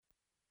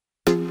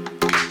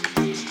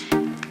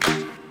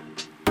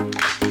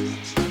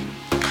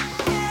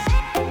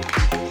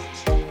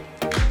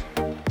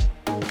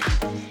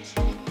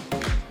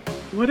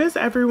What is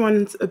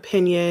everyone's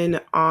opinion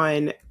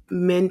on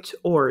mint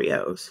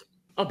Oreos?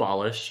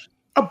 Abolish.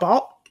 A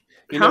ball?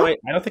 You know, I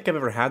don't think I've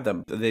ever had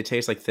them. They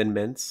taste like Thin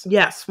Mints.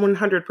 Yes,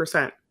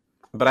 100%.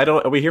 But I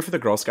don't. Are we here for the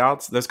Girl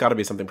Scouts? There's got to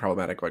be something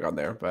problematic going on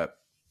there. But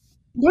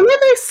when are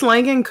they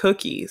slanging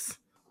cookies?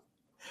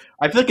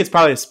 I feel like it's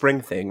probably a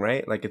spring thing,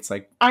 right? Like it's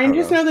like I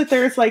just know that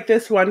there's like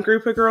this one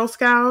group of Girl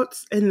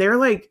Scouts, and they're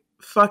like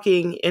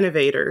fucking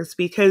innovators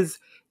because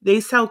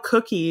they sell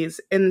cookies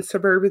in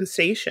Suburban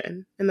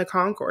Station in the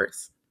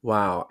concourse.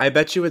 Wow. I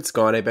bet you it's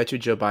gone. I bet you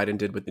Joe Biden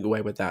did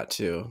away with that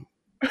too.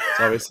 It's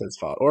always his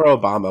fault. Or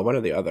Obama, one or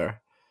the other.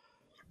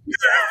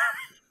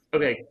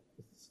 Okay.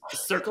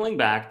 Circling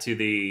back to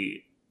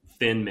the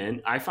Thin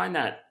Mint, I find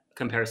that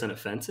comparison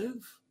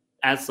offensive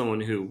as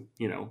someone who,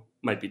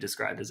 might be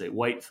described as a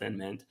white Thin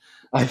Mint.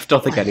 I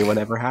don't think anyone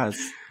ever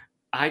has.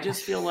 I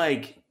just feel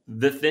like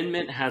the Thin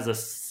Mint has a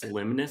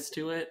slimness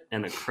to it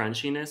and a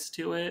crunchiness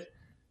to it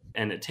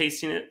and a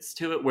tastiness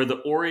to it, where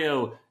the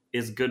Oreo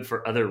is good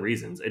for other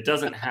reasons. It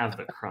doesn't have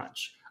the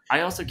crunch.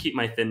 I also keep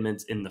my Thin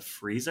Mints in the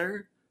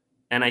freezer,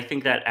 and I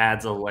think that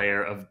adds a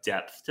layer of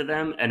depth to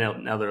them and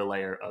another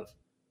layer of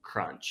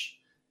crunch.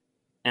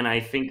 And I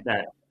think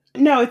that...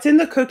 No, it's in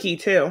the cookie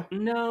too.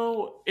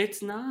 No,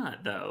 it's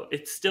not, though.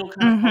 It's still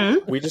kind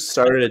of... We just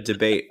started a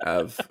debate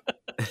of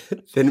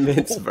Thin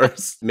Mints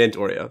versus mint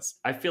Oreos.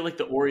 I feel like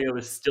the Oreo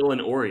is still an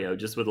Oreo,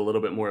 just with a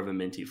little bit more of a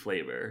minty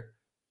flavor.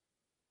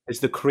 Is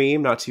the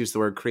cream, not to use the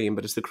word cream,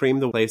 but is the cream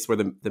the place where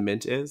the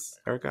mint is,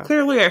 Erica?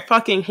 Clearly, I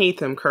fucking hate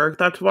them, Kirk.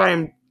 That's why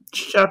I'm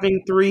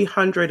shoving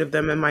 300 of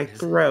them in my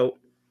throat.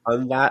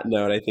 On that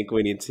note, I think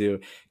we need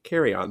to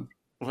carry on.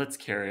 Let's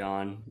carry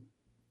on.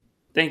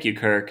 Thank you,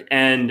 Kirk.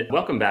 And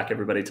welcome back,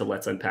 everybody, to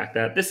Let's Unpack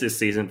That. This is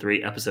Season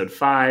 3, Episode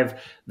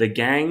 5, The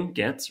Gang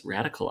Gets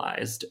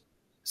Radicalized.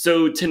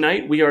 So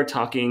tonight we are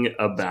talking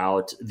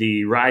about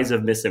the rise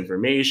of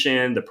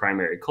misinformation, the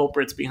primary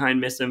culprits behind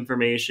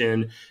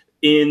misinformation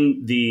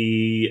in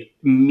the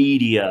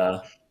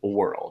media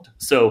world.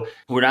 So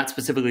we're not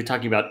specifically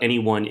talking about any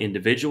one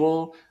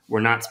individual.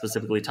 We're not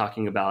specifically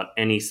talking about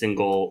any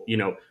single,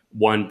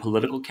 one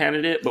political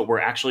candidate, but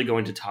we're actually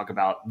going to talk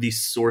about the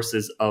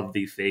sources of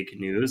the fake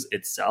news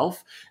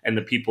itself and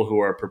the people who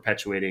are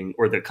perpetuating,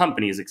 or the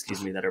companies,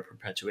 that are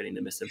perpetuating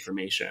the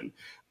misinformation.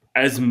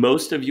 As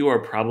most of you are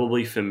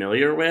probably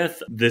familiar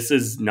with, this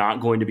is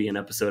not going to be an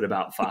episode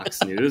about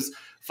Fox News.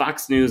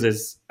 Fox News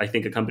is, I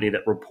think, a company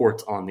that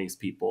reports on these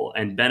people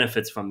and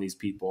benefits from these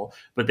people,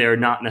 but they're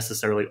not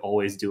necessarily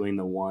always doing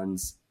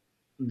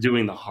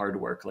the hard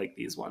work like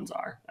these ones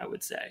are, I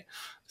would say.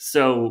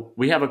 So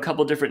we have a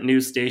couple different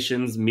news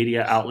stations,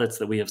 media outlets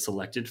that we have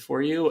selected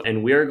for you,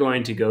 and we're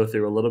going to go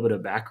through a little bit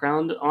of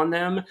background on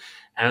them,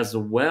 as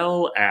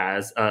well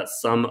as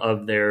some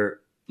of their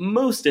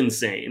most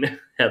insane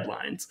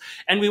headlines.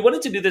 And we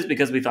wanted to do this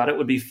because we thought it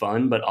would be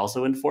fun, but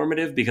also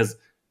informative, because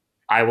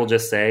I will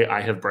just say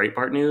I have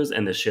Breitbart News,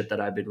 and the shit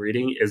that I've been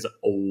reading is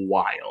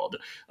wild.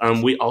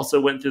 We also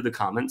went through the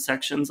comment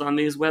sections on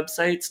these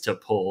websites to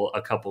pull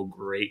a couple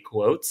great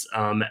quotes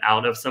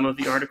out of some of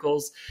the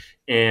articles.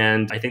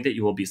 And I think that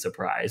you will be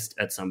surprised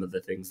at some of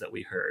the things that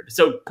we heard.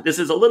 So this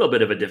is a little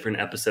bit of a different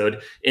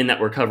episode in that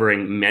we're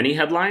covering many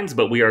headlines,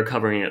 but we are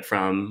covering it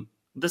from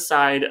the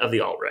side of the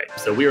alt-right.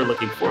 So we are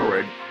looking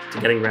forward to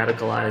getting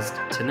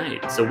radicalized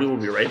tonight. So we will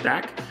be right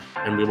back,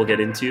 and we will get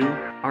into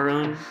our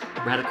own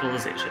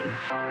radicalization.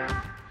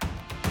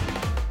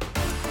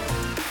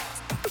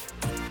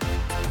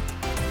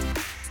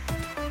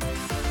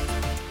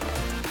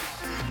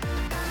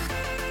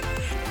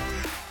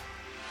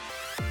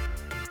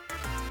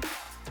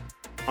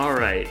 All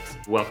right,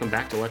 welcome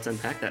back to Let's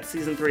Unpack That,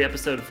 Season 3,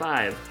 Episode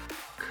 5.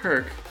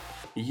 Kirk,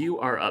 you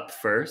are up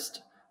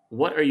first.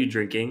 What are you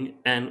drinking,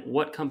 and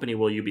what company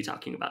will you be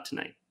talking about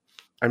tonight?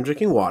 I'm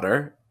drinking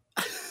water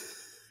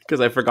because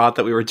I forgot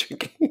that we were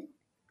drinking.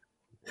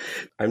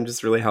 I'm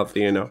just really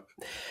healthy,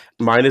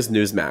 Mine is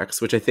Newsmax,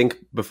 which I think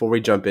before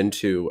we jump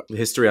into the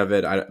history of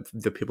it,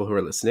 the people who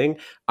are listening,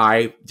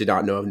 I did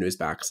not know of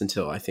Newsmax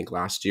until I think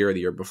last year or the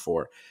year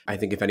before. I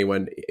think if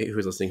anyone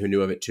who's listening who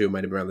knew of it too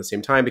might have been around the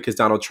same time, because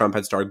Donald Trump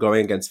had started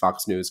going against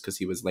Fox News because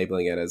he was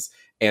labeling it as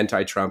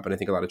anti-Trump, and I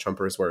think a lot of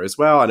Trumpers were as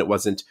well, and it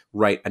wasn't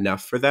right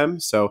enough for them.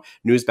 So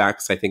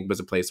Newsmax, I think, was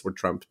a place where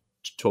Trump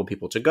told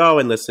people to go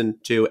and listen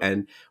to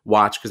and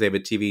watch, because they have a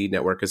TV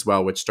network as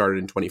well, which started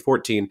in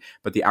 2014.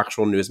 But the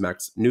actual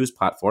Newsmax news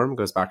platform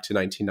goes back to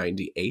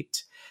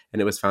 1998.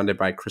 And it was founded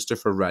by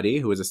Christopher Ruddy,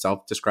 who is a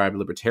self-described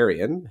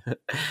libertarian,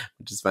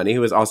 which is funny,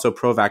 who is also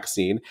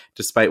pro-vaccine,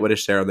 despite what is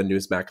shared on the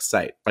Newsmax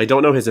site. I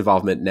don't know his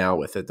involvement now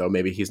with it, though.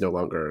 Maybe he's no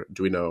longer...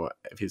 Do we know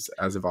if he's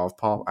as involved,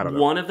 Paul? I don't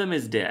know. One of them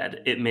is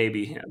dead. It may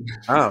be him.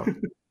 Oh,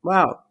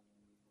 wow.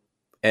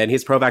 And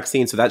he's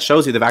pro-vaccine, so that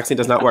shows you the vaccine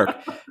does not work.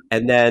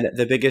 And then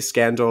the biggest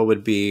scandal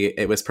would be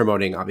it was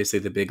promoting, obviously,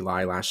 the big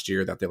lie last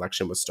year that the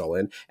election was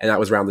stolen. And that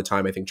was around the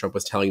time I think Trump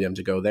was telling them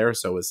to go there.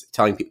 So it was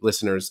telling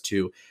listeners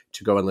to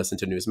go and listen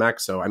to Newsmax.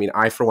 So, I mean,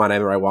 I, for one, I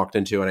remember I walked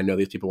into, and I know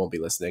these people won't be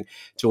listening,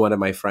 to one of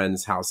my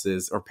friends'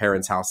 houses or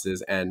parents'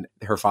 houses, and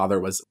her father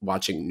was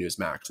watching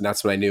Newsmax. And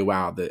that's when I knew,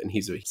 wow, and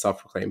he's a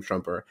self-proclaimed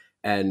Trumper.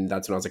 And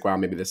that's when I was like, wow,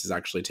 maybe this is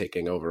actually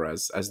taking over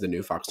as the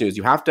new Fox News.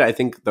 You have to, I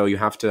think, though, you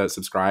have to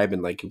subscribe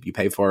and like you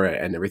pay for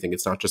it and everything.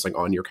 It's not just like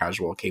on your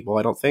casual cable,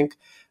 I don't think.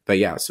 But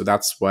yeah, so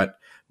that's what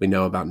we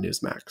know about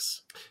Newsmax.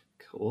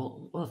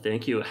 Cool. Well,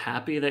 thank you.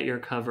 Happy that you're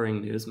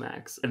covering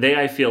Newsmax. They,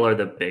 I feel, are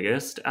the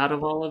biggest out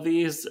of all of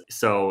these.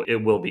 So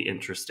it will be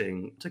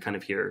interesting to kind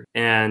of hear.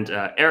 And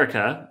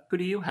Erica, who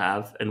do you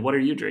have and what are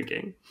you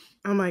drinking?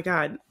 Oh my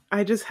God.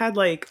 I just had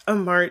like a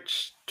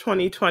March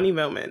 2020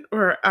 moment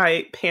where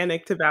I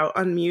panicked about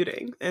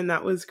unmuting, and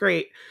that was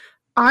great.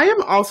 I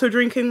am also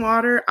drinking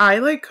water. I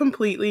like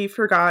completely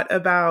forgot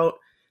about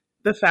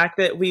the fact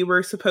that we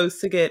were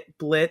supposed to get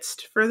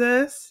blitzed for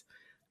this.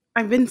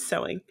 I've been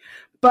sewing.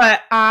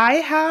 But I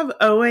have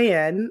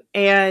OAN,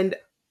 and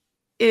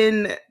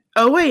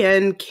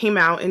OAN came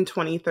out in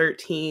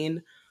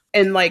 2013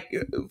 and like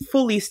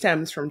fully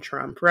stems from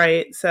Trump,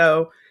 right?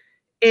 So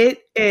it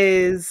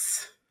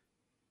is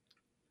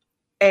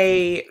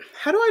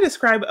how do I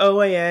describe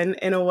OAN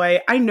in a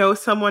way? I know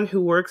someone who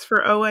works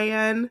for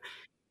OAN,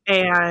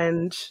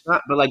 and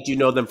But like, do you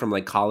know them from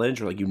like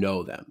college, or like you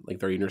know them, like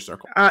they're in your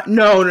circle?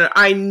 no,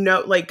 I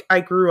know, like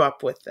I grew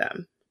up with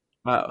them.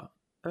 Oh,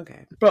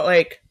 okay. But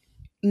like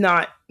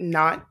not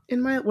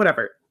in my,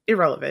 whatever,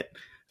 irrelevant.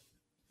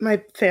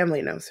 My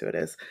family knows who it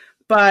is.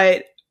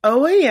 But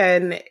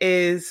OAN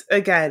is,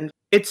 again,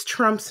 it's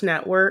Trump's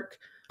network.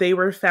 They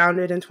were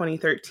founded in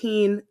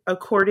 2013.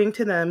 According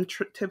to them,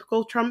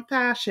 typical Trump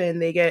fashion,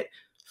 they get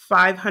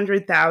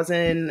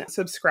 500,000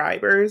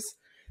 subscribers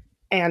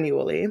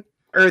annually,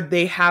 or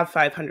they have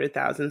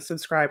 500,000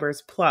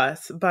 subscribers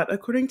plus. But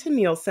according to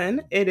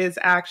Nielsen, it is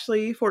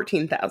actually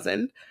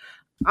 14,000.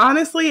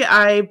 Honestly,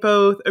 I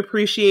both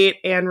appreciate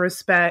and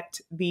respect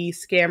the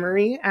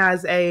scammery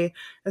as a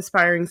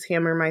aspiring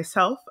scammer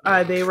myself.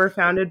 They were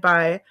founded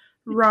by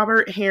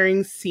Robert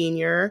Herring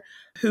Sr.,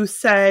 who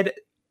said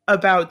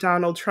about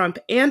Donald Trump,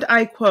 and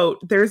I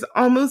quote, "There's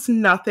almost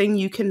nothing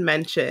you can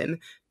mention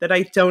that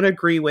I don't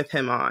agree with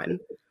him on.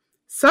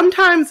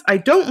 Sometimes I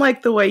don't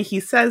like the way he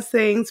says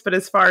things, but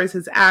as far as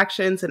his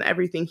actions and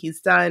everything he's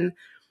done,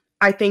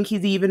 I think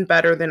he's even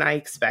better than I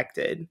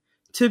expected."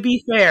 To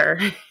be fair,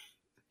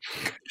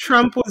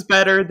 Trump was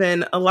better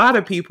than a lot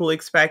of people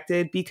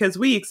expected because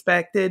we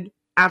expected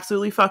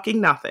absolutely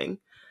fucking nothing.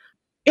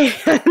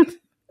 And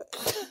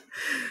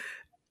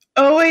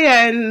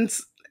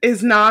OAN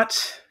does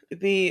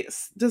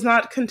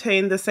not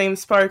contain the same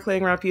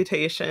sparkling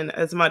reputation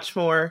as much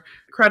more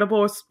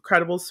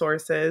credible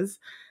sources.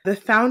 The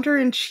founder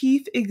and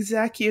chief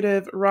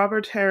executive,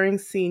 Robert Herring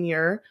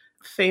Sr.,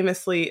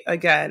 famously,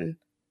 again,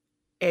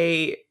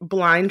 a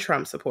blind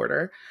Trump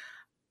supporter,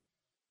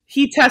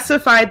 he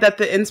testified that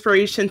the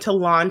inspiration to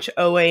launch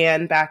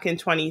OAN back in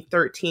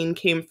 2013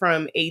 came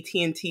from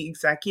AT&T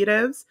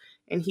executives.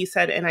 And he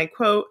said, and I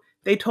quote,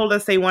 "They told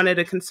us they wanted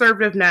a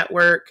conservative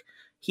network,"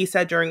 he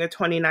said during a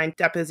 29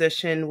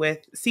 deposition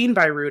seen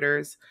by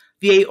Reuters.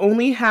 They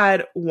only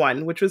had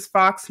one, which was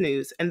Fox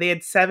News, and they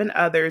had 7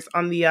 others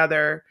on the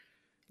other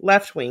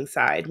left-wing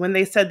side. When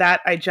they said that,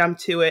 I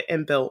jumped to it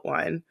and built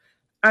one.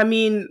 I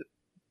mean,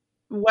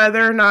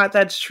 whether or not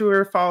that's true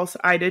or false,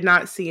 I did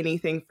not see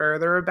anything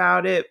further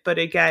about it. But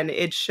again,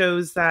 it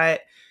shows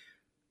that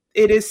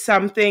it is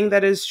something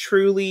that is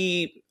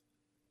truly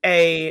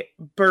a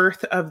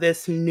birth of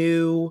this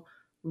new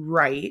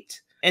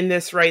right. And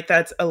this right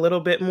that's a little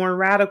bit more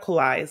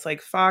radicalized.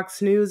 Like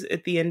Fox News,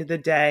 at the end of the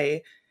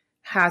day,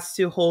 has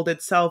to hold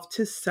itself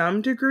to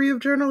some degree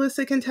of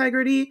journalistic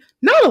integrity.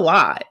 Not a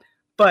lot,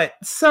 but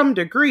some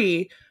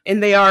degree.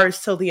 And they are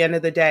still, the end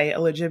of the day, a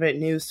legitimate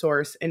news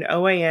source. And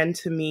OAN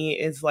to me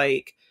is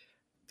like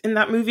in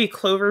that movie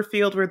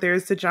Cloverfield where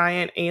there's the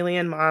giant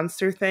alien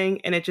monster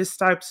thing and it just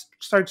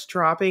starts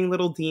dropping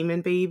little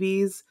demon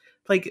babies.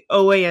 Like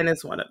OAN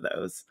is one of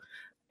those.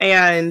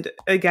 And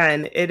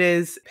again, it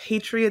is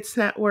Patriots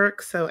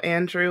Network. So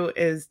Andrew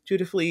is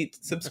dutifully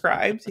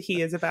subscribed.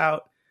 He is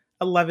about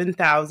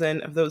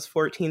 11,000 of those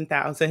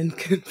 14,000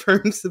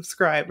 confirmed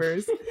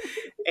subscribers.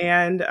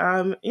 And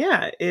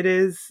yeah, it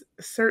is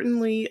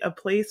certainly a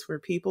place where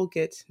people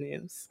get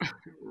news.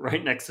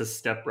 Right next to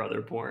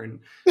stepbrother porn.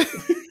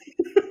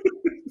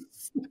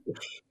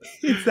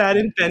 It's that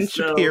in Ben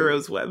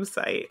Shapiro's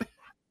website.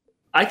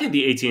 I think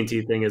the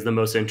AT&T thing is the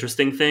most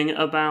interesting thing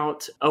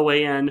about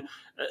OAN,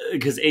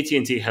 because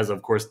AT&T has,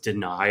 of course,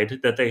 denied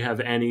that they have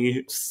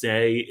any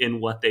say in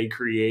what they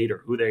create or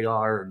who they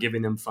are or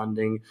giving them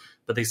funding,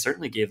 but they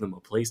certainly gave them a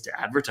place to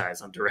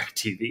advertise on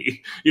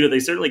DirecTV. They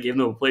certainly gave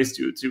them a place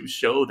to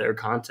show their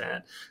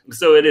content.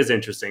 So it is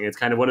interesting. It's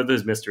kind of one of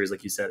those mysteries,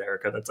 like you said,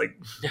 Erica, that's like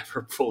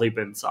never fully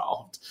been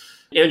solved.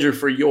 Andrew,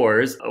 for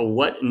yours,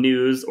 what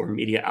news or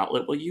media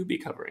outlet will you be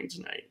covering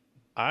tonight?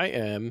 I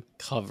am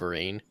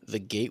covering the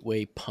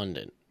Gateway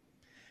Pundit,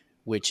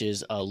 which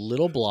is a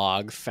little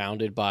blog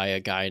founded by a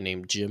guy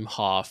named Jim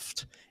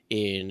Hoft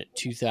in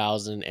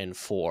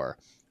 2004.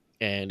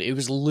 And it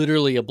was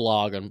literally a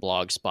blog on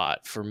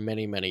Blogspot for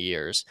many, many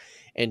years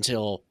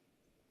until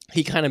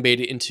he kind of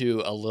made it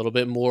into a little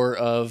bit more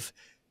of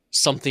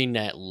something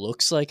that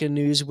looks like a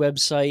news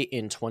website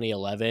in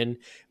 2011.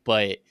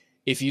 But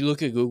if you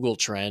look at Google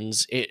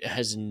Trends, it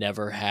has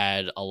never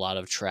had a lot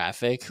of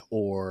traffic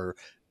or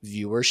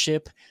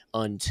viewership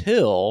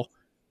until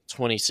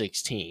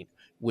 2016,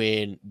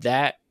 when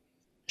that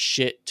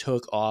shit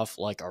took off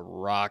like a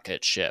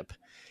rocket ship.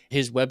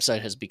 His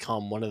website has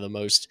become one of the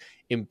most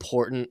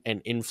important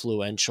and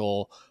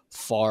influential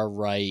far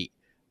right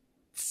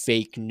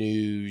fake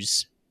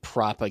news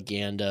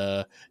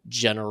propaganda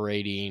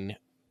generating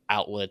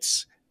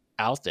outlets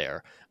out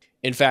there.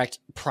 In fact,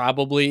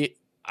 probably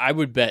I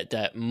would bet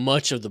that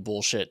much of the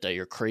bullshit that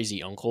your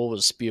crazy uncle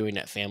was spewing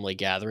at family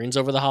gatherings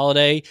over the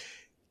holiday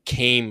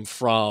came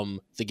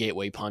from the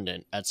Gateway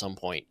Pundit at some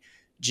point.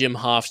 Jim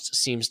Hoft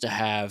seems to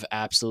have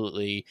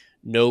absolutely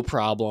no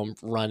problem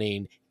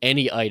running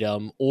any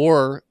item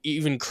or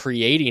even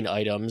creating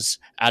items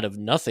out of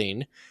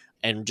nothing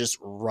and just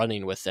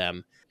running with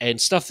them. And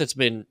stuff that's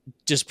been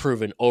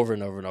disproven over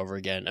and over and over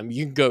again. I mean,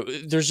 you can go,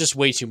 there's just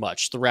way too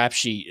much. The rap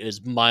sheet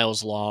is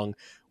miles long.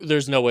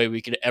 There's no way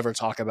we could ever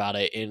talk about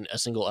it in a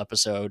single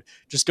episode.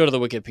 Just go to the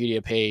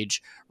Wikipedia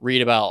page,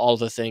 read about all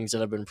the things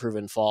that have been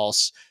proven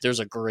false. There's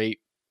a great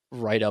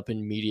write up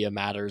in Media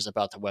Matters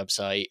about the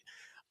website.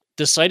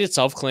 The site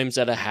itself claims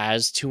that it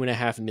has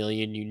 2.5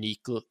 million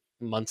unique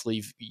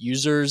monthly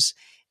users,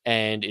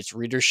 and its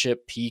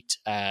readership peaked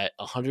at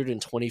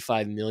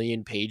 125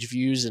 million page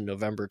views in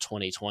November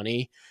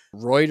 2020.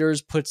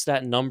 Reuters puts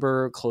that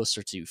number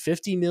closer to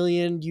 50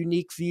 million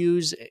unique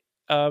views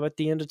at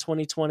the end of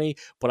 2020.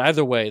 But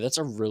either way, that's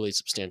a really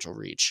substantial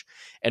reach.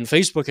 And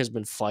Facebook has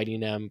been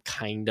fighting them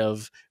kind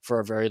of for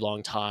a very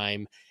long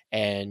time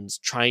and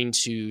trying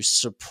to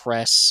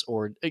suppress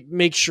or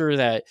make sure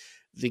that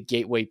the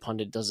Gateway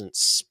Pundit doesn't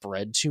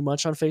spread too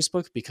much on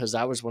Facebook, because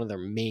that was one of their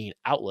main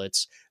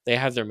outlets. They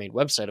have their main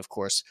website, of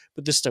course,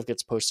 but this stuff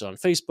gets posted on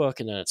Facebook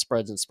and then it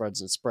spreads and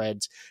spreads and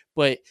spreads.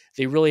 But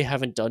they really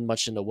haven't done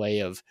much in the way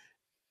of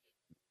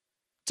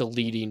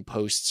deleting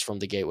posts from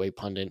the Gateway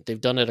Pundit.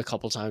 They've done it a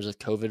couple times with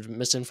COVID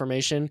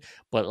misinformation,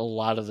 but a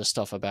lot of the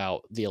stuff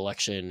about the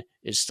election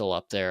is still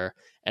up there.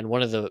 And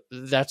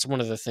that's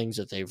one of the things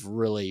that they've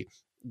really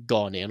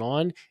gone in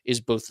on is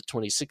both the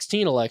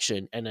 2016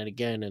 election and then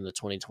again in the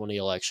 2020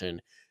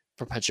 election,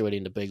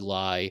 perpetuating the big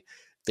lie.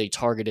 They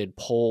targeted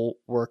poll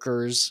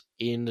workers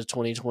in the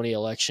 2020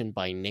 election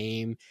by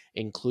name,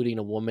 including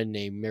a woman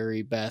named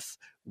Mary Beth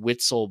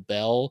Witzel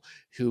Bell,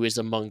 who is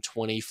among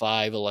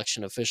 25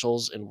 election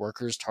officials and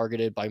workers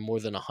targeted by more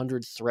than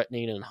 100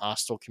 threatening and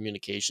hostile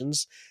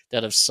communications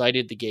that have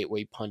cited the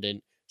Gateway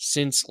Pundit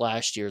since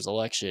last year's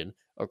election,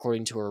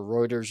 according to a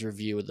Reuters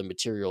review of the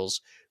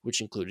materials,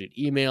 which included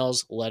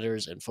emails,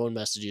 letters, and phone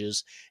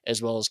messages,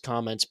 as well as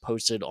comments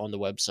posted on the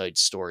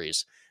website's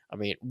stories. I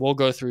mean, we'll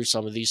go through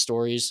some of these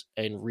stories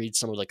and read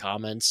some of the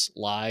comments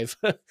live.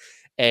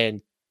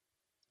 And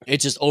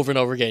it's just over and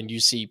over again, you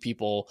see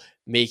people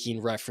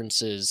making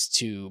references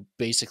to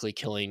basically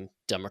killing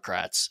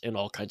Democrats in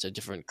all kinds of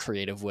different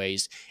creative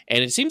ways.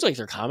 And it seems like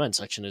their comment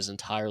section is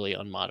entirely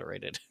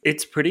unmoderated.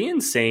 It's pretty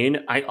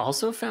insane. I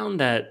also found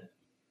that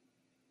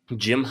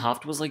Jim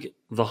Hoft was like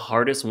the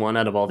hardest one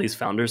out of all these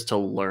founders to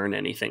learn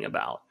anything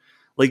about.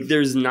 Like,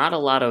 there's not a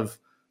lot of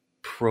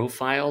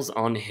profiles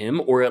on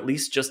him, or at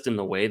least just in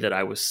the way that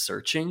I was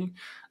searching.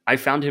 I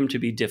found him to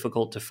be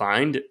difficult to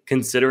find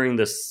considering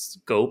the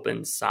scope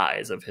and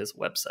size of his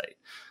website.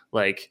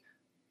 Like,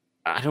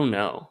 I don't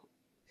know.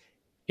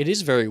 It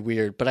is very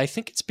weird, but I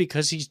think it's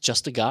because he's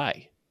just a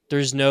guy. He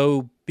has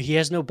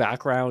no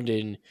background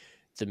in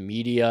the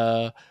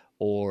media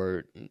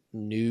or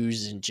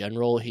news in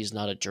general. He's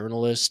not a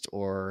journalist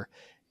or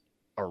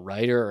a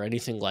writer or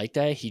anything like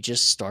that. He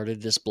just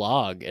started this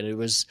blog, and it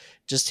was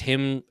just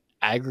him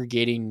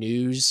aggregating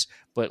news,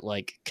 but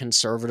like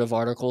conservative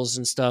articles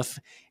and stuff.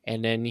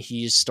 And then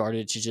he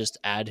started to just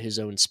add his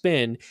own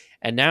spin.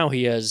 And now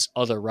he has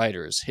other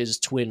writers. His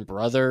twin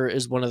brother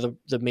is one of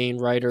the main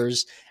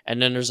writers.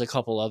 And then there's a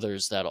couple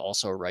others that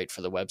also write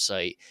for the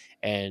website.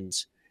 And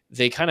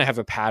they kind of have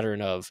a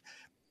pattern of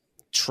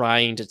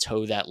trying to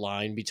toe that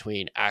line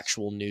between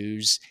actual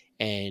news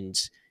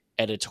and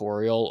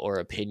editorial or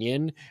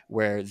opinion,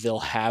 where they'll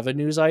have a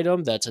news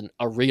item that's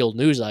a real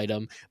news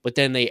item, but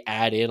then they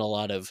add in a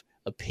lot of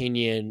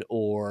opinion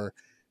or,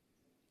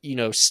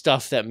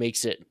 stuff that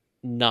makes it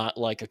not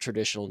like a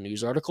traditional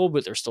news article,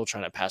 but they're still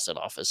trying to pass it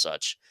off as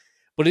such.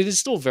 But it is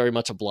still very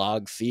much a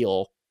blog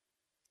feel.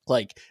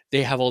 Like,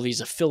 they have all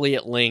these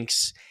affiliate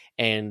links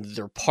and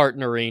they're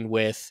partnering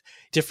with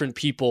different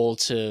people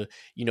to,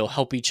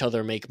 help each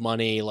other make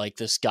money. Like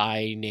this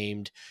guy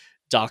named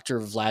Dr.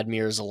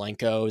 Vladimir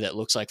Zelenko that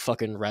looks like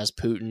fucking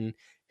Rasputin,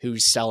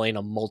 who's selling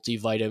a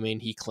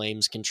multivitamin he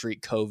claims can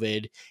treat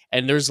COVID.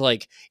 And there's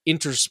like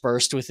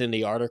interspersed within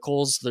the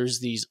articles, there's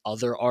these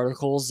other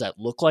articles that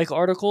look like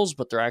articles,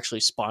 but they're actually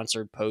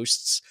sponsored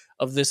posts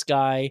of this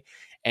guy.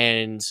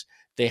 And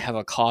they have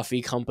a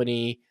coffee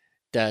company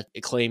that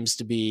it claims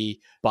to be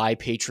by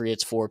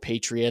patriots for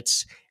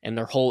patriots. And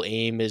their whole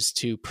aim is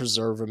to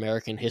preserve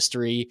American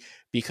history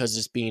because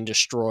it's being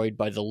destroyed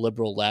by the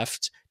liberal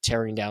left,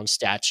 tearing down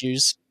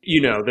statues.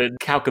 You know, the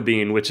cacao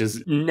bean, which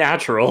is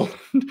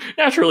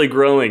naturally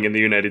growing in the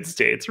United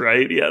States,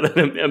 right? Yeah,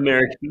 the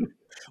American.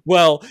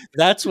 Well,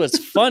 that's what's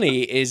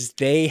funny is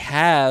they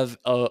have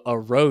a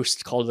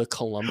roast called the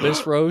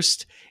Columbus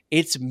roast.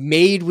 It's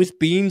made with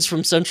beans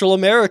from Central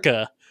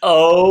America.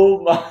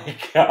 Oh my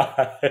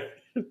God.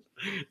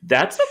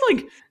 That's some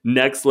like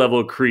next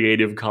level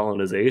creative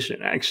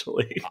colonization,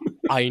 actually.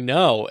 I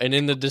know. And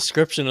in the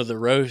description of the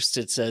roast,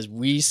 it says,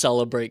 "We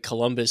celebrate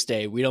Columbus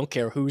Day. We don't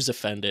care who's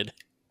offended."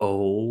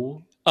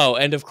 Oh,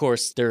 and of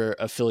course, they're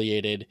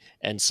affiliated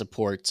and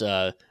support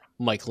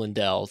Mike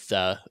Lindell,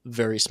 the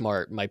very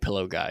smart My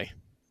Pillow guy,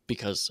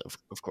 because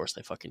of course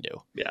they fucking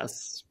do.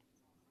 yes.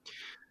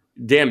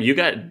 Damn, you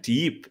got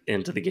deep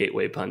into the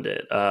Gateway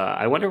Pundit.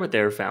 I wonder what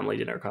their family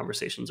dinner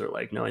conversations are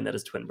like, knowing that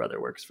his twin brother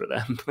works for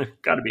them.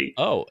 Gotta be.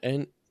 Oh,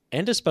 and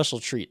a special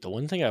treat. The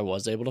one thing I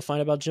was able to find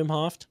about Jim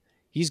Hoft,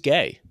 he's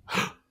gay.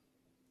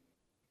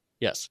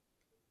 Yes.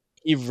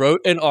 He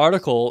wrote an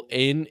article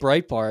in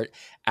Breitbart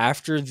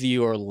after the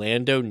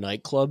Orlando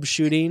nightclub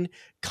shooting,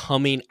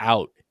 coming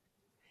out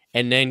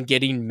and then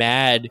getting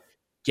mad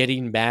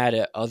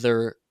at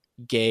other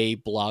gay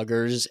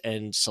bloggers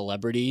and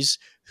celebrities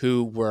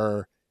who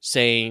were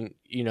saying,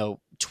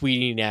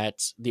 tweeting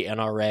at the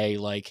NRA,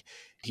 like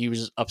he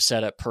was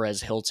upset at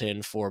Perez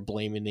Hilton for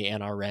blaming the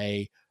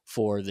NRA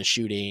for the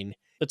shooting.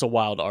 It's a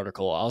wild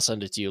article. I'll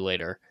send it to you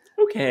later.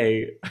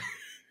 Okay.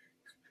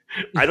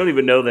 I don't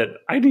even know that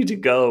I need to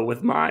go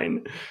with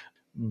mine,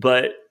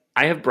 but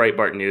I have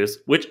Breitbart News,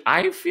 which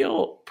I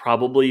feel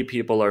probably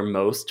people are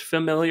most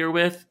familiar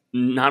with,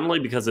 not only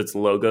because its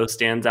logo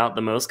stands out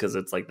the most, because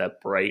it's like that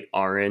bright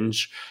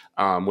orange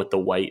with the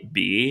white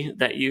B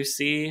that you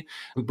see.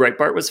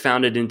 Breitbart was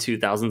founded in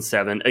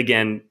 2007.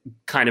 Again,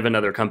 kind of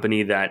another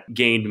company that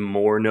gained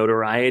more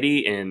notoriety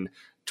in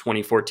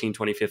 2014,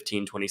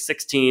 2015,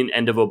 2016,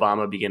 end of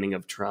Obama, beginning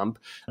of Trump.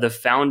 The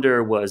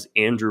founder was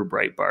Andrew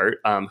Breitbart,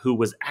 who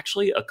was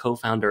actually a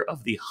co-founder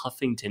of the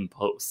Huffington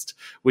Post,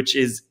 which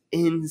is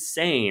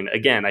insane.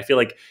 Again, I feel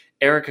like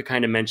Erica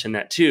kind of mentioned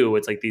that too.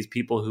 It's like these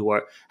people who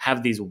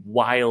have these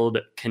wild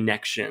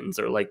connections,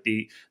 or like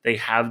they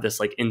have this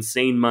like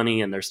insane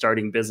money and they're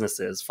starting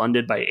businesses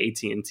funded by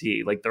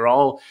AT&T. Like they're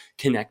all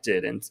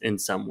connected in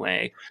some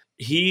way.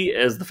 He,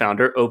 as the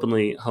founder,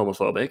 openly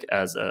homophobic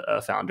as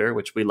a founder,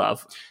 which we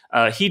love.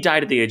 He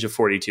died at the age of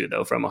 42,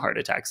 though, from a heart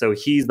attack. So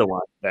he's the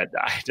one that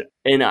died.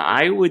 And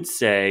I would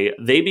say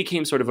they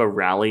became sort of a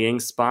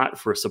rallying spot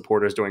for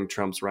supporters during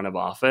Trump's run of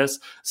office.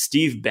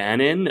 Steve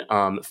Bannon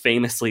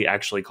famously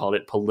actually called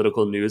it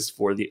political news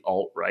for the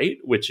alt-right,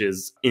 which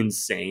is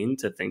insane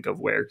to think of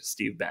where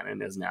Steve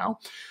Bannon is now.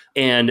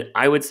 And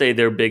I would say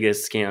their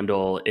biggest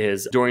scandal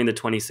is during the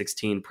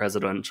 2016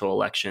 presidential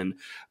election.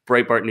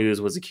 Breitbart News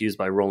was accused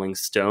by Rolling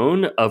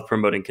Stone of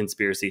promoting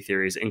conspiracy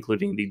theories,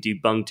 including the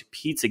debunked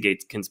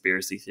Pizzagate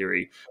conspiracy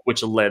theory,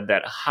 which led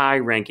that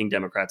high-ranking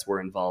Democrats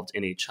were involved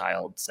in a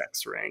child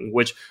sex ring,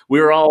 which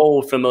we're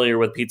all familiar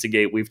with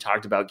Pizzagate. We've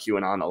talked about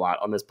QAnon a lot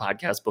on this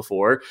podcast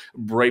before.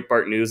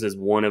 Breitbart News is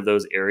one of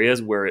those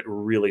areas where it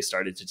really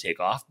started to take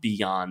off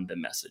beyond the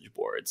message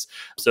boards.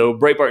 So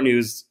Breitbart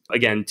News,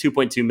 again,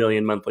 2.2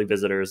 million monthly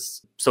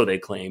visitors, so they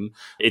claim.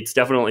 It's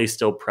definitely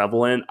still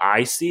prevalent.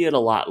 I see it a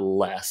lot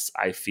less,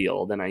 I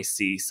feel, than I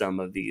see some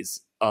of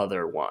these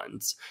other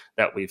ones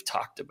that we've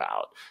talked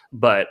about.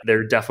 But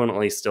they're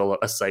definitely still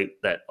a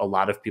site that a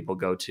lot of people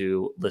go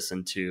to,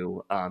 listen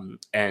to,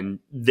 and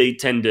they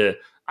tend to,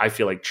 I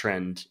feel like,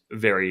 trend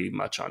very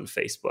much on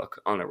Facebook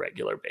on a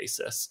regular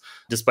basis,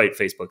 despite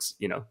Facebook's,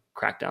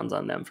 crackdowns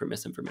on them for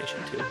misinformation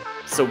too.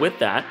 So with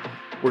that,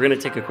 we're going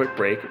to take a quick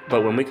break,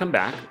 but when we come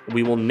back,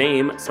 we will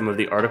name some of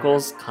the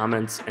articles,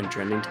 comments, and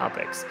trending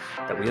topics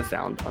that we have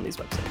found on these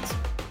websites.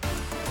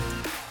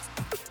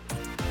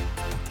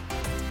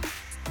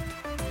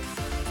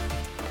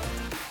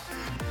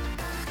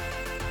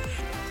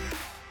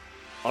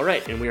 All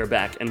right, and we are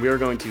back, and we are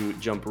going to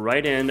jump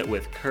right in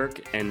with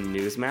Kirk and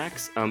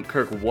Newsmax.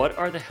 Kirk, what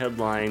are the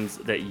headlines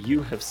that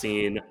you have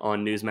seen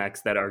on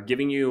Newsmax that are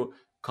giving you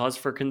cause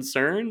for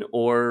concern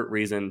or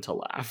reason to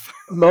laugh?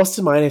 Most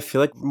of mine, I feel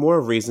like more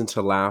reason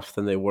to laugh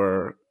than they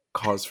were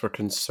cause for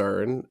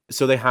concern.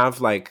 So they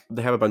have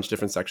a bunch of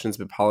different sections,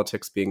 but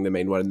politics being the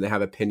main one, and they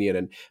have opinion,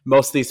 and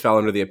most of these fell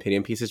under the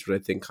opinion pieces,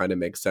 which I think kind of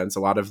makes sense. A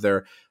lot of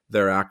their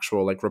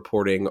actual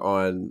reporting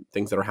on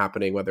things that are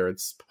happening, whether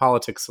it's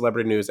politics,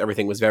 celebrity news,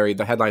 everything was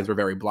the headlines were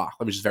very blah,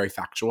 which is very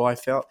factual, I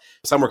felt.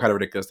 Some were kind of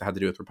ridiculous that had to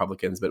do with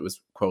Republicans, but it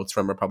was quotes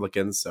from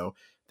Republicans, so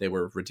they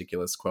were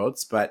ridiculous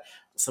quotes. But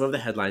some of the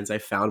headlines I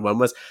found, one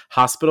was,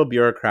 hospital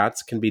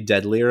bureaucrats can be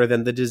deadlier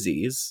than the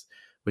disease,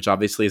 which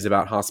obviously is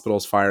about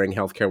hospitals firing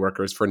healthcare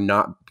workers for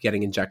not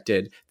getting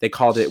injected. They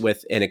called it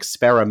with an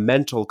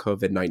experimental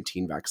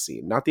COVID-19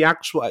 vaccine, not the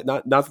actual,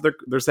 not that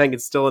they're saying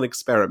it's still an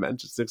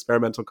experiment. It's an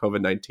experimental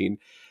COVID-19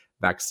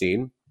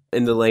 vaccine.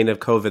 In the lane of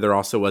COVID, there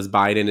also was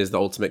Biden is the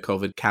ultimate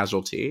COVID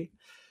casualty.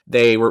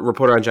 They were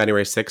reported on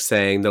January 6th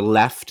saying the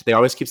left, they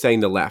always keep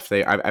saying the left.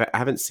 I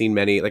haven't seen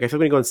many, like I feel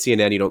when you go on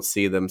CNN, you don't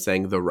see them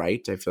saying the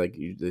right. I feel like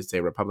they say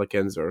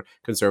Republicans or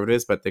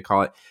conservatives, but they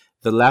call it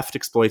the left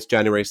exploits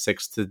January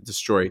 6th to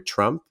destroy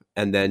Trump.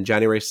 And then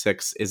January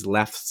 6th is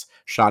left's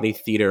shoddy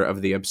theater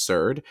of the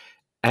absurd.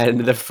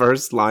 And the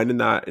first line in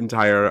that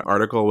entire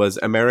article was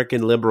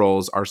American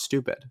liberals are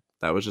stupid.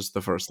 That was just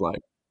the first line.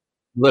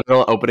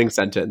 Literal opening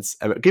sentence.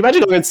 Can you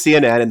imagine going on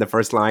CNN and the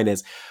first line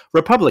is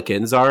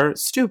Republicans are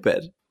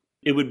stupid?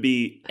 It would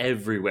be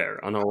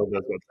everywhere on all of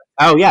those websites.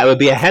 Oh, yeah. It would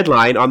be a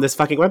headline on this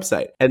fucking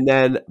website. And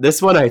then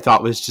this one I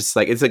thought was just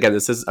like, it's again,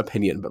 this is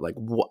opinion, but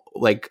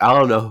like, I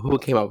don't know who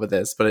came up with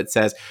this, but it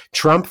says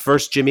Trump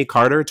versus Jimmy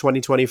Carter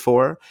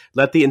 2024.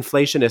 Let the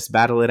inflationists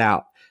battle it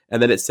out.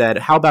 And then it said,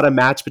 how about a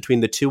match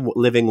between the two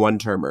living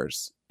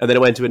one-termers? And then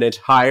it went to an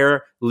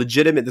entire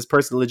legitimate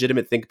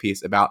think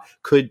piece about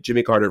could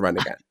Jimmy Carter run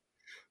again?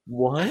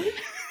 What?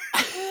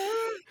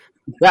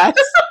 That's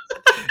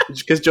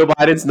because Joe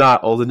Biden's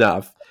not old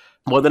enough.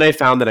 Well, then I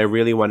found that I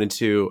really wanted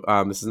to,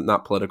 this is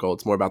not political,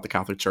 it's more about the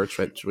Catholic Church,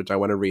 which I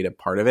want to read a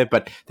part of it.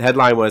 But the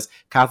headline was,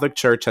 Catholic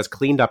Church has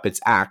cleaned up its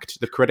act.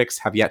 The critics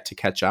have yet to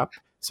catch up.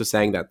 So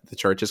saying that the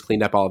church has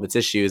cleaned up all of its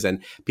issues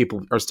and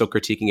people are still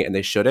critiquing it and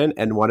they shouldn't.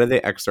 And one of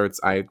the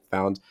excerpts I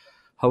found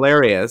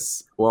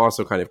hilarious, well,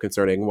 also kind of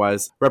concerning,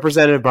 was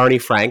Representative Barney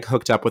Frank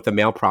hooked up with a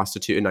male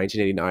prostitute in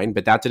 1989,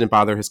 but that didn't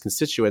bother his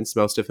constituents,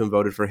 most of whom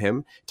voted for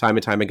him time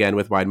and time again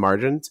with wide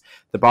margins.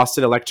 The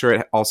Boston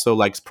electorate also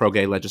likes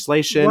pro-gay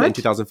legislation. What? In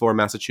 2004,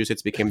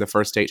 Massachusetts became the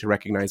first state to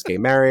recognize gay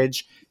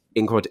marriage,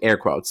 in quote, air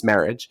quotes,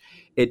 marriage.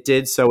 It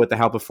did so with the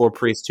help of 4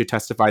 priests who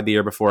testified the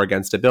year before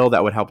against a bill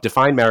that would help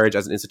define marriage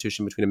as an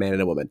institution between a man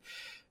and a woman.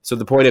 So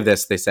the point of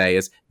this, they say,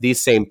 is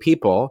these same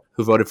people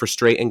who voted for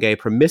straight and gay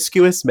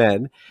promiscuous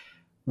men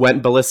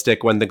went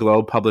ballistic when the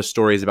Globe published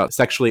stories about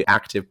sexually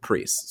active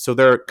priests. So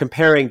they're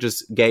comparing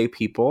just gay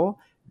people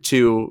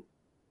to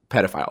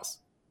pedophiles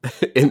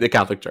in the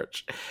Catholic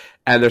Church.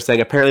 And they're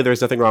saying apparently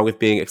there's nothing wrong with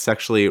being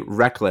sexually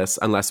reckless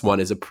unless one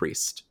is a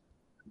priest.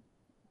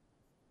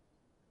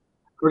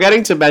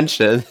 Forgetting to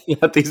mention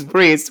that these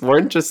priests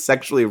weren't just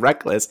sexually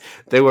reckless,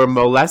 they were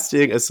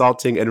molesting,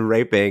 assaulting, and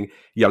raping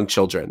young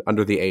children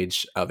under the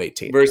age of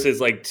 18.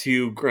 Versus like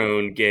 2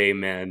 grown gay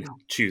men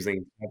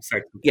choosing to have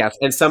sex. Yes,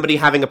 and somebody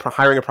hiring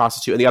a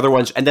prostitute, and the other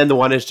one, and then the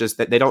one is just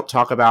that they don't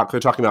talk about,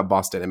 they're talking about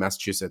Boston and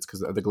Massachusetts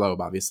because of the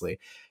Globe, obviously.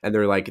 And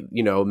they're like,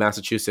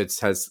 Massachusetts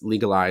has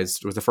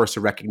legalized, was the first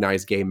to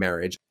recognize gay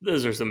marriage.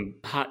 Those are some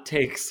hot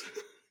takes.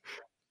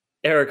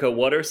 Erica,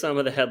 what are some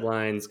of the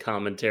headlines,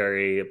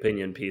 commentary,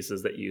 opinion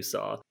pieces that you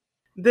saw?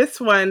 This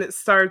one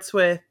starts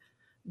with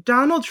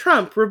Donald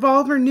Trump,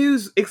 Revolver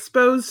News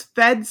exposed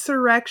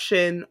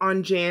Fedsurrection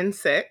on Jan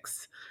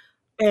 6.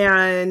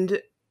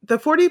 And the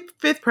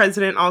 45th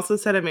president also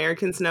said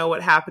Americans know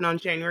what happened on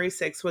January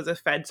 6 was a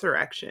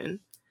Fedsurrection.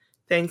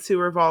 Thanks to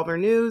Revolver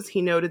News,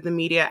 he noted the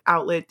media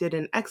outlet did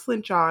an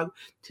excellent job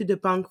to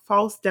debunk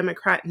false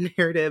Democrat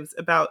narratives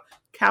about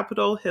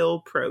Capitol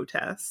Hill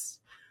protests.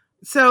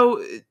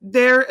 So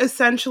they're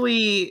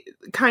essentially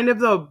kind of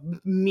the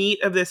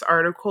meat of this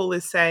article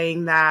is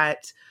saying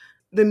that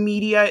the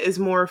media is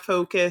more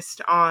focused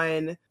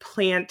on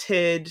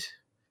planted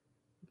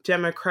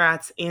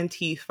Democrats,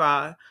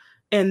 Antifa,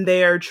 and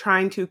they are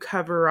trying to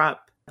cover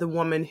up the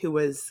woman who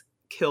was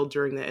killed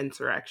during the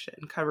insurrection,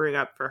 covering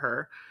up for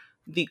her.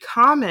 The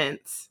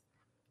comments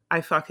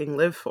I fucking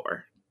live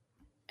for.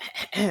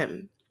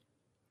 And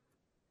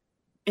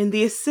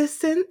the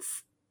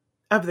assistance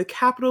of the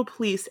Capitol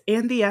Police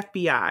and the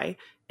FBI,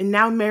 and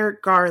now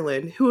Merrick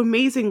Garland, who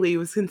amazingly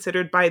was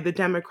considered by the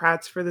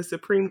Democrats for the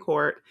Supreme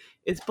Court,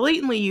 is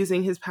blatantly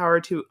using his power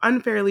to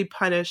unfairly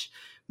punish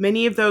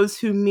many of those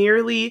who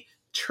merely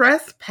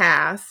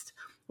trespassed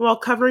while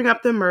covering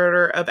up the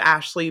murder of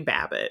Ashley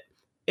Babbitt.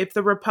 If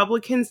the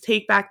Republicans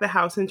take back the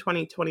House in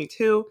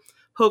 2022,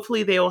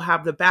 hopefully they will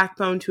have the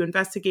backbone to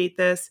investigate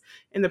this.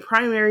 In the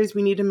primaries,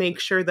 we need to make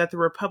sure that the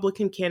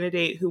Republican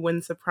candidate who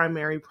wins the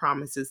primary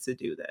promises to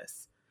do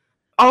this.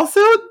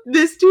 Also,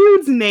 this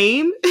dude's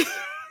name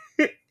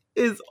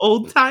is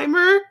Old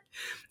Timer.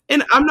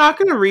 And I'm not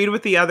going to read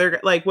what the other,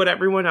 what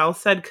everyone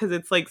else said because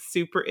it's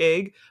super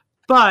ig.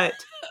 But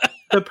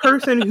the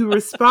person who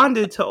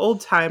responded to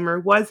Old Timer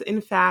was, in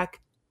fact,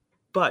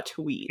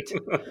 Buttweed.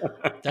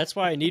 That's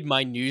why I need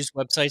my news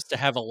websites to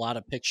have a lot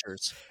of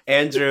pictures.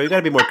 Andrew, you got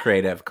to be more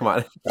creative. Come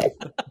on.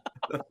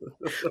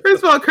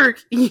 First of all,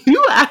 Kirk,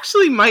 you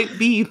actually might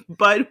be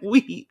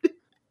Buttweed.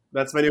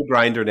 That's my new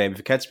Grindr name. If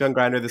you catch me on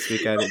Grindr this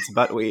weekend, it's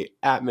Buttweed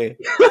at me.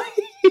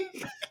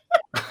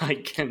 I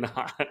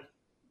cannot.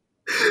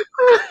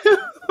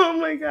 Oh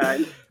my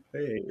God.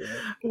 Hey.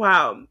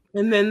 Wow.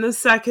 And then the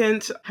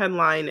second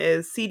headline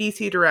is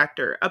CDC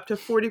director. Up to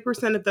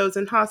 40% of those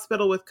in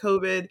hospital with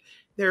COVID,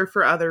 They're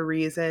for other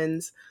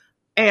reasons.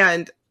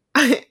 And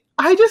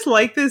I just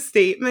like this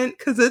statement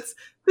because it's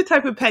the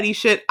type of petty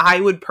shit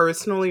I would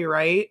personally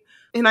write.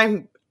 And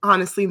I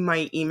honestly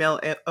might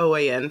email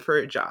OAN for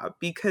a job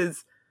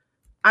because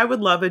I would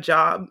love a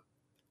job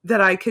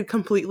that I could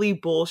completely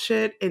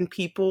bullshit and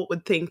people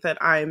would think that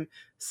I'm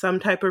some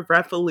type of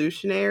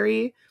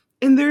revolutionary.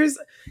 And there's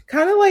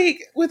kind of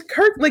like with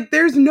Kirk, like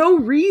there's no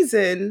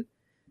reason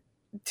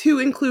to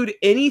include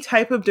any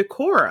type of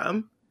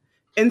decorum.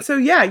 And so,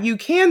 yeah, you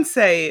can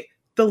say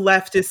the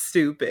left is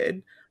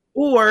stupid.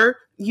 Or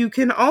you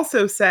can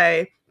also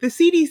say the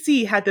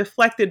CDC had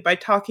deflected by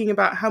talking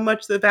about how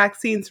much the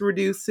vaccines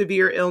reduce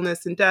severe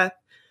illness and death.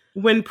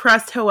 When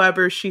pressed,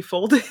 however, she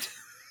folded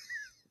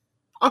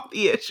on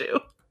the issue.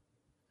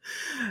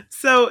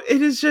 So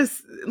it is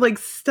just like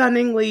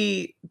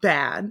stunningly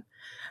bad.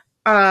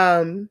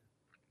 And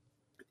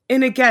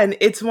again,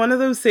 it's one of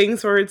those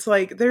things where it's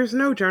like, there's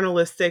no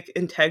journalistic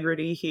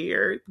integrity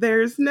here.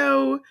 There's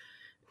no,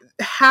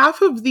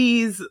 half of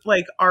these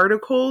like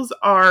articles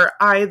are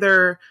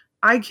either,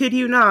 I kid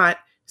you not,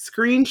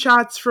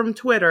 screenshots from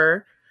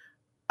Twitter,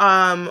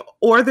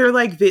 or they're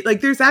like,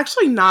 there's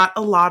actually not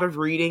a lot of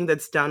reading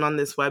that's done on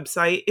this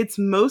website. It's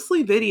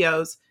mostly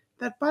videos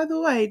that, by the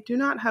way, do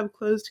not have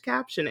closed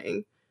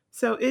captioning.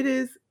 So it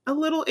is a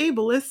little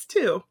ableist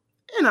too.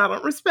 And I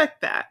don't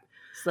respect that.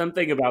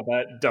 Something about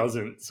that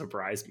doesn't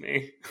surprise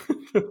me.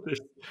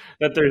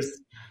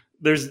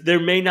 There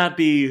may not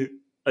be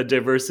a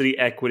diversity,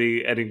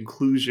 equity, and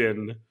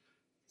inclusion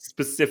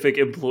specific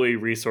employee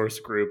resource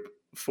group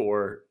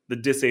for the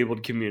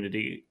disabled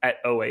community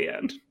at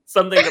OAN.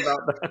 Something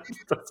about that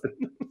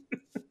doesn't.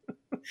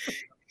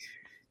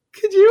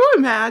 Could you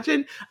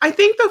imagine? I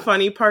think the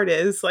funny part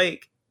is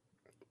like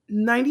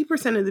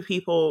 90% of the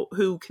people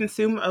who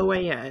consume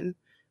OAN,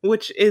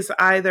 which is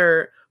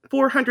either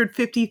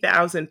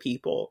 450,000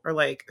 people or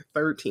like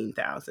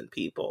 13,000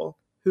 people,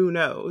 who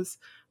knows,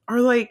 are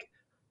like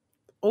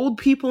old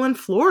people in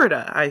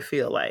Florida, I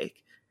feel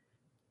like.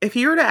 If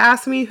you were to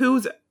ask me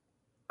who's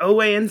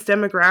OAN's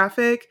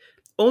demographic,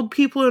 old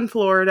people in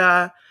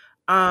Florida,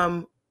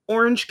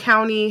 Orange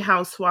County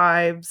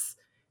housewives,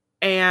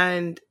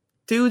 and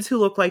dudes who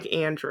look like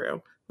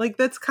Andrew. Like,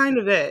 that's kind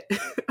of it.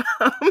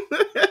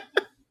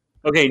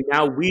 Okay,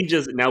 now we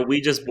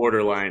just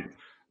borderline.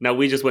 Now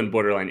we just went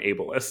borderline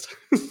ableist.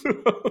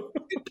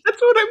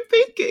 That's what I'm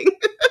thinking.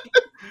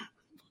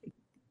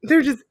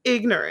 They're just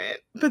ignorant.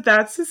 But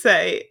that's to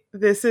say,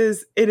 it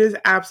is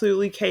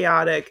absolutely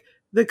chaotic.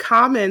 The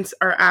comments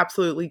are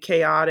absolutely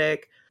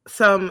chaotic.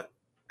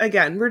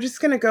 Again, we're just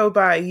going to go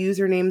by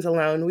usernames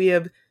alone. We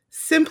have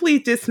Simply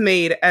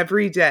Dismayed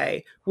every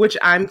day, which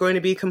I'm going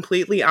to be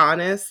completely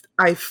honest,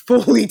 I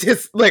fully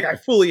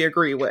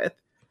agree with.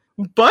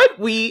 But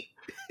we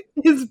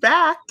is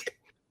back.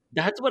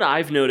 That's what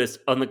I've noticed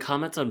on the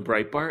comments on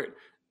Breitbart.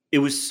 It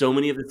was so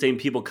many of the same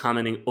people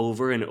commenting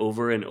over and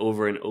over and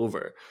over and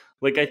over.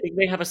 Like, I think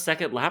they have a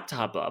second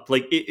laptop up.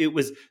 Like, it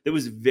was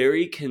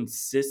very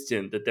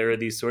consistent that there are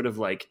these sort of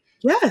like,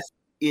 yes,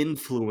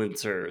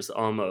 influencers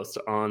almost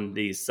on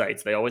these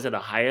sites. They always had the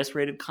highest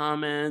rated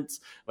comments.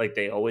 Like,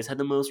 they always had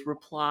the most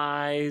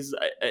replies.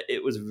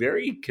 It was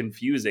very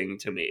confusing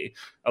to me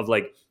of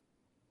like,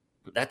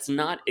 that's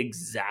not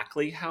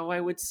exactly how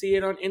I would see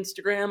it on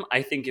Instagram.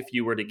 I think if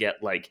you were to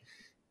get like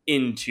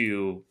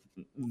into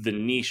the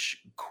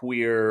niche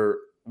queer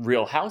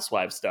Real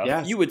Housewives stuff,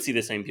 Yes. you would see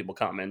the same people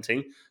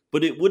commenting,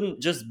 but it wouldn't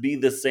just be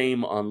the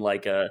same on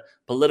like a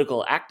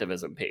political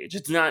activism page.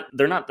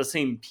 They're not the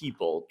same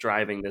people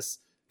driving this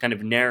kind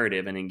of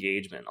narrative and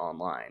engagement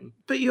online.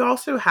 But you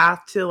also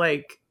have to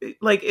like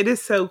it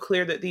is so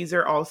clear that these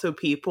are also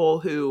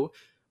people who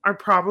are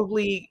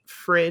probably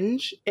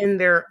fringe in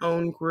their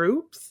own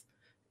groups.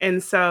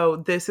 And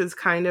so this is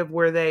kind of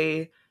where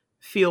they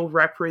feel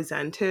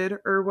represented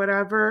or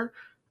whatever.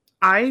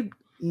 I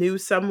knew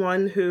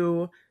someone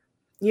who,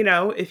 you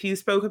know, if you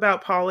spoke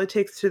about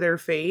politics to their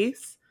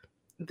face,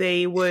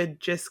 they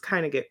would just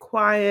kind of get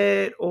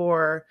quiet,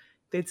 or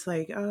they'd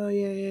like, oh,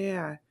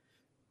 yeah.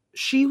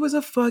 She was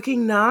a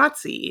fucking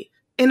Nazi.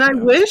 And I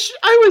wish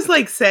I was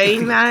like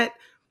saying that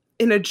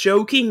in a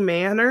joking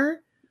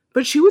manner,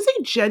 but she was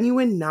a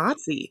genuine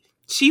Nazi.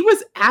 She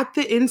was at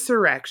the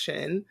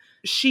insurrection.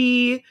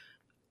 She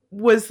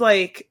was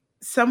like,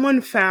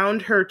 someone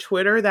found her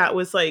Twitter that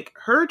was like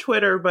her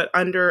Twitter, but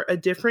under a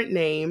different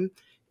name.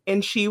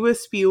 And she was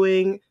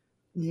spewing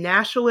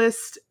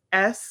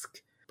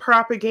nationalist-esque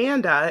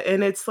propaganda.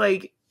 And it's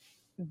like,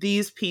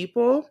 these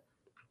people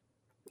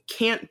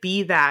can't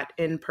be that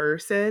in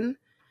person.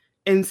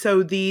 And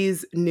so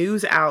these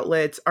news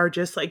outlets are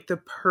just like the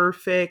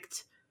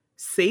perfect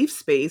safe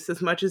space,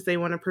 as much as they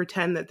want to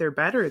pretend that they're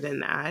better than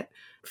that,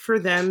 for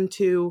them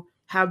to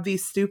have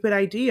these stupid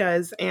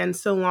ideas. And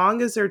so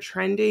long as they're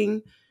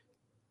trending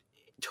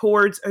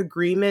towards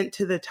agreement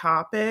to the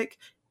topic,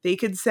 they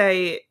could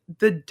say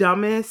the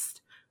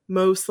dumbest,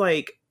 most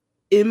like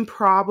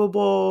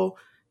improbable,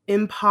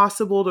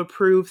 impossible to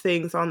prove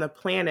things on the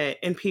planet,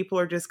 and people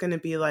are just going to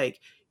be like,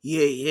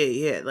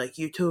 yeah, like,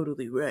 you're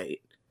totally right.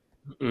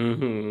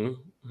 Mm-hmm.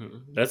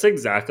 That's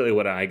exactly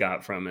what I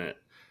got from it.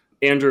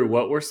 Andrew,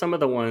 what were some of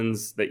the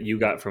ones that you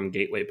got from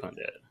Gateway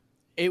Pundit?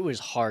 It was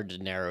hard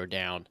to narrow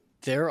down.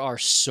 There are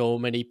so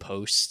many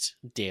posts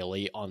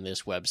daily on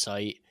this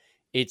website.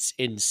 It's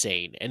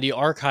insane. And the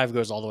archive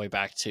goes all the way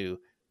back to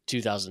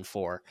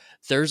 2004.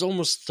 There's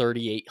almost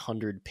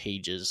 3,800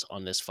 pages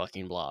on this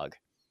fucking blog.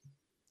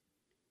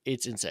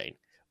 It's insane.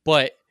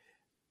 But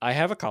I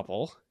have a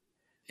couple.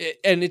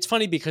 And it's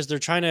funny because they're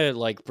trying to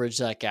like bridge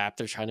that gap.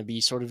 They're trying to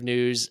be sort of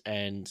news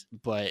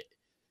but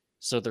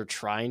so they're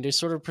trying to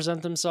sort of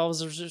present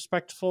themselves as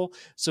respectful.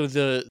 So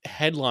the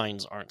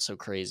headlines aren't so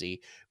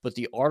crazy, but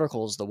the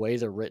articles, the way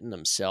they're written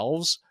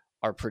themselves,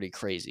 are pretty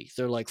crazy.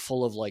 They're like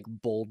full of like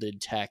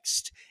bolded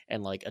text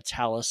and like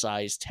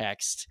italicized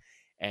text,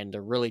 and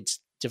they're really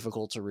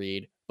difficult to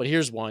read. But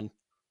here's one.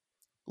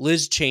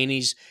 Liz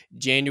Cheney's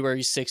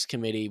January 6th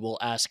committee will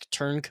ask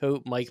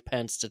turncoat Mike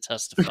Pence to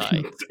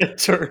testify. a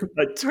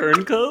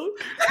turncoat?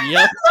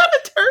 Yep. Not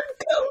a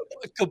turncoat.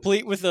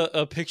 Complete with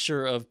a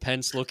picture of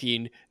Pence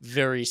looking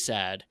very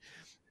sad.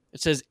 It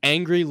says,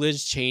 angry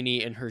Liz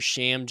Cheney and her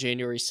sham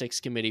January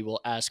 6th committee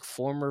will ask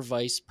former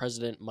Vice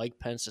President Mike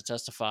Pence to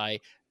testify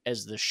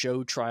as the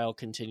show trial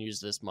continues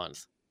this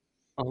month.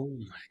 Oh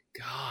my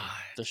God.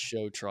 The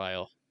show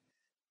trial.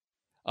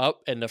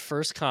 And the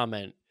first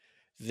comment,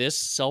 this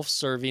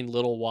self-serving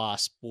little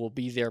wasp will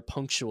be there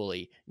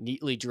punctually,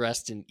 neatly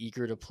dressed and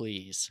eager to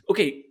please.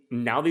 Okay,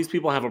 now these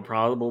people have a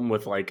problem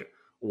with like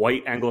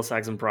white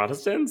Anglo-Saxon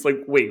Protestants?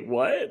 Like, wait,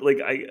 what?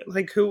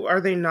 Like, who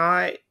are they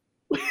not?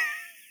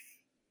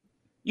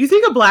 You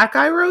think a black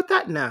guy wrote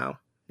that? No.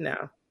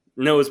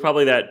 No, it's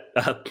probably that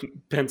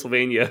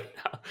Pennsylvania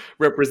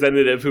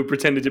representative who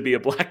pretended to be a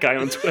black guy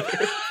on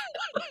Twitter.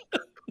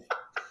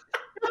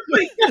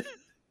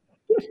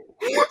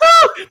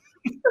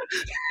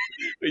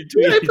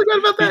 I forgot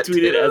about that. He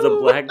tweeted too. as a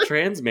black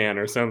trans man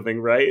or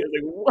something, right?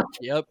 Like, what?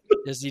 Yep.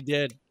 Yes, he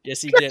did.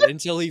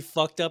 Until he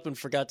fucked up and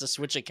forgot to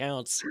switch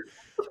accounts.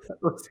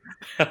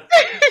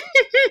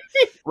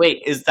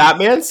 Wait, is that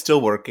man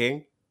still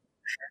working?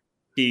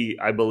 He,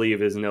 I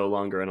believe, is no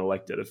longer an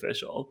elected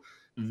official.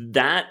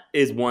 That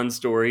is one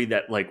story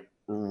that like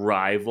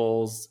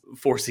rivals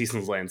Four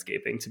Seasons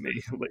landscaping to me.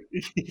 Like,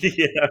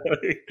 yeah,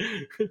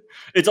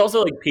 it's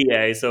also like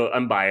PA, so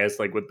I'm biased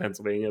like with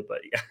Pennsylvania, but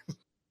yeah,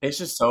 It's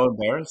just so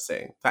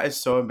embarrassing. That is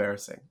so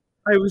embarrassing.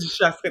 I was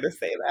just going to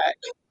say that.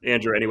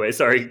 Andrew. Anyway,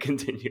 sorry.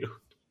 Continue.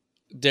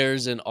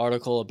 There's an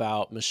article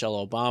about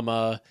Michelle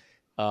Obama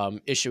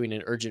issuing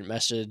an urgent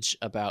message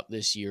about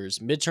this year's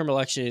midterm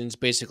elections.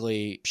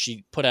 Basically,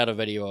 she put out a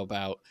video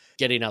about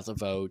getting out the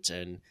vote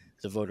and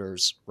the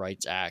Voters'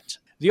 Rights Act.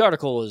 The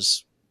article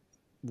is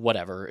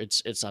whatever.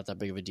 It's not that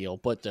big of a deal,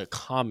 but the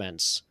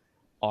comments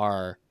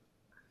are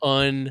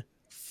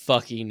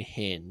unfucking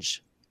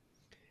hinge.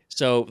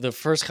 So the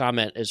first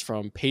comment is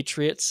from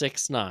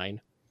Patriot69,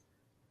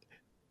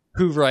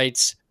 who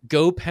writes,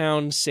 "Go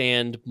pound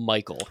sand,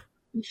 Michael."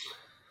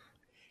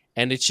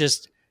 And it's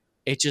just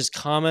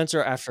comments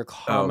after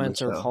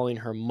comments are calling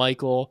her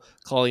Michael,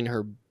 calling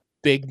her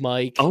Big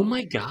Mike. Oh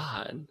my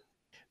God.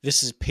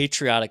 This is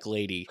patriotic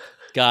lady.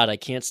 God, I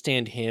can't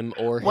stand him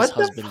or his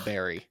husband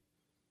Barry.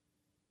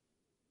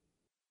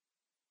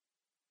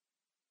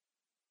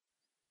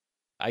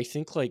 I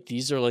think like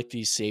these are like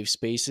these safe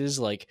spaces.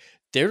 Like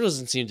there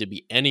doesn't seem to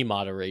be any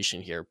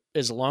moderation here.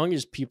 As long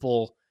as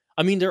people,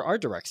 I mean, there are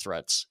direct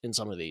threats in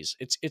some of these.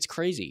 It's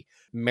crazy.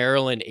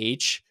 Marilyn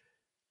H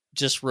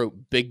just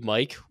wrote Big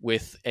Mike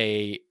with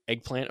a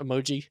eggplant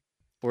emoji.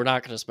 We're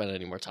not going to spend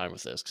any more time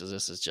with this because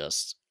this is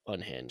just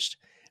unhinged.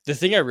 The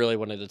thing I really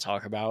wanted to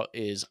talk about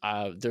is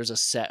there's a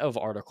set of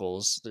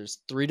articles. There's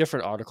 3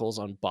 different articles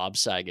on Bob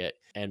Saget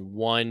and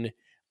 1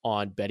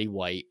 on Betty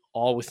White,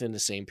 all within the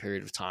same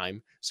period of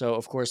time. So,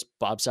 of course,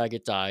 Bob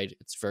Saget died.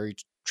 It's very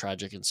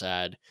tragic and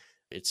sad.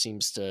 It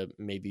seems to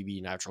maybe be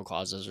natural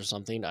causes or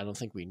something. I don't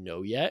think we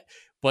know yet.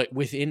 But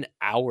within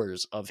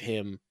hours of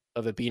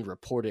it being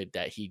reported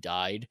that he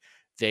died,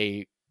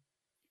 they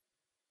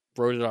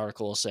wrote an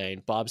article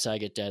saying Bob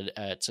Saget dead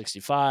at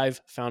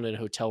 65, found in a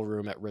hotel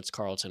room at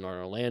Ritz-Carlton in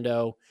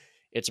Orlando.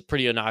 It's a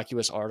pretty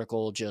innocuous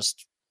article,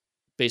 just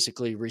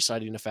basically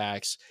reciting the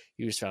facts.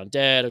 He was found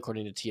dead,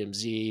 according to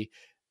TMZ,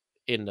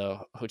 in the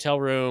hotel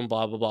room,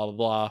 blah, blah, blah, blah,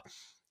 blah.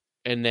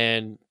 And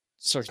then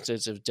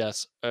circumstances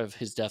of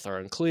his death are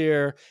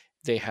unclear.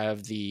 They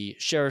have the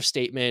sheriff's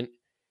statement,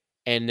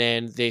 and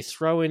then they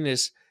throw in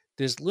this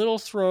little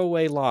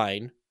throwaway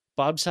line.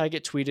 Bob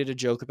Saget tweeted a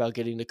joke about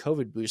getting the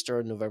COVID booster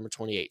on November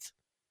 28th.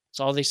 That's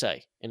all they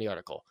say in the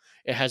article.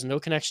 It has no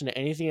connection to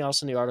anything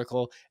else in the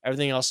article.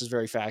 Everything else is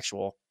very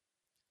factual.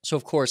 So,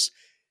 of course,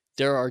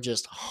 there are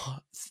just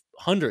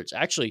hundreds,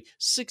 actually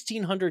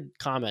 1,600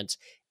 comments,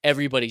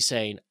 everybody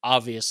saying,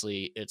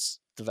 obviously, it's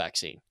the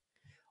vaccine.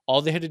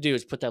 All they had to do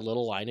is put that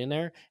little line in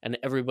there, and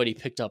everybody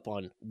picked up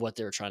on what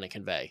they were trying to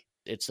convey.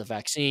 It's the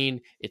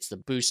vaccine. It's the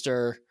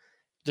booster.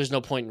 There's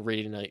no point in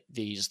reading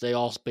these. They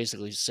all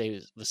basically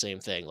say the same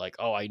thing. Like,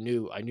 oh, I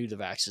knew the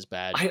vax is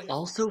bad. I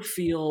also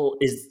feel,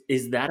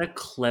 is that a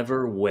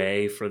clever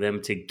way for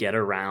them to get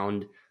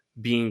around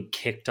being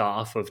kicked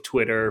off of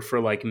Twitter for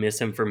like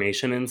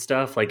misinformation and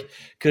stuff, like,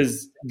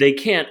 because they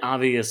can't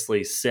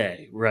obviously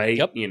say, right,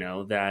 Yep. you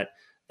know, that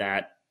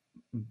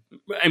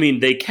I mean,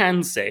 they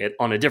can say it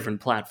on a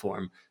different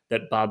platform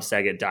that Bob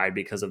Saget died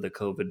because of the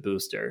COVID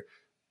booster,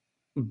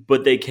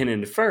 but they can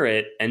infer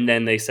it, and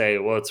then they say,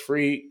 well, it's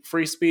free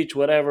speech,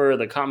 whatever,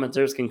 the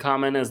commenters can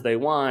comment as they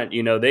want,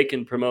 you know, they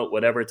can promote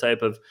whatever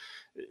type of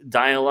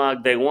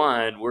dialogue they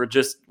want.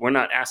 We're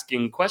not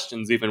asking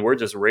questions, even, we're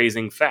just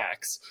raising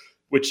facts,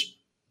 which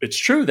it's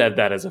true that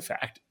that is a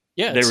fact.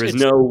 Yeah, There is it's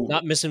no,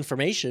 not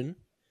misinformation.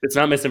 it's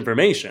not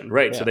misinformation,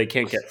 right? Yeah. So they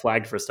can't get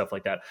flagged for stuff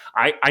like that.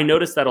 I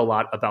noticed that a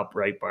lot about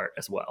Breitbart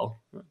as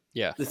well.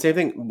 Yeah. The same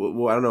thing.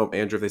 Well, I don't know,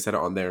 Andrew, if they said it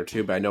on there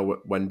too, but I know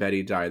when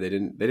Betty died, they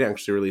didn't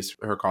actually release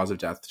her cause of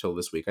death till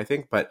this week, I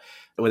think. But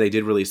when they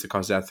did release the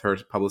cause of death, her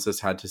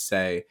publicist had to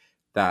say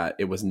that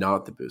it was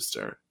not the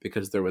booster,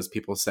 because there was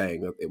people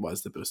saying that it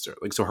was the booster.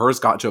 Like, so hers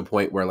got to a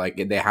point where like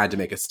they had to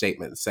make a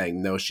statement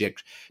saying no,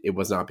 it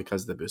was not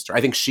because of the booster. I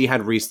think she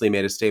had recently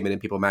made a statement in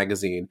People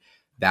magazine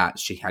that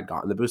she had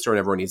gotten the booster and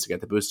everyone needs to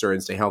get the booster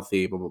and stay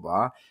healthy, blah, blah,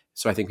 blah.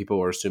 So I think people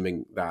were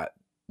assuming that,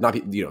 not,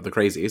 you know, the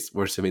crazies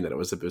were assuming that it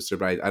was a booster,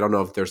 but I don't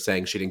know if they're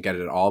saying she didn't get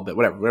it at all, but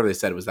whatever they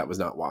said was that was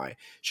not why.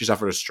 She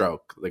suffered a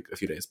stroke like a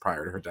few days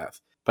prior to her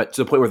death, but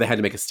to the point where they had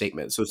to make a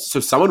statement. So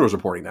someone was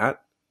reporting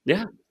that.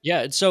 Yeah.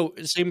 Yeah. So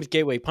same with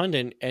Gateway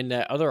Pundit and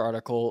that other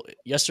article.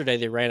 Yesterday,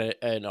 they ran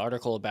an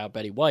article about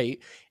Betty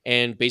White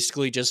and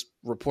basically just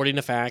reporting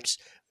the facts,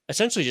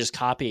 essentially just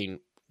copying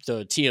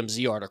the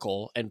TMZ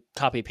article and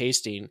copy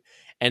pasting.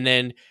 And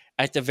then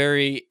at the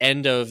very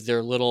end of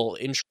their little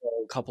intro,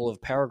 a couple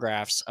of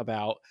paragraphs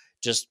about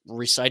just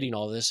reciting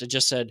all this, it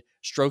just said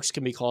strokes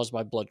can be caused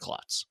by blood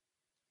clots.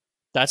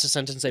 That's a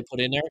sentence they put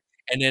in there.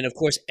 And then, of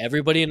course,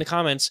 everybody in the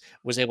comments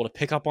was able to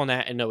pick up on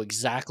that and know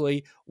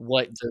exactly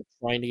what they're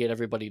trying to get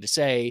everybody to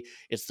say.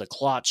 It's the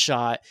clot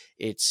shot.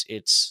 It's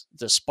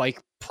the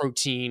spike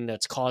protein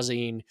that's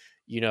causing,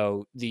 you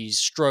know, these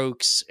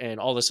strokes and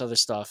all this other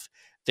stuff.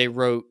 They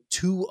wrote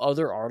 2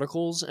 other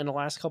articles in the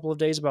last couple of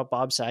days about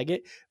Bob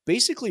Saget,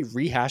 basically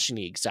rehashing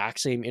the exact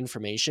same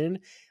information.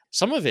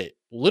 Some of it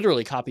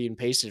literally copy and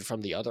pasted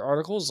from the other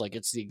articles, like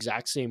it's the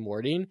exact same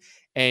wording.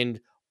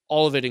 And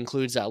all of it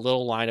includes that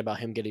little line about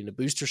him getting the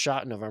booster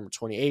shot November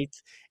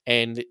 28th.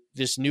 And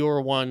this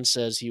newer one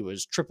says he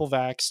was triple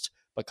vaxxed,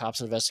 but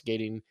cops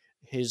investigating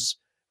his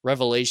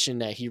revelation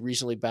that he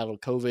recently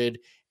battled COVID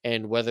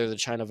and whether the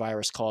China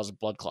virus caused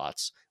blood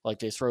clots. Like,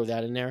 they throw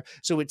that in there.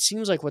 So it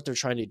seems like what they're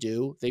trying to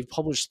do, they've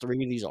published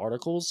 3 of these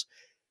articles,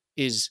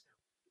 is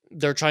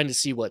they're trying to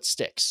see what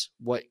sticks,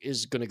 what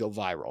is going to go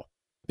viral.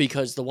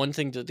 Because the one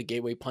thing that the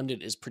Gateway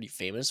Pundit is pretty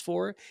famous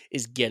for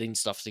is getting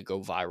stuff to go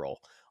viral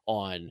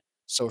on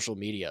social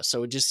media.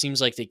 So it just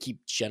seems like they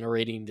keep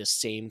generating the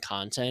same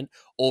content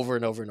over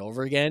and over and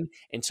over again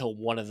until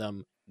one of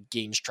them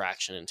gains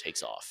traction and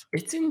takes off.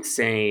 It's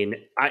insane.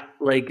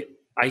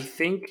 I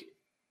think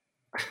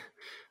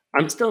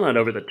I'm still not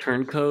over the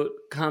turncoat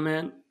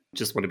comment.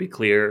 Just want to be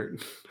clear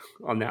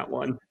on that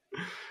one.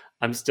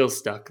 I'm still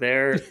stuck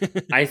there.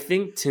 I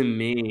think, to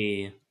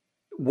me,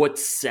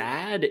 what's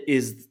sad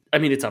is, I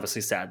mean, it's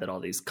obviously sad that all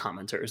these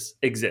commenters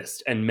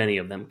exist and many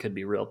of them could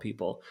be real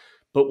people.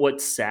 But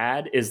what's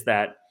sad is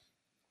that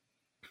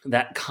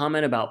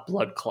comment about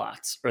blood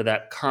clots, or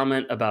that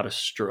comment about a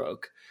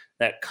stroke,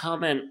 that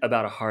comment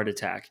about a heart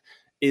attack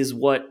is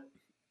what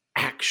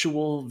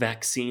actual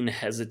vaccine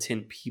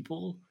hesitant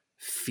people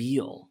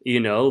feel, you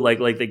know, like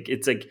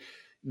it's like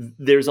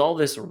there's all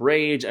this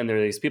rage, and there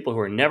are these people who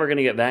are never going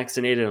to get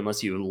vaccinated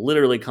unless you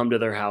literally come to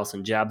their house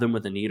and jab them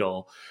with a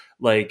needle.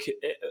 There's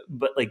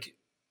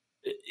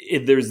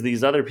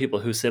these other people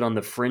who sit on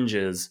the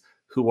fringes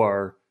who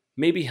are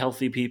maybe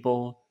healthy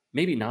people,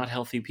 maybe not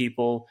healthy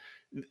people.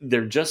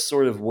 They're just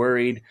sort of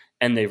worried,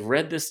 and they've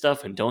read this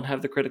stuff and don't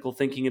have the critical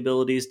thinking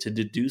abilities to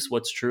deduce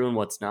what's true and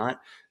what's not.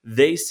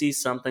 They see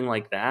something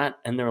like that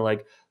and they're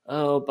like,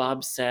 oh,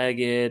 Bob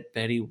Saget,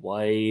 Betty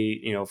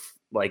White, you know,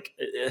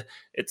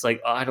 it's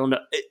like, oh, I don't know.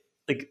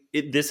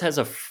 This has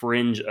a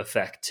fringe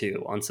effect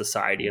too on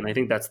society. And I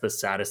think that's the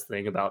saddest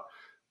thing about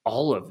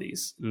all of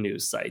these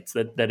news sites,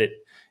 that it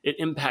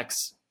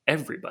impacts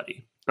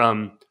everybody.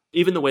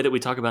 Even the way that we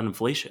talk about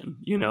inflation,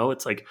 you know,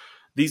 it's like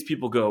these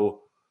people go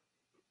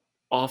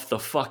off the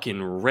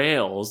fucking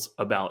rails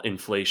about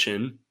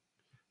inflation.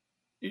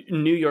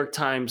 New York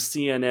Times,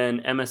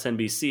 CNN,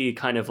 MSNBC,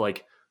 kind of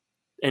like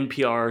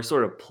NPR,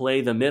 sort of play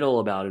the middle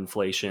about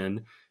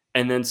inflation.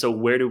 And then, so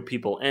where do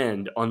people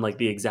end? On like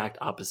the exact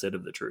opposite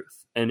of the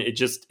truth. And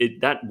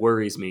that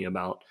worries me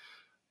about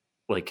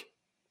like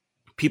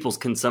people's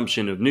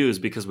consumption of news,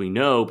 because we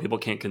know people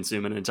can't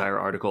consume an entire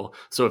article.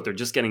 So if they're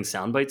just getting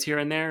sound bites here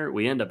and there,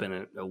 we end up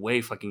in a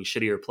way fucking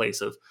shittier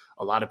place of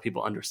a lot of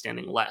people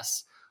understanding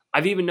less.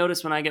 I've even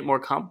noticed when I get more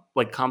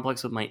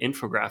complex with my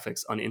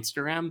infographics on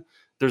Instagram,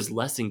 there's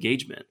less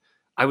engagement.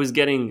 I was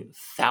getting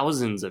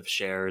thousands of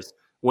shares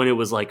when it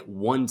was like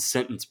 1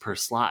 sentence per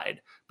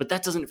slide, but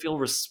that doesn't feel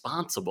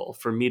responsible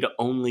for me to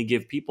only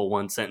give people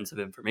 1 sentence of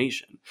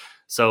information.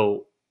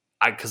 So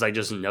because I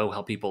just know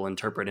how people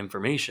interpret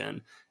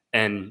information.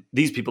 And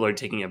these people are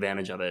taking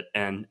advantage of it.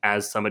 And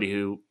as somebody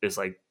who is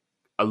like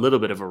a little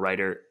bit of a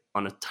writer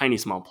on a tiny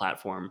small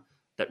platform,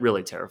 that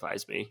really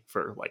terrifies me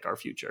for like our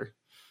future.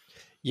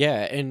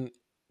 Yeah, and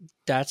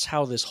that's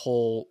how this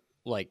whole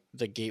like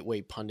the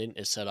Gateway Pundit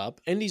is set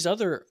up, and these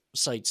other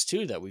sites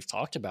too that we've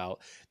talked about.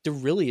 There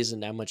really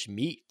isn't that much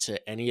meat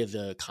to any of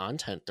the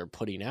content they're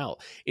putting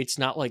out. It's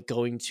not like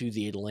going to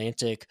the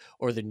Atlantic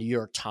or the New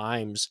York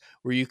Times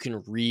where you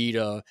can read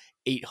a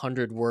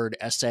 800-word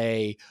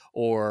essay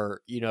or,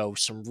 you know,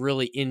 some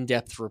really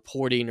in-depth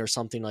reporting or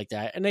something like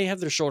that. And they have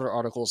their shorter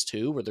articles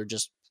too where they're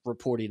just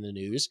reporting the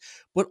news.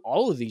 But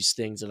all of these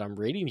things that I'm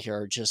reading here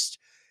are just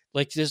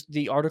like this,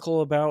 the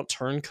article about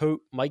turncoat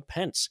Mike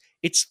Pence.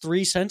 It's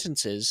 3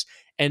 sentences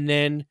and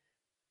then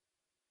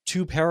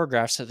 2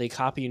 paragraphs that they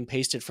copy and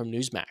pasted from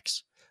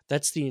Newsmax.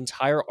 That's the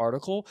entire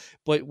article.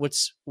 But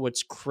what's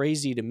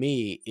crazy to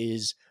me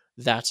is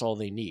that's all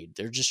they need.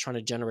 They're just trying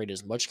to generate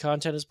as much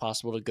content as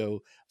possible to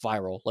go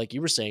viral. Like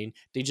you were saying,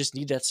 they just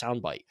need that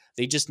soundbite.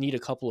 They just need a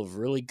couple of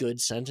really good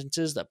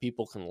sentences that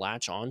people can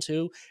latch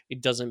onto.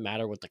 It doesn't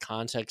matter what the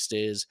context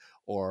is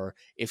or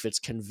if it's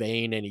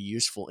conveying any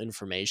useful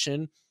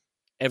information.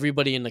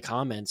 Everybody in the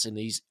comments in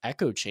these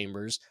echo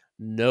chambers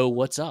know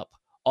what's up.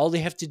 All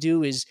they have to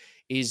do is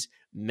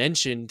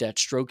mention that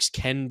strokes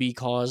can be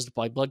caused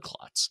by blood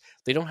clots.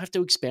 They don't have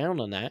to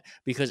expound on that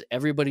because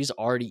everybody's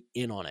already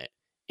in on it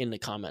in the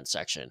comment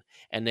section,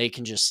 and they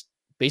can just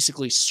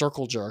basically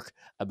circle jerk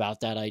about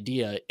that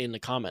idea in the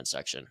comment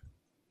section.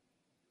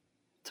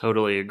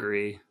 Totally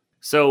agree.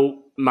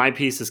 So my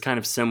piece is kind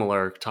of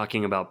similar,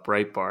 talking about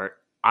Breitbart.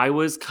 I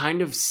was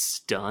kind of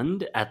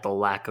stunned at the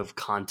lack of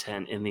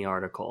content in the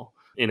article.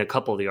 In a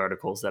couple of the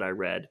articles that I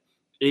read,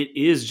 it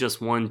is just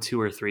 1, 2,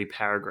 or 3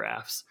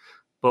 paragraphs.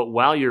 But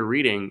while you're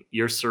reading,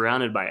 you're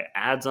surrounded by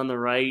ads on the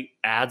right,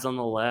 ads on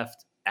the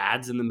left,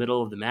 ads in the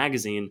middle of the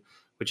magazine,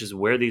 which is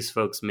where these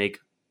folks make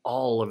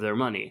all of their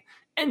money.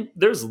 And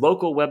there's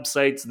local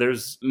websites,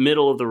 there's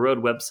middle of the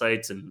road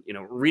websites, and you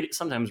know,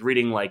 sometimes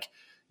reading like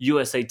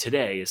USA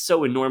Today is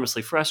so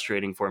enormously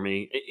frustrating for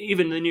me.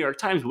 Even the New York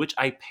Times, which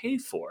I pay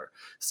for,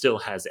 still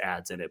has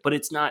ads in it, but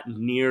it's not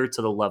near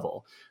to the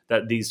level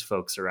that these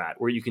folks are at,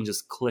 where you can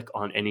just click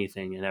on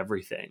anything and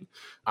everything.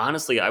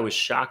 Honestly, I was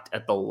shocked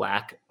at the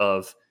lack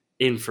of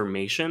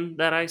information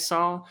that I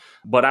saw.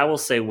 But I will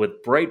say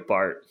with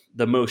Breitbart,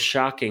 the most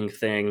shocking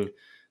thing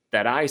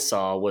that I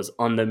saw was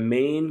on the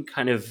main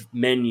kind of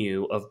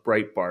menu of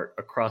Breitbart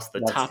across the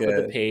top of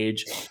the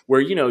page,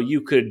 where, you know, you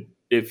could,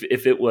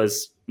 if it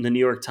was the New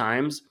York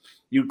Times,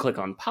 you'd click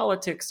on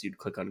politics, you'd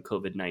click on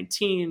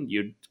COVID-19,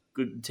 you'd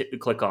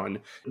click on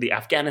the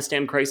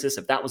Afghanistan crisis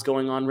if that was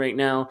going on right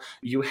now.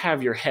 You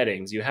have your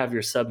headings, you have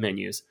your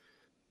submenus.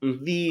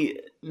 The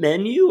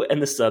menu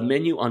and the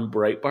submenu on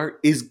Breitbart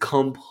is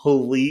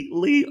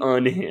completely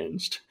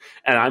unhinged.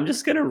 And I'm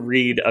just going to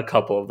read a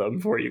couple of them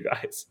for you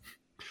guys.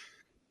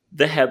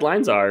 The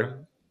headlines are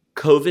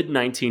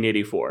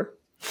COVID-1984.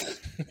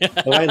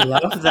 Oh, I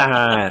love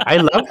that. I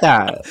love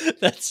that.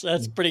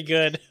 That's pretty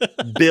good.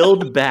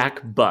 Build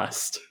back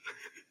bust.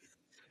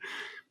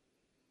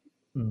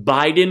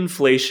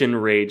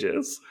 Bidenflation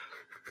rages.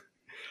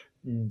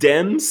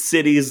 Dem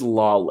cities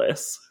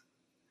lawless.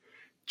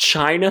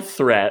 China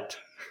threat.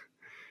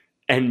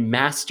 And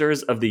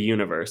Masters of the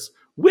Universe.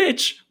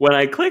 Which, when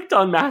I clicked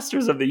on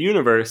Masters of the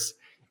Universe,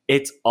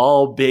 it's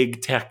all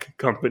big tech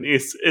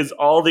companies. Is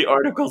all the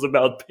articles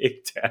about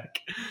big tech.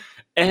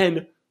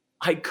 And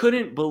I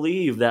couldn't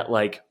believe that,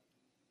 like,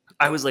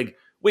 I was like,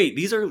 wait,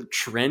 these are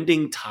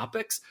trending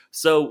topics?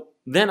 So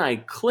then I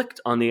clicked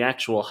on the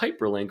actual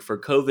hyperlink for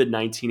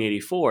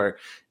COVID-1984,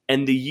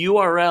 and the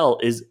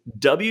URL is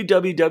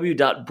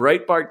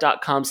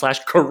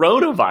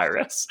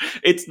www.breitbart.com/coronavirus.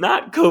 It's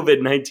not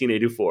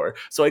COVID-1984.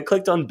 So I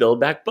clicked on Build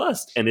Back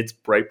Bust, and it's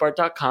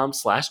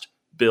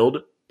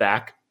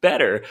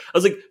breitbart.com/buildbackbetter. I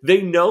was like,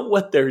 they know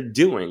what they're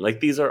doing.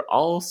 Like, these are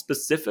all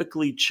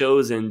specifically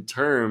chosen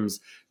terms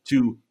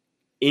to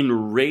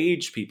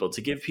enrage people, to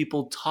give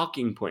people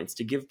talking points,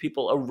 to give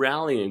people a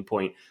rallying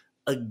point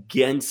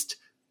against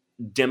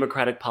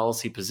democratic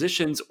policy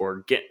positions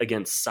or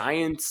against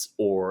science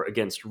or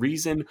against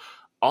reason.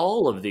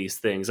 All of these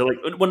things are like,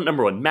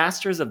 number one,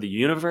 Masters of the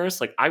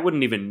Universe. Like, I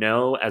wouldn't even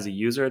know as a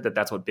user that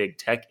that's what big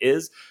tech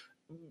is,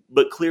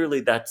 but clearly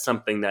that's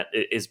something that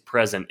is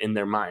present in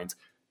their minds.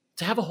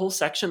 To have a whole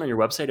section on your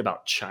website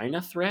about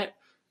China threat,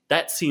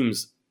 that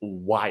seems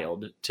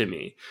wild to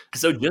me.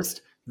 So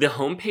just the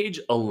homepage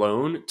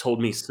alone told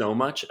me so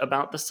much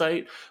about the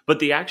site, but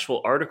the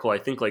actual article, I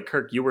think, like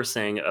Kirk, you were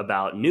saying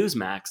about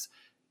Newsmax,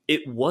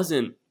 it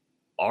wasn't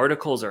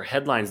articles or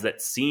headlines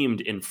that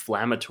seemed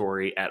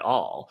inflammatory at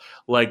all.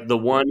 Like the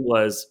one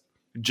was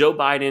Joe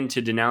Biden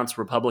to denounce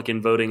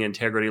Republican voting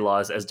integrity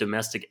laws as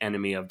domestic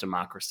enemy of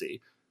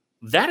democracy.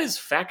 That is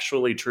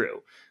factually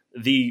true.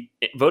 The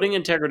voting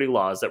integrity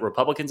laws that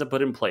Republicans have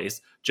put in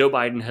place, Joe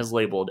Biden has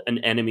labeled an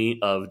enemy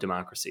of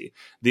democracy.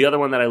 The other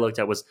one that I looked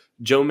at was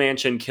Joe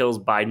Manchin kills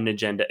Biden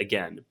agenda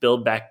again.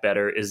 Build Back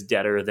Better is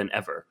deader than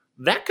ever.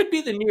 that could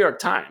be the New York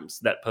Times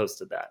that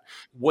posted that.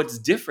 What's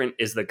different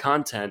is the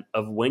content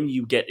of when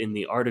you get in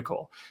the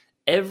article.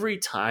 Every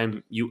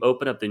time you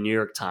open up the New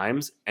York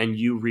Times and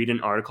you read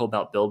an article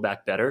about Build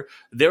Back Better,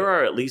 there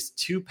are at least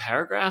 2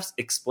 paragraphs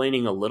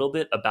explaining a little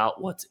bit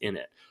about what's in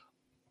it.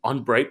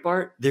 On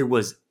Breitbart, there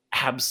was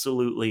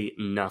absolutely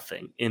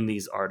nothing in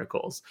these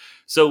articles.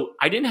 So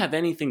I didn't have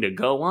anything to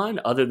go on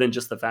other than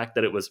just the fact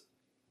that it was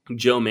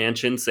Joe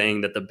Manchin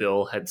saying that the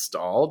bill had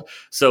stalled.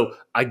 So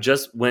I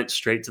just went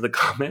straight to the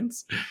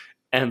comments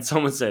and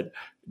someone said,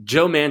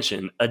 Joe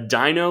Manchin, a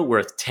dino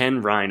worth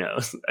 10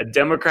 rhinos, a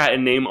Democrat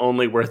in name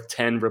only worth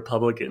 10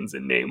 Republicans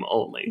in name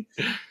only.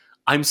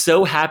 I'm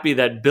so happy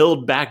that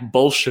Build Back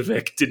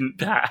Bolshevik didn't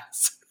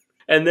pass.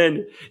 And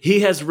then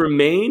he has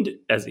remained,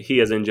 as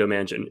in Joe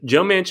Manchin.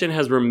 Joe Manchin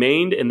has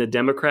remained in the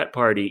Democrat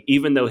Party,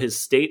 even though his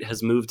state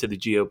has moved to the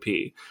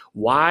GOP.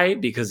 Why?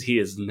 Because he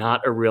is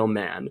not a real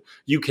man.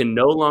 You can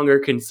no longer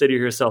consider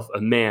yourself a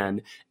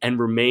man and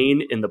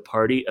remain in the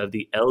party of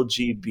the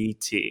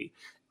LGBT.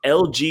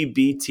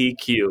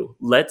 LGBTQ.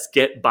 Let's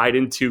get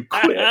Biden to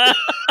quit.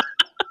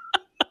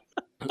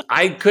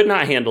 I could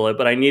not handle it,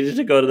 but I needed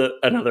to go to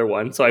another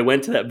one. So I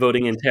went to that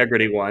voting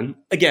integrity one.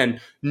 Again,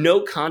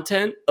 no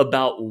content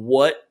about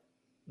what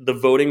the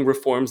voting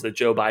reforms that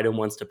Joe Biden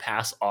wants to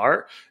pass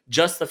are,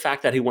 just the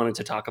fact that he wanted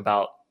to talk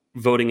about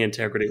voting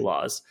integrity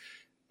laws.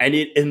 And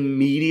it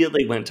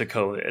immediately went to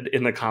COVID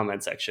in the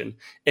comment section.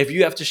 If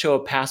you have to show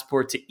a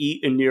passport to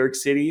eat in New York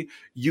City,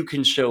 you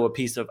can show a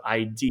piece of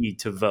ID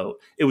to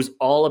vote. It was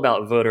all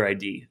about voter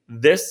ID.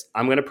 This,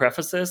 I'm going to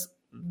preface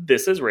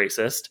this is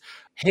racist.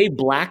 Hey,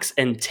 blacks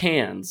and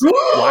tans,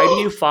 why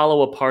do you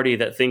follow a party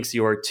that thinks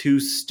you are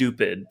too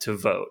stupid to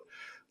vote?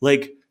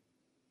 Like,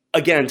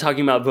 again,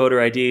 talking about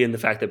voter ID and the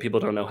fact that people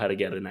don't know how to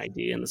get an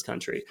ID in this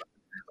country.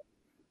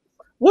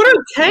 What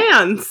are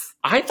tans?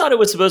 I thought it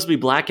was supposed to be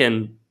black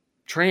and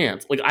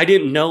trans. Like, I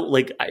didn't know.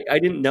 Like, I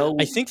didn't know.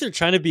 I think they're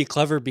trying to be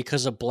clever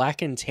because a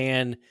black and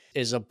tan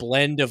is a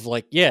blend of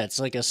like, yeah, it's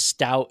like a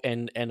stout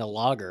and a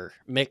lager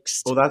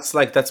mixed. Well, that's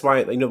why, but that's,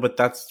 I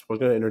was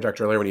going to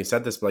interject earlier when you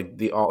said this, but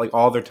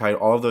all their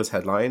title, all of those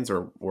headlines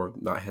or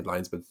not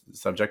headlines, but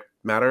subject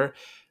matter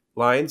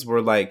lines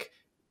were like,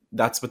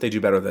 that's what they do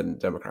better than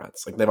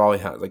Democrats. Like they've always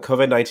had, like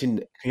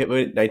COVID-19,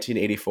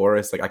 1984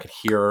 is like, I could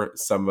hear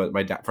some of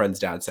my friend's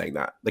dad saying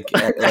that. Like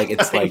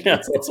it's like,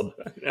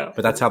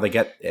 but that's how they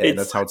get it. And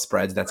that's how it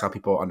spreads. That's how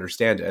people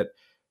understand it.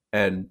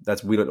 And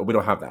we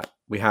don't have that.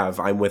 We have,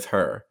 I'm with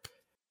her.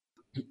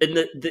 And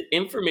the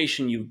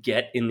information you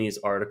get in these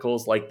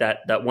articles, like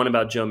that one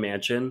about Joe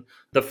Manchin,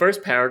 the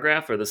first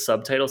paragraph or the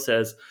subtitle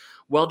says,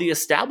 while the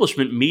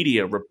establishment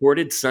media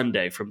reported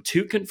Sunday from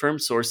 2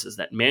 confirmed sources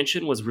that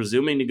Manchin was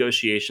resuming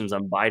negotiations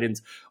on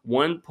Biden's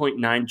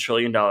 $1.9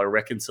 trillion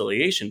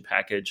reconciliation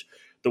package,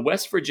 the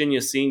West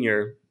Virginia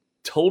senior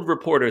told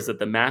reporters that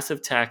the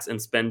massive tax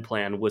and spend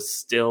plan was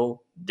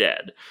still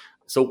dead.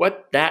 So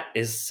what that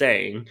is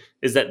saying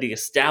is that the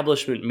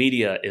establishment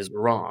media is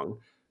wrong.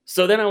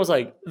 So then I was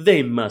like,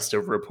 they must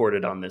have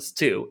reported on this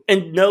too.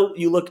 And no,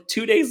 you look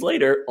 2 days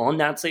later on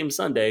that same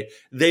Sunday,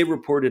 they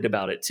reported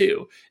about it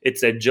too. It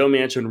said Joe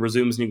Manchin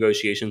resumes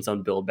negotiations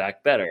on Build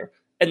Back Better.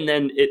 And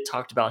then it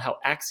talked about how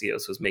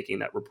Axios was making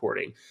that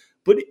reporting.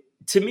 But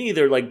to me,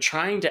 they're like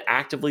trying to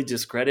actively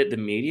discredit the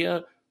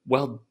media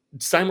while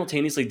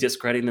simultaneously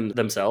discrediting them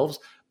themselves.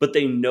 But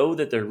they know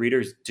that their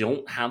readers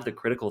don't have the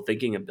critical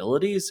thinking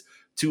abilities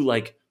to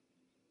like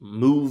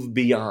move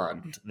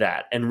beyond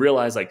that and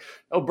realize like,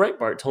 oh,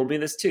 Breitbart told me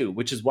this too,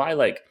 which is why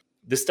like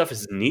this stuff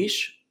is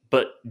niche,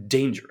 but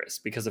dangerous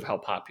because of how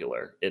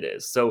popular it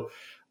is. So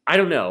I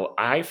don't know.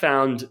 I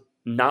found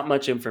not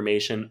much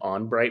information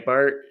on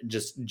Breitbart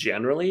just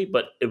generally,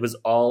 but it was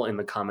all in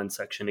the comment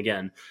section.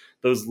 Again,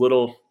 those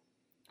little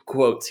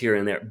quotes here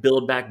and there.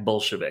 Build Back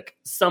Bolshevik.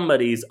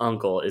 Somebody's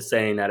uncle is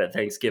saying that at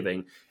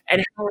Thanksgiving.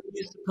 And how are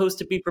you supposed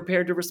to be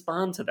prepared to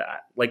respond to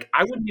that? Like,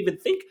 I wouldn't even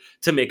think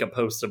to make a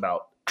post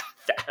about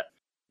that.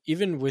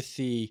 Even with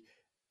the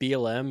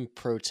BLM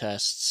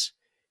protests,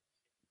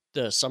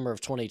 the summer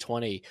of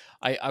 2020,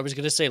 I was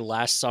going to say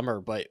last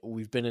summer, but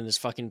we've been in this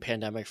fucking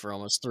pandemic for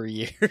almost 3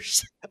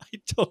 years. I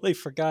totally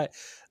forgot.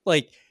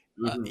 Like,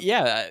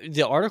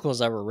 the articles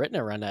that were written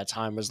around that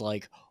time was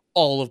like,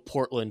 all of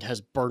Portland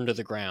has burned to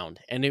the ground.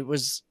 And it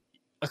was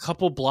a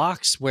couple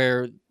blocks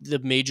where the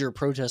major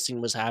protesting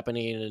was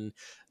happening and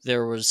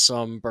there was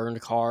some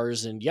burned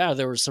cars and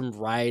there was some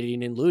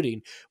rioting and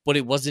looting, but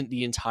it wasn't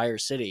the entire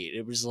city.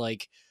 It was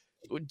like,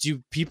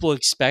 do people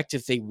expect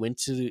if they went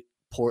to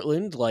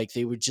Portland, like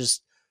there was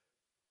just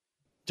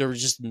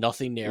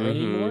nothing there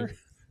anymore?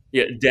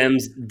 Yeah,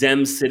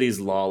 Dem city's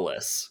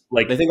lawless.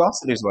 Like I think all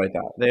cities are like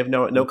that. They have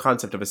no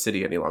concept of a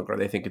city any longer.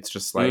 They think it's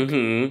just like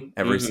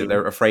every city.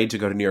 They're afraid to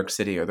go to New York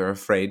City, or they're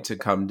afraid to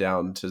come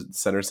down to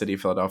Center City,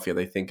 Philadelphia.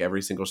 They think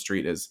every single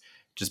street is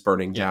just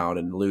burning down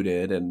and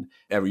looted, and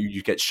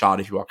you get shot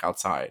if you walk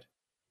outside.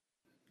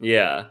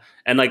 Yeah,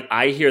 and like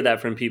I hear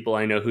that from people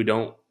I know who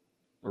don't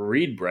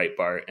read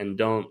Breitbart and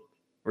don't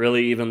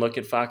really even look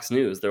at Fox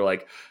News. They're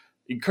like,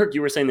 Kirk,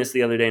 you were saying this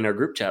the other day in our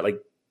group chat. Like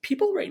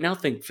people right now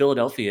think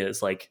Philadelphia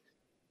is like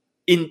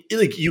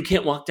like you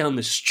can't walk down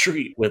the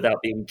street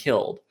without being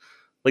killed.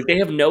 Like they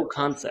have no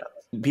concept.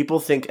 People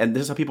think, and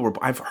this is how people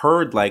I've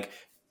heard like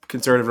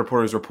conservative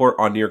reporters report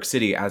on New York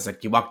City as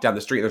like you walk down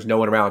the street, there's no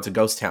one around, it's a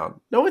ghost town.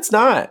 No, it's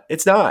not.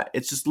 It's not.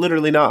 It's just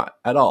literally not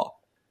at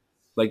all.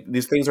 Like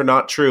these things are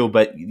not true,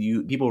 but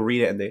people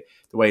read it and the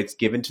way it's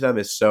given to them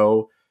is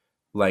so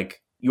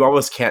like you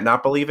almost can't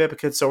not believe it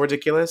because it's so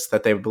ridiculous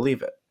that they would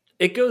believe it.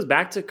 It goes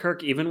back to,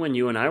 Kirk, even when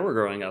you and I were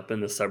growing up in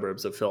the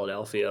suburbs of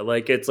Philadelphia.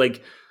 Like it's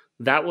like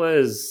that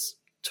was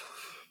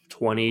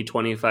 20,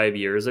 25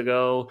 years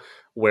ago,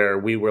 where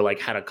we were like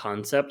had a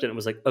concept and it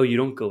was like, oh, you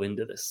don't go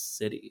into this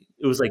city.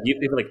 It was like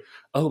they were like,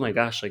 oh my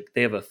gosh, like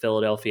they have a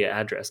Philadelphia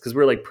address, because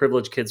we're like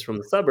privileged kids from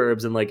the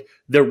suburbs, and like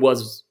there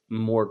was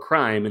more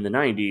crime in the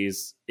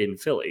 90s in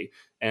Philly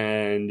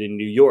and in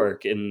New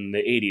York in the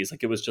 80s.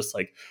 Like it was just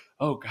like,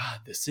 oh god,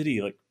 the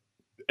city, like,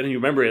 and you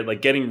remember it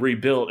like getting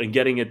rebuilt and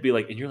getting it be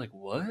like, and you're like,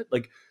 what?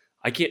 Like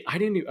I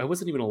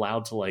wasn't even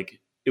allowed to, like,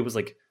 it was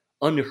like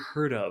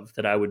unheard of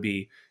that I would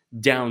be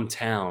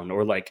downtown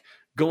or like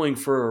going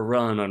for a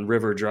run on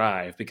River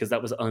Drive because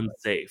that was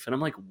unsafe. And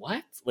I'm like,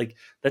 what? Like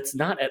that's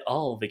not at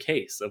all the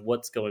case of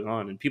what's going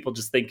on. And people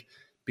just think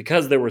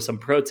because there were some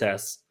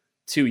protests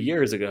 2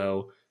 years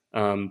ago,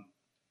 or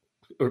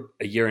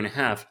a year and a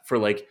half, for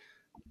like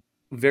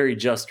very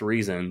just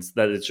reasons,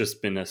 that it's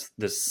just been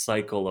this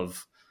cycle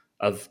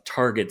of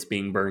targets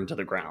being burned to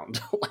the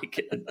ground. Like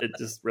it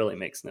just really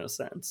makes no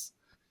sense.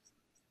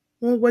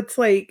 Well, what's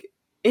like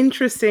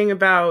interesting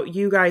about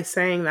you guys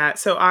saying that,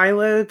 so I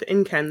live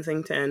in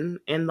Kensington,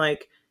 and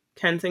like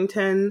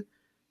Kensington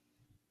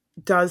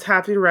does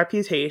have a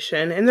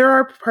reputation, and there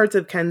are parts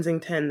of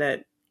Kensington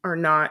that are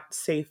not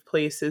safe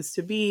places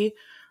to be.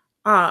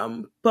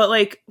 But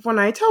like when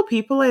I tell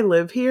people I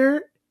live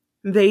here,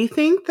 they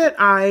think that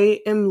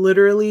I am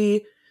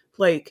literally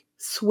like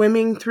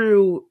swimming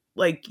through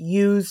like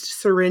used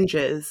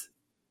syringes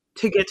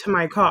to get to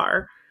my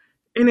car.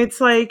 And it's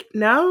like,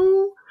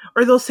 no.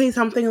 Or they'll say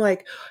something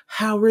like,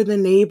 how are the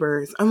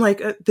neighbors? I'm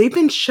like, they've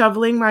been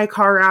shoveling my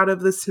car out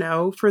of the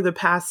snow for the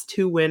past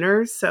 2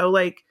 winters. So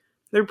like,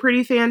 they're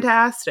pretty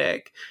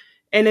fantastic.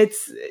 And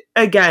it's,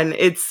 again,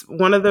 it's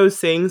one of those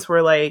things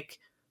where like,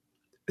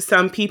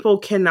 some people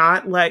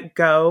cannot let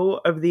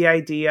go of the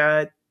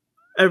idea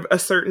of a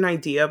certain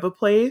idea of a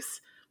place.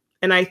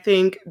 And I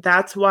think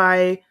that's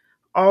why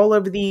all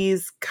of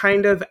these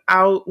kind of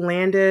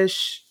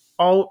outlandish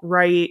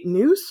alt-right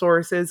news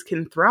sources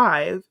can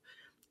thrive,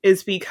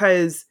 is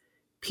because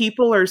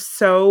people are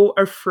so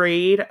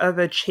afraid of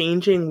a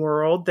changing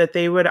world that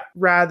they would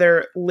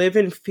rather live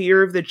in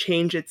fear of the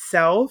change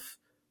itself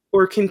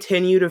or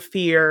continue to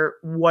fear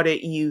what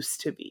it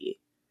used to be.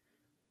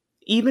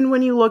 Even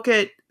when you look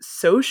at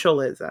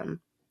socialism,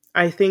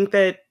 I think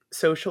that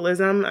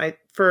socialism,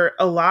 for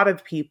a lot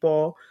of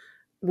people,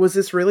 was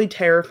this really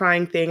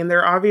terrifying thing. And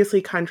there are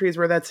obviously countries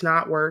where that's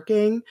not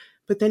working.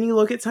 But then you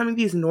look at some of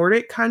these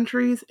Nordic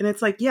countries and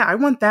it's like, yeah, I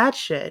want that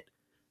shit.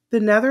 The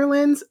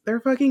Netherlands, they're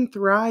fucking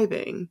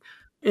thriving.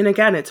 And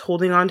again, it's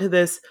holding on to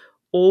this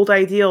old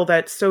ideal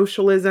that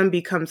socialism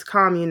becomes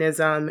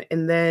communism,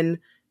 and then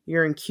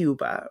you're in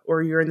Cuba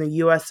or you're in the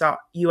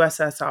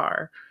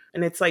USSR.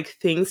 And it's like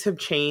things have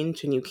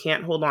changed and you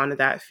can't hold on to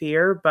that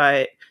fear.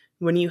 But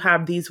when you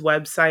have these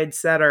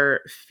websites that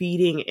are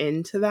feeding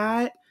into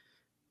that,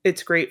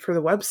 it's great for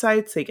the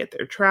websites. They get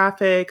their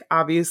traffic.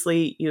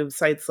 Obviously, you have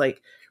sites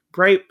like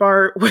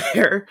Breitbart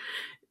where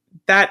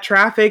that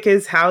traffic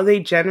is how they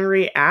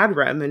generate ad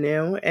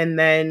revenue. And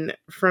then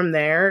from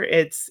there,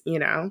 it's,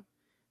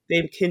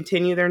 they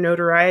continue their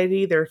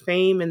notoriety, their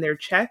fame, and their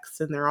checks,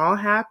 and they're all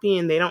happy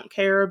and they don't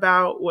care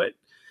about what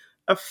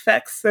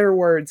effects their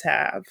words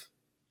have.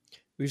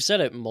 We've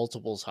said it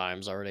multiple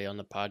times already on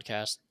the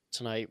podcast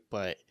tonight,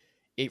 but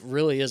it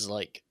really is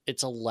like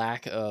it's a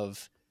lack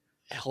of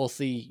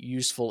healthy,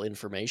 useful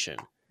information.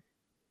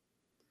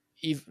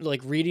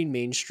 Like reading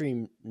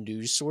mainstream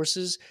news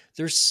sources,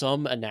 there's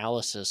some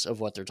analysis of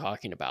what they're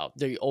talking about.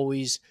 They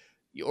always,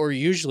 or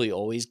usually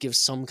always, give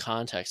some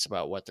context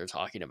about what they're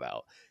talking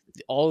about.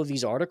 All of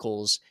these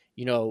articles,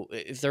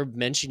 if they're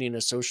mentioning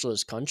a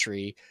socialist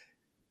country,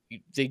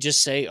 they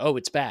just say, oh,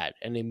 it's bad,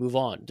 and they move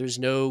on. There's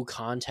no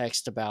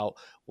context about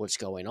what's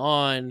going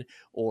on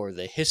or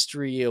the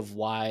history of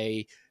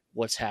why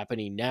what's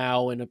happening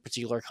now in a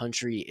particular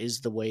country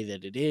is the way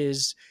that it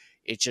is.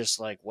 It's just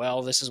like,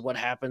 well, this is what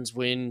happens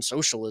when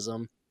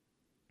socialism,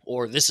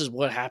 or this is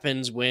what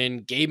happens when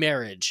gay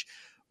marriage,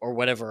 or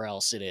whatever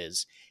else it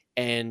is.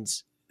 And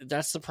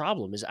that's the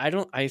problem.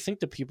 I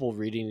think the people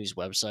reading these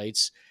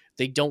websites,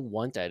 they don't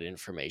want that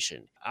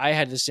information. I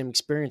had the same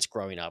experience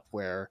growing up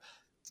where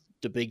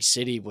the big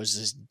city was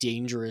this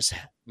dangerous,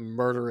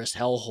 murderous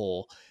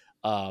hellhole.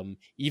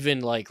 Even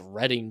like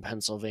Reading,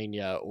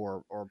 Pennsylvania,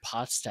 or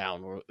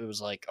Pottstown, where it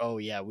was like, oh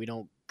yeah, we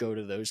don't go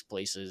to those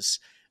places,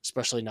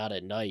 especially not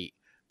at night,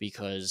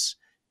 because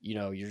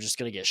you're just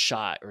gonna get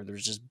shot, or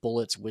there's just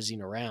bullets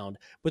whizzing around.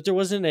 But there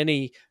wasn't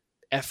any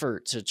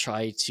effort to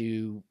try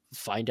to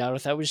find out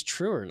if that was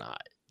true or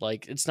not.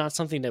 Like, it's not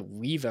something that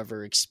we've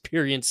ever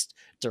experienced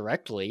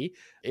directly.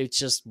 It's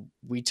just,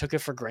 we took it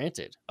for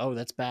granted. Oh,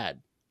 that's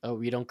bad. Oh,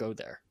 we don't go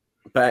there.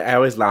 But I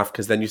always laugh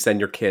because then you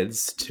send your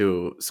kids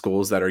to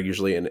schools that are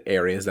usually in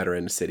areas that are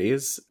in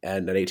cities.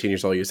 And at 18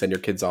 years old, you send your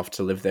kids off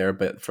to live there.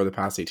 But for the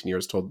past 18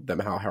 years, told them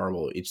how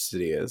horrible each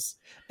city is.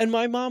 And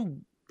my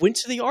mom went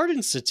to the Art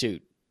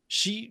Institute.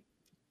 She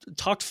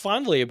talked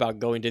fondly about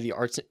going to the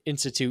Arts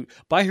Institute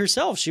by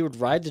herself. She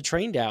would ride the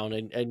train down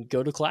and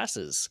go to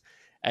classes.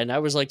 And I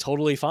was like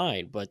totally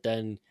fine. But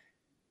then,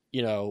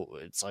 you know,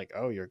 it's like,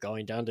 oh, you're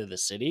going down to the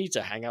city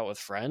to hang out with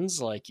friends?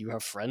 Like, you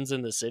have friends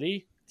in the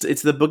city?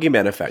 It's the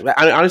boogeyman effect. Like,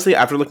 honestly,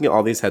 after looking at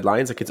all these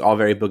headlines, like, it's all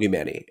very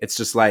boogeyman-y. It's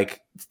just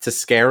like to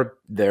scare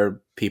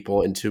their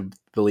people into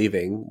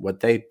believing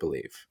what they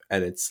believe.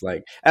 And it's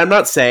like, and I'm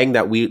not saying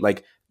that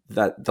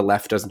that the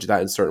left doesn't do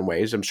that in certain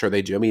ways. I'm sure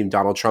they do. I mean,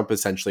 Donald Trump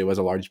essentially was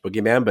a large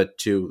boogeyman, but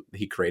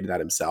he created that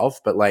himself.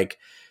 But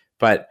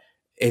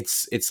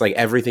it's like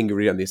everything you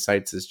read on these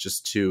sites is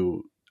just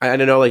too. I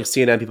don't know, like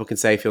CNN, people can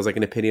say feels like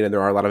an opinion, and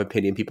there are a lot of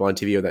opinion people on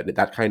TV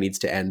that kind of needs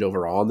to end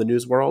overall in the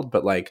news world.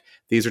 But like,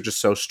 these are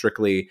just so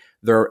strictly,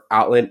 they're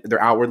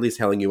outwardly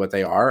telling you what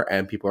they are,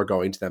 and people are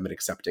going to them and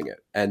accepting it,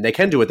 and they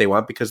can do what they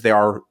want because they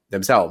are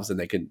themselves, and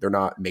they're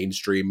not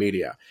mainstream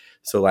media.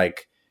 So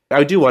like,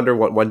 I do wonder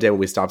what one day when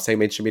we stop saying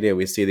mainstream media,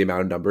 we see the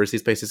amount of numbers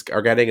these places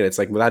are getting, and it's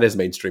like, well, that is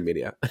mainstream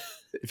media.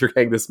 If you're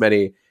getting this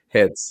many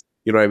hits,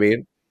 you know what I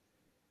mean?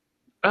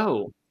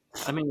 Oh,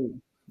 I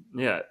mean,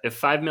 yeah. If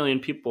 5 million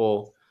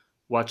people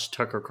watch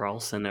Tucker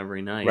Carlson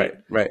every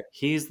night, Right.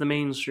 he's the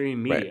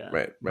mainstream media,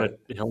 Right. but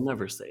he'll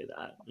never say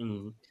that.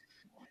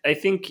 I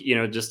think,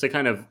 just to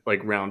kind of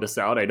like round us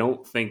out, I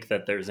don't think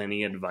that there's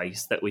any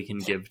advice that we can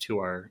give to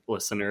our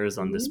listeners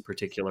on this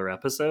particular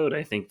episode.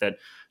 I think that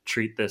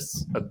treat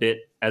this a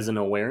bit as an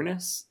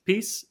awareness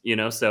piece,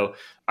 so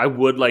I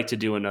would like to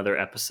do another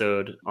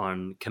episode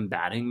on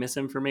combating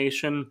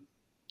misinformation,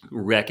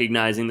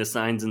 recognizing the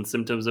signs and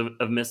symptoms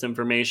of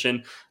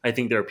misinformation. I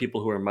think there are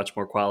people who are much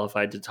more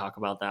qualified to talk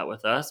about that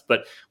with us,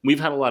 but we've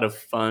had a lot of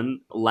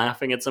fun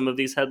laughing at some of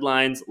these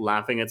headlines,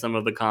 laughing at some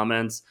of the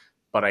comments.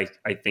 But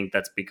I think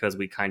that's because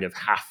we kind of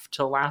have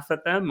to laugh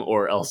at them,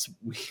 or else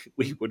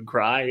we would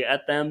cry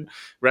at them,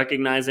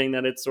 recognizing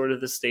that it's sort of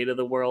the state of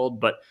the world.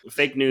 But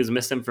fake news,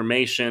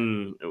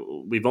 misinformation,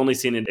 we've only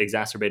seen it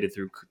exacerbated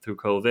through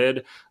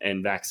COVID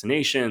and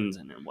vaccinations,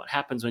 and what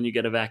happens when you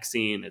get a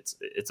vaccine.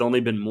 It's only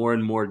been more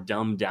and more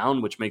dumbed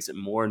down, which makes it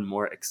more and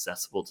more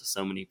accessible to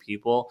so many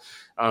people.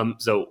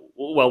 So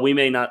while we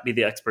may not be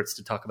the experts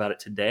to talk about it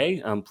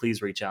today,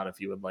 please reach out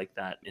if you would like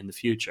that in the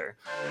future.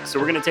 So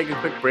we're going to take a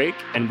quick break,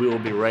 and we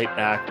will be right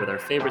back with our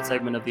favorite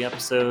segment of the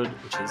episode,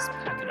 which is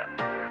Pack It Up.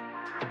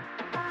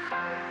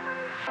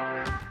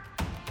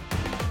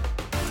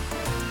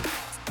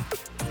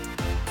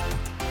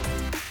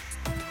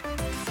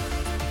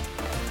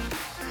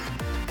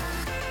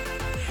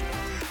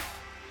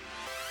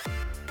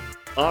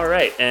 All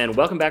right, and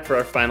welcome back for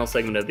our final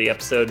segment of the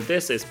episode.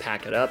 This is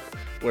Pack It Up,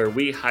 where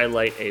we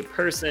highlight a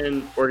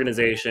person,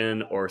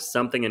 organization, or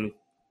something in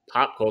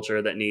pop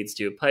culture that needs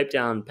to pipe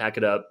down, pack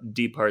it up,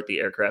 depart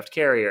the aircraft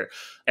carrier.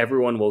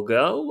 Everyone will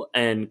go,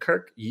 and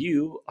Kirk,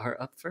 you are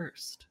up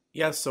first.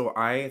 Yeah, so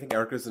I think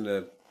Erica's going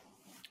to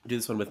do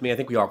this one with me. I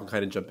think we all can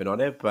kind of jump in on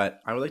it,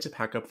 but I would like to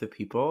pack up the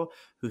people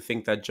who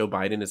think that Joe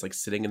Biden is like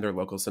sitting in their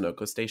local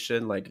Sunoco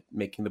station, like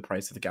making the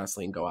price of the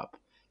gasoline go up.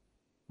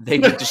 They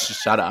need to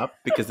shut up,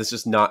 because that's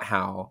just not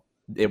how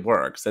it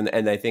works.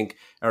 And I think,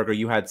 Erica,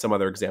 you had some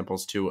other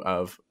examples too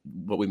of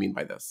what we mean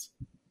by this.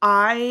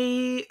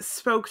 I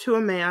spoke to a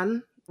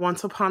man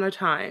once upon a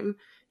time,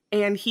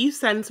 and he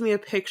sends me a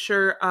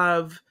picture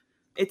of,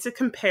 it's a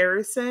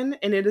comparison,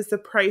 and it is the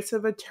price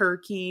of a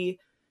turkey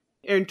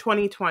in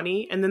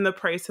 2020 and then the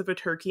price of a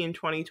turkey in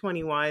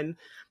 2021.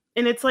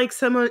 And it's like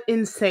some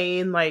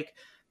insane, like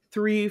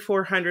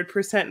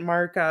 300-400%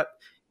 markup.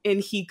 And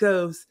he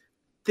goes,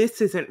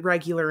 this isn't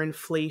regular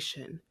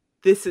inflation.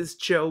 This is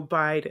Joe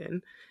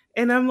Biden.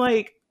 And I'm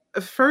like,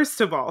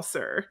 first of all,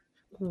 sir,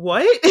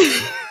 what?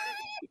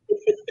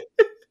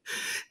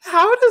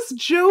 How does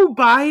Joe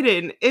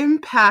Biden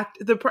impact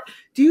the price?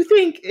 Do you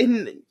think,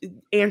 and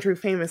Andrew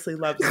famously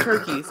loves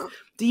turkeys,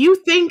 do you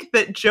think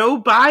that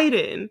Joe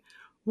Biden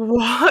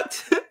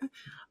walked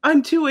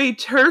onto a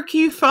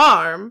turkey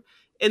farm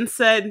and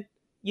said,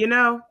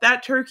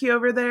 that turkey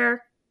over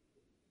there,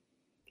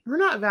 we're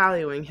not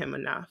valuing him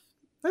enough.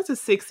 That's a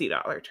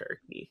 $60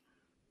 turkey,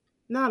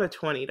 not a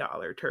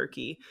 $20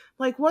 turkey.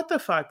 Like, what the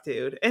fuck,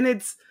 dude? And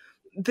it's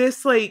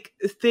this like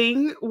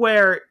thing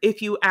where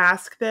if you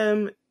ask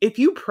them, if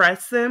you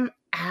press them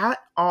at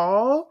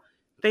all,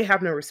 they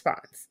have no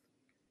response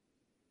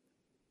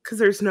because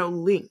there's no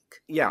link.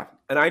 Yeah,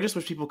 and I just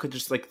wish people could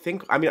just like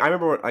think. I mean, I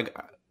remember like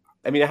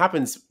I mean, it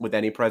happens with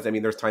any president. I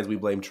mean, there's times we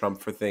blame Trump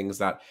for things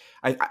that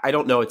I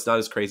don't know. It's not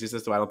as crazy as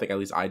this, though. I don't think, at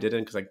least I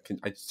didn't, because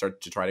I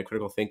start to try to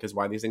critical think as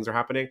why these things are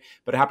happening.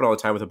 But it happened all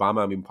the time with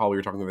Obama. I mean, Paul, we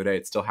were talking the other day.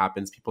 It still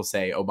happens. People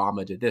say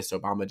Obama did this,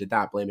 Obama did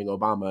that, blaming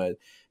Obama.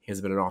 He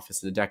hasn't been in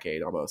office in a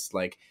decade almost.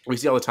 Like, we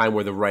see all the time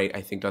where the right,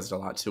 I think, does it a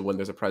lot too when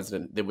there's a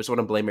president. They just want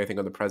to blame everything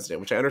on the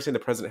president, which I understand the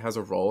president has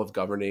a role of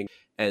governing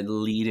and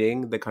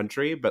leading the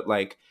country, but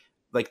like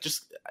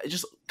just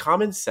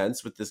common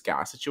sense with this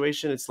gas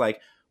situation. It's like,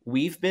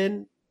 we've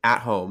been at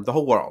home. The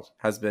whole world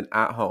has been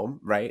at home,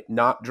 right?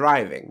 Not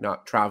driving,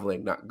 not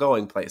traveling, not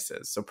going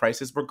places. So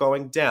prices were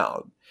going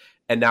down.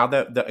 And now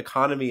that the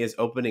economy is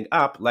opening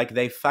up like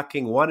they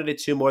fucking wanted it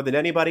to more than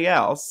anybody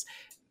else,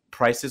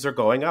 prices are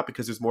going up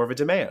because there's more of a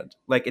demand.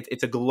 Like,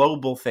 it's a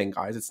global thing,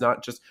 guys. It's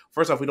not just,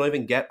 first off, we don't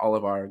even get all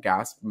of our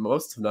gas,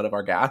 none of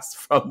our gas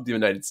from the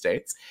United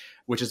States,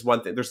 which is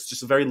one thing. There's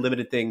just very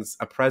limited things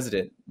a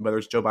president, whether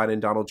it's Joe Biden,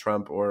 Donald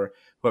Trump, or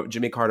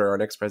Jimmy Carter, our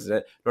next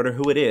president, no matter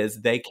who it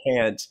is, they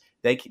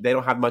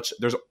don't have much.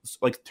 There's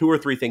like 2 or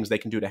 3 things they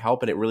can do to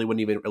help, and it really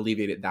wouldn't even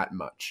alleviate it that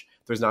much.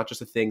 There's not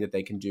just a thing that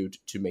they can do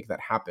to make that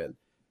happen.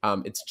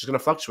 It's just going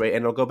to fluctuate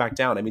and it'll go back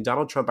down. I mean,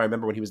 Donald Trump, I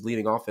remember when he was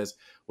leaving office,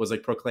 was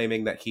like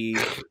proclaiming that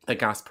the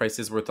gas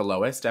prices were at the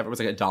lowest ever. It was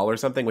like $1 or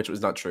something, which was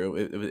not true.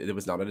 It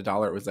was not at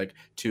 $1. It was like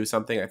 2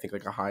 something. I think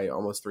like a high,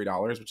 almost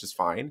 $3, which is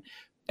fine.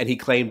 And he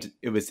claimed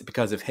it was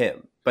because of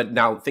him. But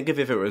now think of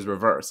if it was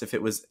reverse. If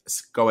it was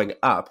going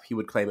up, he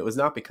would claim it was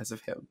not because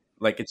of him.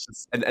 Like, it's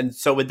just, and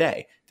so would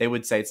they. They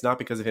would say it's not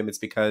because of him. It's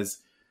because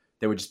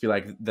they would just be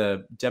like,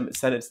 the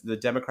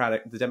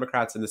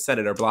Democrats in the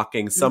Senate are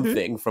blocking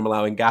something from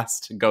allowing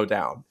gas to go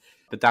down.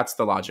 But that's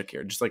the logic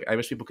here. Just like, I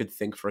wish people could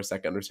think for a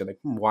second, understand like,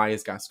 why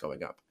is gas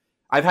going up?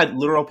 I've had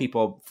literal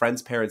people,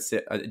 friends, parents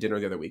sit at dinner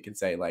the other week and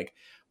say like,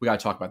 we got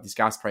to talk about these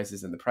gas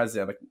prices and the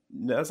president. I'm like,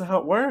 no, that's not how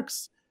it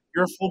works.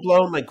 You're a full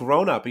blown like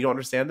grown up. You don't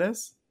understand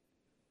this?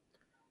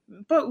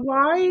 But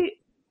why?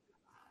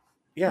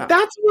 Yeah.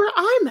 That's where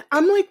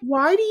I'm like,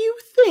 why do you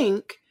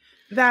think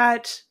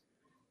that,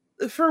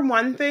 for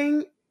one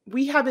thing,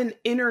 we have an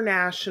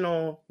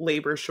international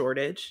labor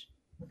shortage,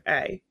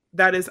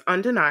 that is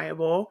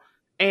undeniable.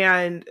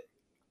 And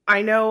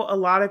I know a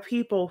lot of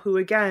people who,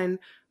 again,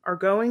 are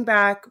going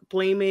back,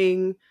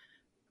 blaming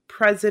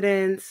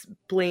presidents,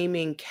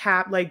 blaming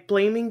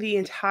blaming the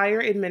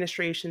entire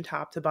administration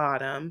top to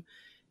bottom.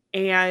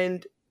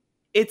 And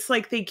it's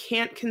like they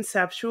can't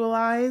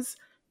conceptualize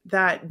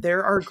that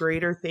there are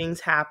greater things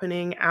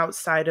happening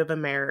outside of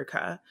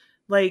America.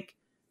 Like,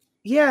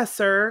 yeah,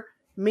 sir,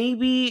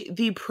 maybe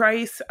the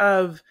price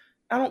of,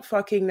 I don't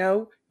fucking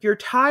know, your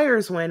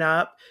tires went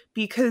up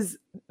because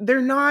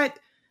they're not,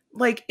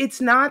 like, it's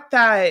not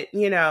that,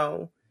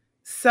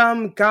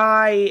 some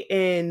guy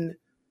in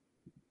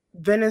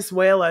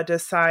Venezuela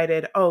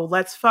decided, oh,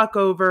 let's fuck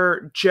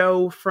over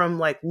Joe from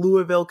like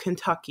Louisville,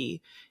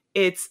 Kentucky.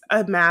 It's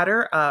a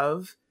matter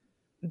of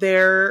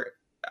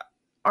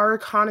our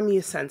economy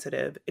is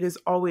sensitive. It has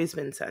always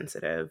been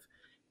sensitive.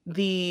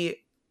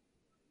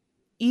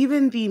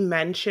 Even the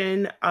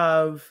mention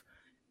of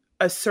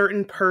a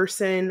certain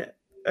person,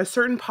 a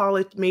certain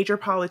major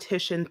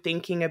politician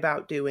thinking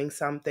about doing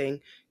something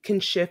can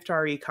shift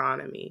our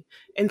economy.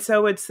 And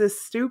so it's this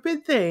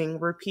stupid thing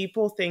where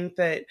people think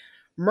that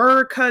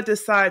America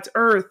decides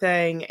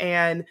everything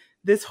and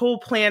this whole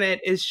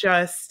planet is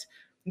just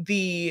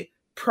the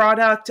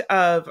product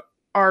of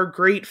our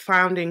great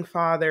founding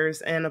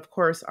fathers and, of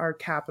course, our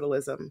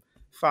capitalism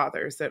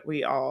fathers that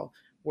we all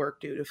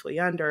work dutifully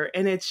under.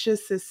 And it's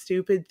just this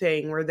stupid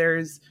thing where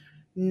there's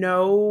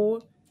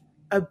no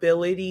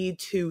ability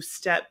to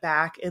step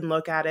back and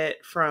look at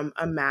it from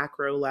a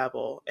macro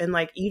level. And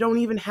like, you don't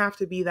even have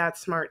to be that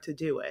smart to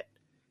do it.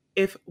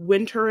 If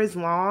winter is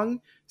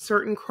long,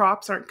 certain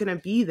crops aren't going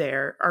to be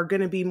there, are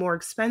going to be more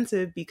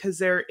expensive because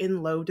they're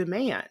in low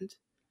demand.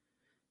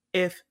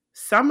 If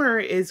summer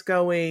is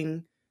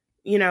going,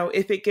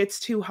 if it gets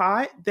too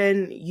hot,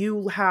 then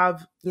you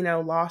have,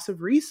 loss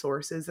of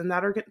resources, and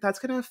that's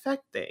going to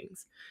affect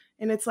things.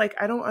 And it's like,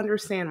 I don't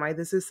understand why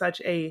this is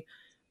such a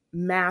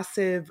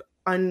massive,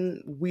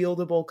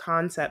 unwieldable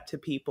concept to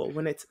people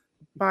when it's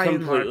by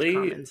and large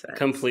common sense.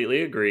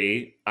 Completely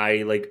agree.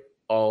 I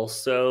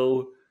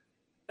also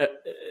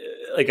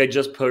I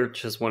just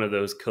purchased one of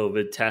those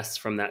COVID tests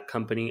from that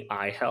company,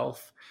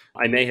 iHealth.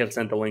 I may have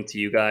sent the link to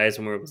you guys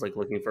when we was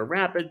looking for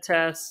rapid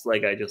tests.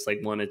 I just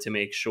wanted to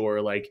make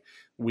sure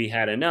we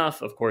had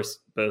enough. Of course,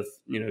 both,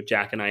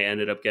 Jack and I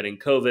ended up getting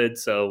COVID.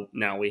 So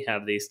now we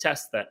have these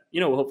tests that,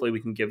 hopefully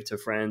we can give to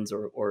friends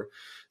or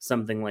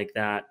something like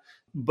that.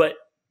 But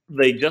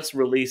they just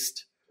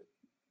released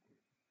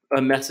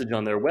a message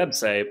on their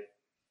website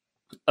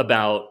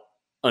about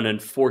an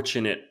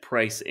unfortunate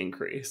price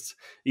increase,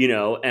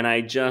 and I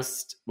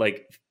just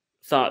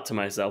thought to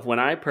myself, when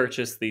I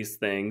purchased these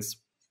things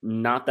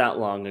not that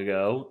long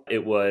ago,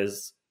 it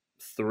was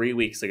 3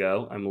 weeks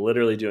ago. I'm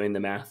literally doing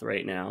the math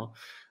right now.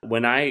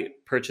 When I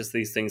purchased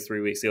these things 3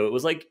 weeks ago, it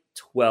was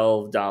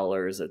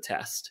 $12 a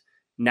test.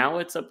 Now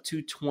it's up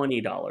to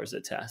 $20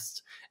 a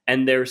test.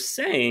 And they're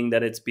saying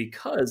that it's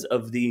because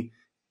of the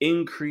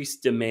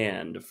increased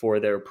demand for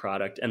their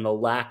product and the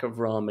lack of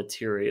raw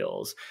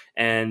materials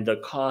and the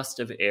cost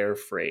of air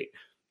freight.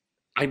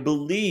 I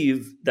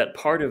believe that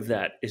part of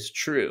that is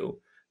true.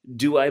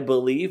 Do I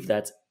believe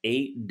that's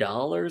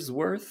 $8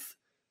 worth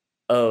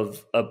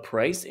of a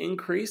price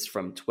increase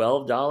from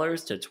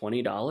 $12 to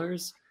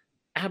 $20?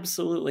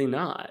 Absolutely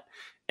not.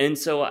 And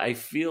so I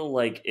feel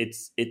like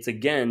it's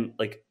again,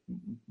 like,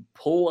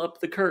 pull up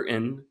the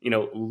curtain,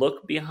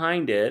 look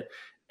behind it,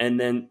 and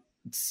then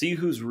see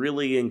who's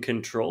really in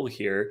control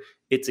here.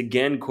 It's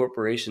again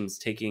corporations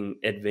taking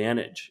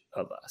advantage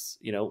of us,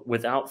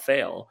 without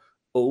fail,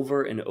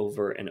 over and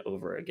over and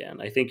over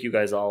again. I think you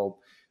guys all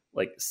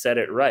like said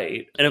it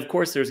right. And of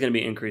course there's going to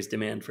be increased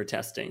demand for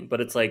testing,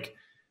 but it's like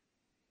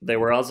they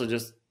were also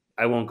just,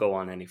 I won't go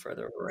on any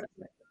further.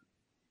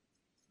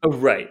 Oh,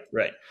 right.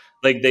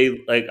 Like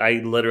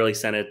I literally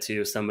sent it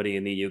to somebody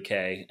in the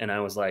UK and I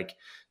was like,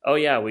 oh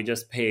yeah, we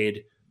just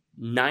paid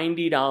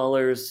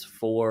 $90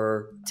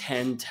 for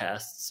 10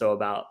 tests. So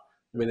about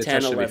 $10,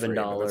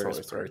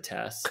 $11 per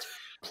test,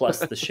 plus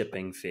the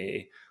shipping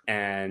fee.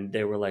 And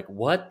they were like,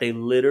 what? They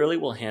literally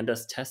will hand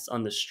us tests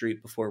on the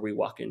street before we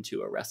walk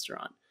into a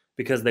restaurant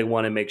because they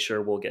want to make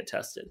sure we'll get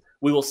tested.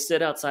 We will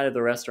sit outside of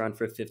the restaurant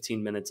for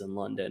 15 minutes in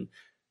London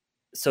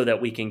so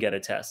that we can get a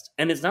test.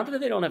 And it's not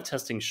that they don't have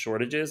testing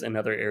shortages in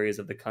other areas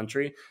of the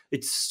country.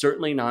 It's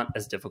certainly not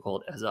as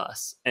difficult as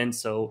us. And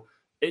so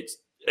it's,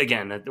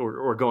 again,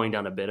 we're going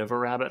down a bit of a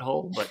rabbit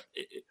hole, but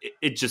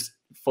it just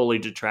fully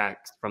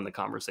detracts from the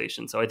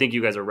conversation. So I think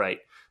you guys are right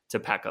to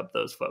pack up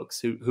those folks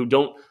who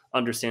don't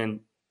understand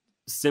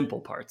simple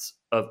parts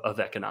of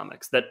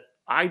economics. That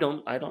I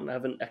don't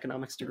have an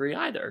economics degree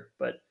either,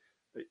 but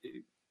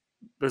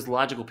there's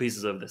logical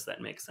pieces of this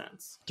that make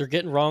sense. They're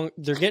getting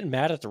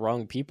mad at the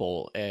wrong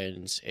people,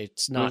 and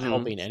it's not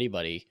helping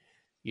anybody.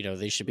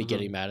 They should be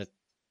getting mad at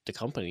the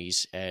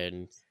companies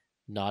and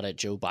not at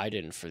Joe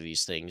Biden for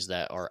these things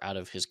that are out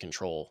of his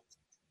control.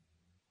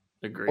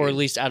 Agreed. Or at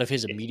least out of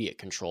his immediate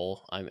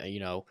control.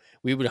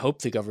 We would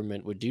hope the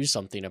government would do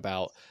something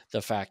about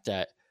the fact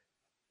that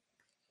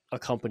a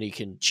company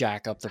can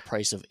jack up the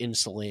price of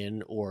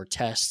insulin or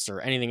tests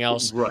or anything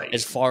else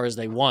as far as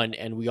they want,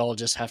 and we all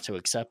just have to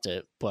accept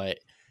it. But,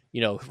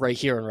 right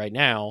here and right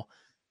now,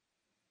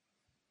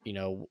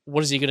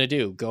 what is he going to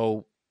do?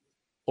 Go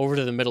over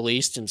to the Middle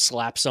East and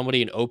slap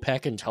somebody in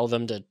OPEC and tell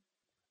them to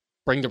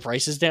bring the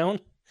prices down?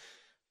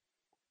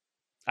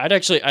 I'd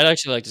actually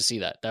like to see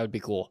that. That would be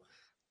cool.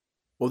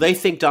 Well, they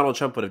think Donald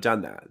Trump would have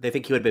done that. They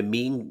think he would have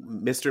been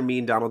Mr.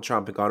 Mean Donald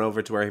Trump and gone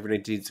over to where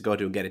everybody needs to go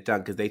to and get it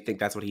done because they think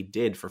that's what he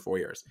did for 4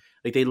 years.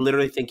 Like, they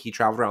literally think he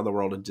traveled around the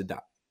world and did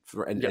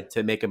that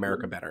to make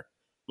America better.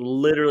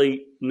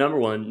 Literally, number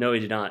one, no, he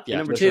did not. Yeah,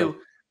 number two,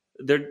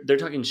 they're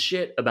talking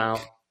shit about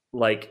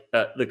like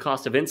the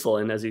cost of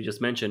insulin, as you just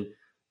mentioned.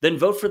 Then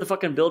vote for the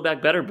fucking Build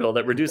Back Better bill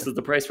that reduces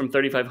the price from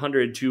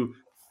 $3,500 to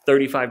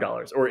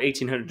 $35 or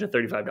 $1,800 to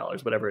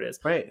 $35, whatever it is.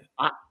 Right.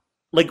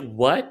 Like,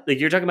 what? Like,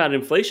 you're talking about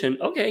inflation.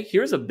 Okay,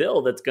 here's a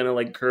bill that's going to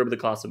like curb the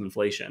cost of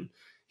inflation.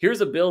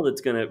 Here's a bill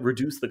that's going to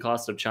reduce the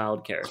cost of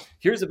childcare.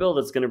 Here's a bill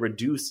that's going to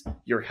reduce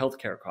your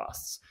healthcare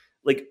costs.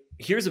 Like,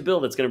 here's a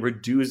bill that's going to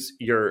reduce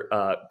your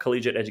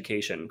collegiate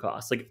education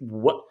costs. Like,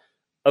 what?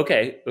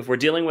 Okay, if we're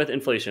dealing with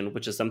inflation,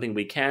 which is something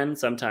we can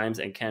sometimes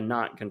and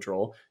cannot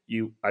control,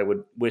 I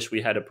would wish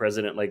we had a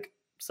president like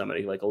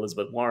somebody like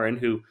Elizabeth Warren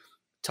who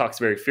talks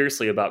very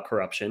fiercely about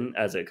corruption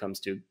as it comes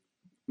to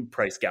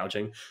price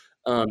gouging.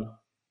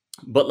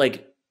 But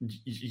like,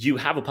 you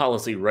have a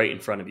policy right in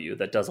front of you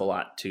that does a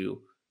lot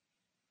to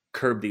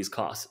curb these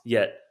costs,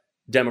 yet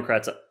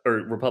Democrats or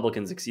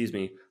Republicans,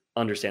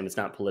 understand it's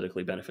not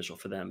politically beneficial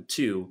for them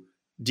to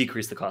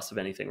decrease the cost of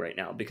anything right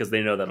now because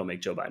they know that'll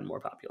make Joe Biden more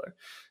popular.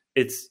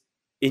 It's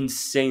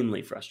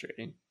insanely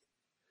frustrating.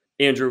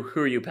 Andrew,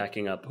 who are you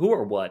packing up? Who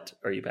or what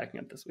are you packing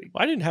up this week?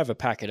 I didn't have a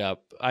pack it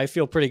up. I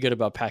feel pretty good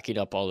about packing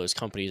up all those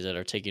companies that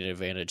are taking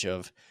advantage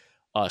of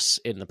us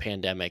in the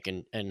pandemic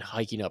and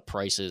hiking up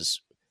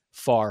prices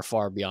far,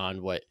 far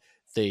beyond what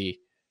they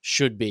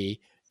should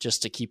be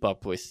just to keep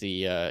up with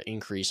the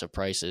increase of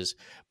prices.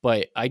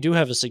 But I do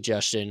have a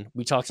suggestion.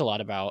 We talked a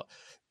lot about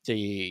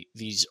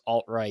these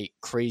alt-right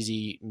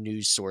crazy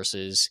news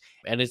sources,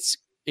 and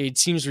it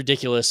seems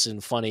ridiculous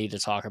and funny to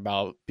talk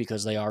about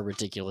because they are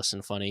ridiculous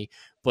and funny,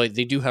 but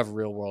they do have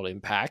real world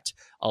impact.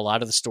 A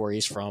lot of the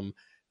stories from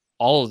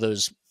all of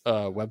those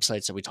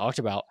websites that we talked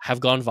about have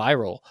gone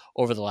viral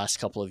over the last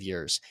couple of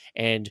years.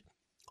 And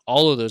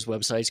all of those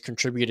websites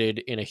contributed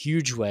in a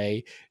huge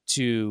way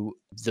to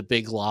the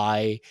big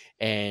lie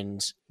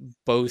and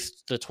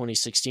both the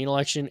 2016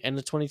 election and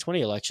the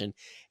 2020 election.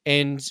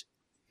 And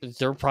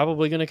they're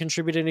probably going to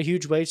contribute in a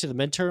huge way to the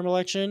midterm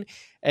election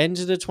and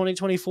to the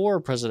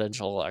 2024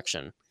 presidential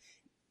election.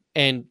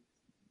 And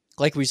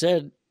like we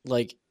said,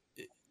 like,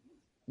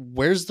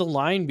 where's the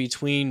line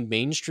between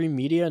mainstream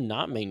media and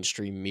not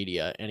mainstream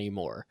media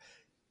anymore?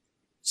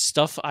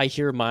 Stuff I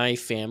hear my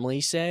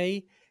family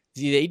say,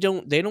 they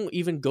don't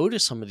even go to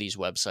some of these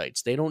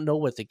websites. They don't know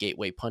what the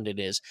Gateway Pundit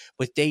is,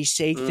 but they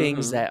say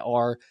things that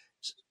are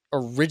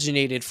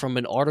originated from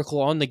an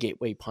article on the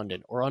Gateway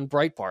Pundit or on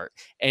Breitbart,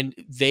 and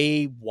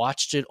they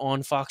watched it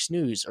on Fox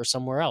News or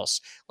somewhere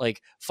else.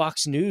 Like,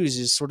 Fox News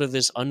is sort of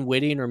this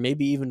unwitting or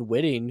maybe even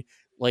witting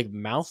like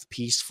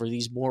mouthpiece for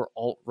these more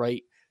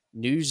alt-right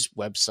news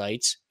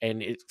websites,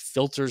 and it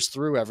filters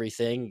through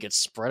everything, gets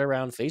spread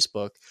around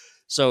Facebook.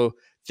 So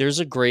there's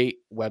a great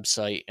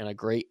website and a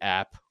great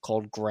app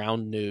called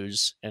Ground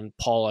News. And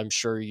Paul, I'm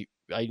sure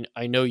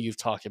I know you've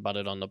talked about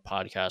it on the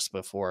podcast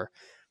before,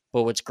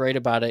 but what's great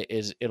about it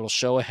is it'll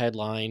show a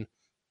headline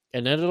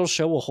and then it'll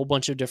show a whole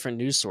bunch of different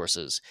news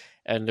sources.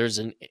 And there's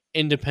an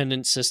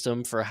independent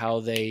system for how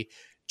they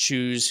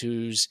choose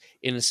who's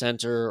in the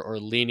center or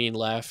leaning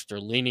left or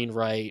leaning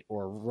right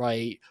or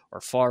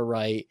far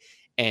right.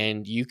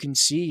 And you can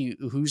see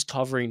who's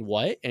covering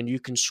what, and you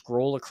can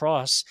scroll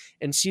across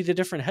and see the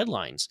different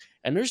headlines.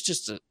 And there's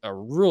just a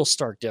real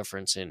stark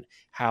difference in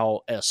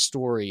how a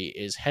story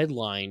is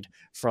headlined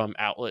from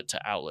outlet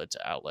to outlet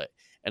to outlet.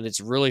 And it's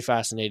really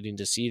fascinating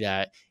to see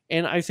that.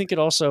 And I think it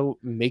also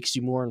makes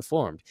you more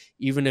informed,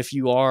 even if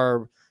you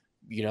are,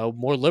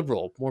 more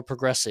liberal, more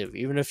progressive,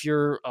 even if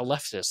you're a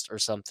leftist or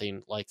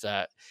something like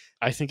that.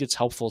 I think it's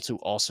helpful to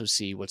also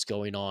see what's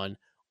going on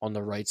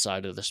the right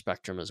side of the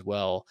spectrum as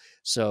well.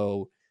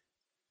 So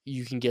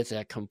you can get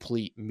that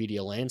complete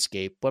media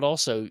landscape, but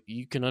also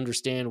you can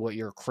understand what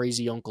your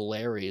crazy Uncle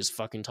Larry is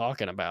fucking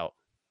talking about.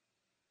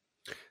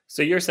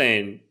 So you're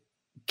saying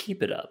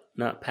keep it up,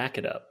 not pack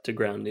it up to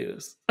Ground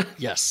News.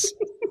 Yes.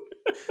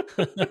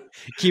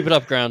 Keep it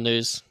up, Ground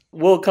News.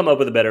 We'll come up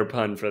with a better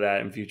pun for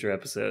that in future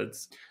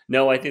episodes.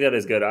 No, I think that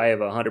is good. I have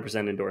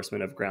 100%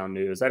 endorsement of Ground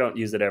News. I don't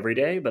use it every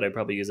day, but I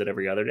probably use it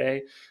every other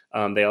day.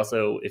 They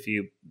also, if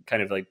you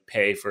kind of like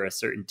pay for a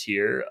certain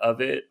tier of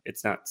it,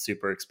 it's not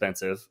super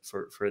expensive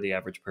for the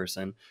average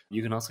person.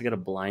 You can also get a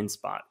blind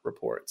spot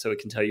report. So it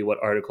can tell you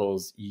what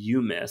articles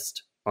you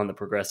missed on the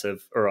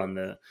progressive or on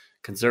the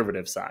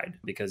conservative side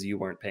because you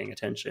weren't paying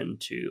attention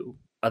to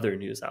other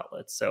news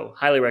outlets. So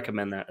highly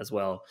recommend that as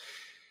well.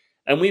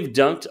 And we've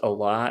dunked a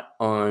lot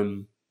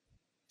on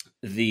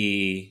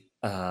the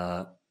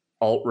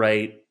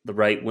alt-right, the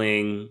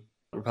right-wing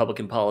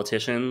Republican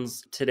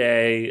politicians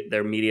today,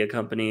 their media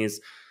companies.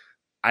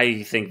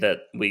 I think that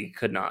we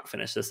could not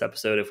finish this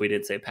episode if we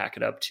didn't say pack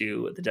it up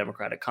to the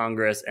Democratic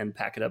Congress and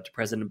pack it up to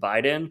President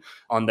Biden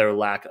on their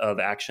lack of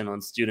action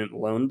on student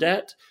loan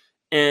debt.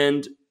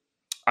 And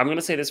I'm going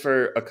to say this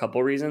for a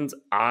couple reasons.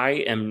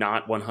 I am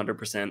not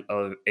 100%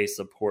 of a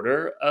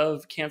supporter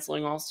of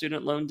canceling all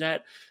student loan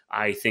debt.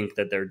 I think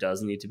that there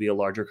does need to be a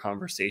larger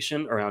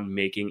conversation around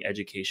making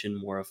education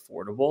more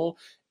affordable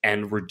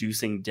and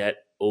reducing debt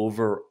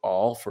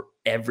overall for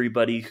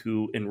everybody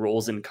who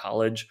enrolls in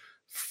college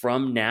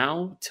from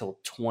now till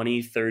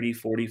 20, 30,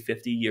 40,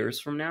 50 years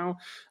from now.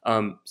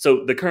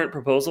 So the current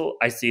proposal,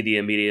 I see the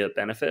immediate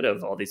benefit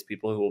of all these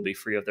people who will be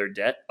free of their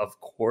debt, of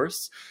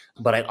course.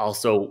 But I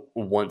also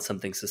want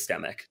something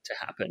systemic to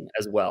happen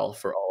as well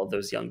for all of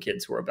those young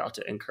kids who are about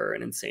to incur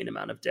an insane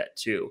amount of debt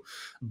too.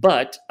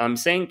 But I'm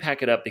saying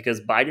pack it up because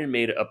Biden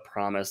made a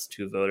promise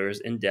to voters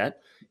in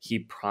debt. He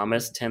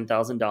promised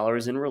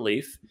 $10,000 in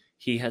relief.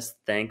 He has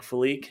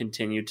thankfully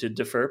continued to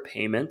defer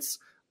payments,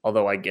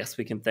 although I guess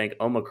we can thank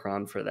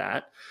Omicron for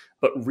that.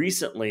 But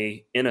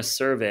recently, in a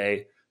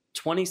survey,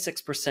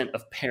 26%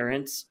 of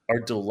parents are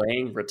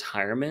delaying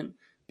retirement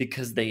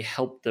because they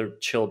help their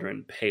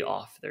children pay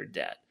off their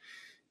debt.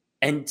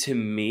 And to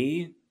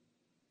me,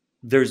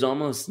 there's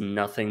almost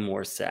nothing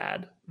more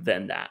sad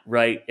than that,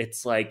 right?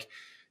 It's like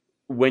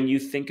when you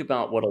think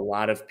about what a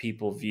lot of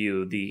people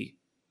view the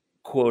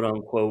quote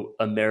unquote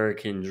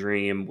American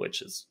dream,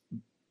 which is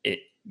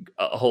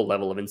a whole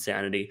level of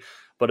insanity,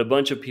 but a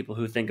bunch of people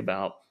who think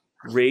about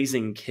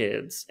raising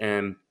kids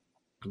and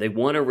they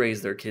want to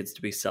raise their kids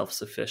to be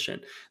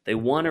self-sufficient. They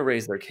want to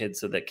raise their kids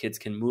so that kids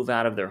can move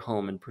out of their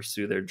home and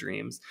pursue their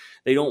dreams.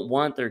 They don't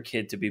want their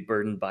kid to be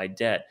burdened by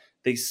debt.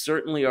 They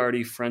certainly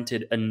already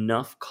fronted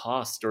enough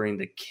costs during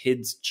the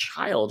kid's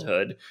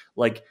childhood,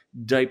 like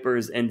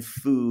diapers and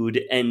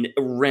food and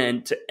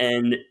rent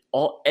and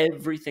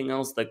everything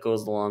else that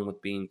goes along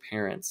with being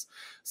parents.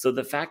 So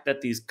the fact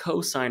that these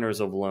co-signers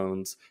of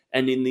loans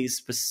and in these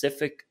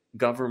specific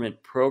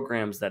government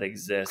programs that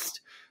exist,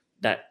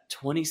 that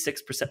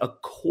 26%, a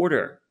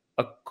quarter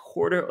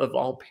of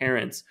all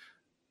parents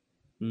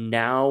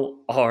now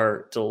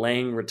are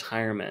delaying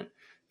retirement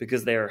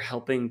because they are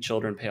helping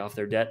children pay off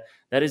their debt.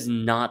 That is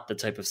not the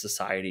type of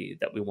society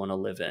that we want to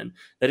live in.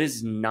 That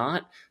is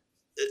not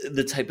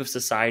the type of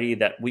society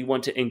that we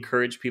want to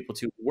encourage people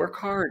to work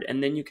hard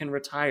and then you can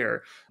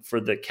retire. For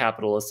the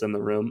capitalists in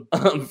the room,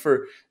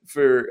 for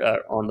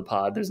on the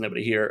pod, there's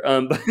nobody here.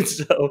 But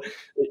so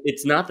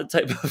it's not the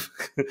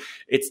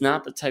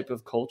type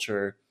of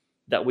culture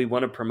that we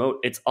want to promote.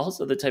 It's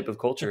also the type of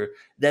culture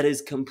that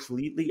is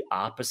completely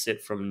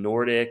opposite from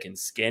Nordic and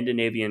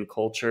Scandinavian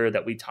culture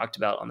that we talked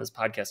about on this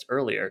podcast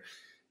earlier.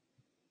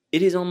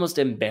 It is almost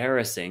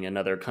embarrassing in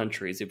other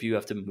countries if you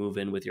have to move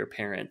in with your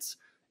parents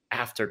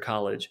after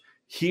college.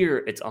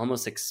 Here, it's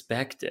almost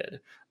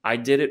expected. I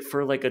did it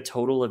for like a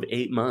total of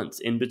 8 months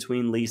in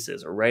between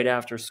leases or right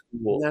after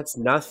school. That's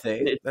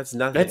nothing. That's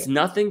nothing. That's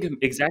nothing.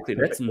 Exactly.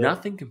 That's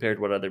nothing compared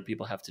to what other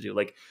people have to do.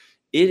 Like,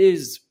 it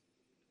is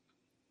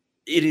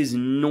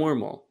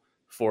normal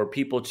for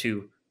people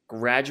to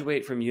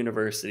graduate from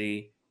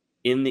university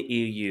in the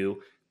EU,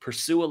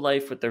 pursue a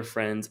life with their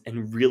friends,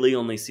 and really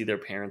only see their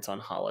parents on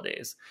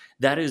holidays.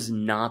 That is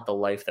not the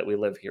life that we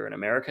live here in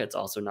America. It's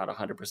also not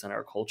 100%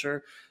 our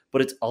culture,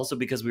 but it's also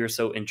because we are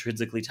so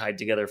intrinsically tied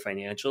together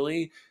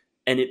financially.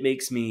 And it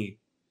makes me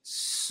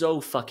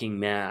so fucking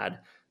mad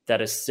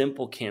that a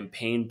simple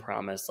campaign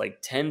promise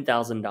like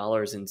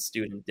 $10,000 in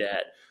student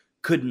debt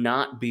could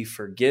not be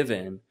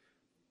forgiven.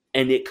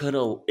 And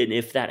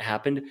if that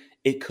happened,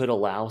 it could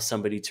allow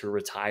somebody to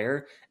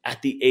retire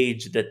at the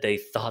age that they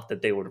thought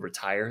that they would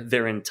retire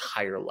their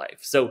entire life.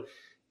 So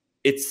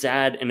it's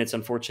sad and it's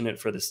unfortunate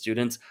for the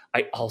students.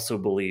 I also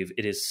believe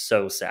it is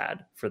so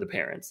sad for the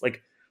parents.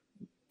 Like,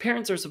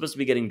 parents are supposed to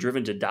be getting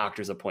driven to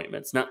doctor's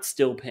appointments, not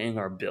still paying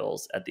our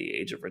bills at the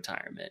age of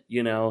retirement,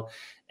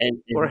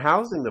 and or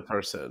housing the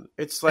person.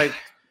 It's like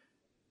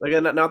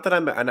not that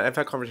and I've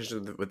had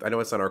conversations with, I know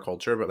it's not our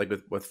culture, but like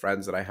with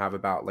friends that I have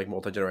about like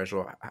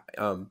multi-generational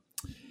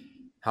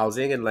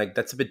housing, and like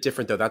that's a bit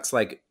different though. That's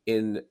like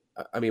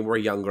we're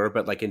younger,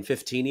 but like in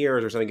 15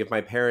 years or something, if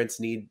my parents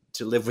need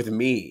to live with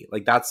me,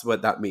 like that's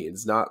what that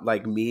means. Not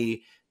like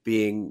me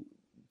being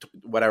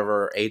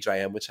whatever age I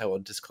am, which I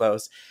won't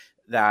disclose,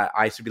 that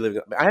I should be living.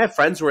 I have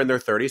friends who are in their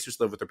 30s who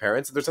still live with their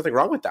parents, and there's nothing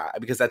wrong with that,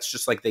 because that's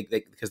just like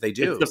because they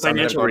do. It's the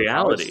financial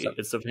reality.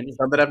 Some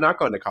that have not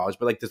gone to college,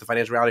 but like there's the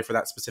financial reality for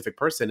that specific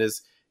person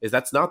is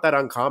that's not that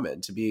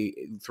uncommon to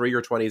be through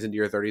your 20s into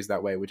your 30s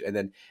that way. Which and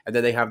then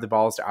they have the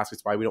balls to ask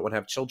us why we don't want to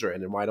have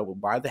children, and why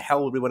the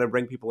hell would we want to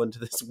bring people into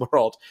this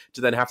world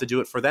to then have to do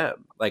it for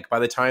them? Like, by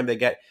the time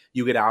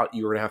you get out,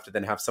 you're gonna have to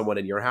then have someone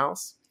in your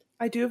house.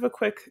 I do have a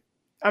quick.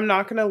 I'm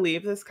not going to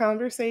leave this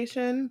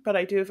conversation, but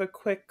I do have a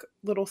quick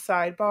little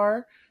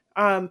sidebar.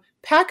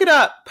 Pack it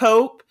up,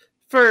 Pope,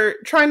 for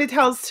trying to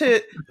tell us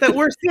that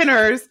we're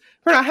sinners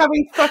for not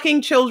having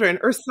fucking children,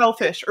 or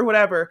selfish or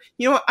whatever.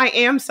 You know what? I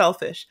am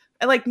selfish.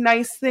 I like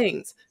nice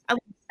things. I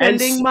like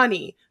spending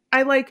money.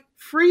 I like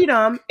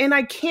freedom, and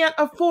I can't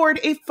afford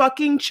a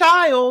fucking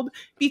child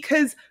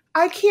because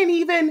I can't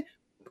even.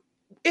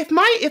 If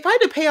I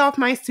had to pay off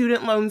my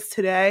student loans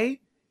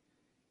today,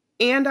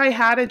 and I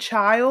had a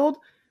child,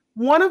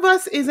 one of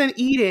us isn't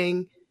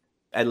eating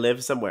and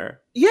live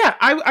somewhere. Yeah,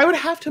 I would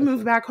have to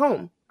move back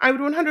home. I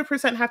would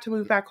 100% have to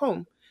move back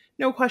home.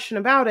 No question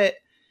about it.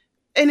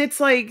 And it's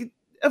like,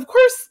 of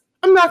course,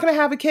 I'm not going to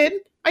have a kid.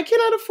 I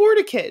cannot afford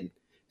a kid.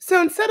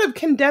 So instead of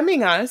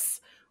condemning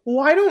us,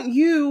 why don't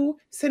you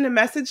send a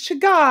message to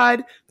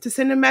God, to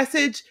send a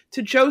message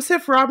to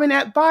Joseph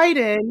Robinette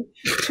Biden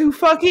to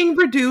fucking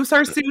reduce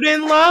our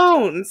student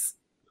loans?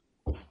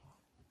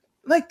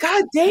 Like,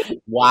 God damn.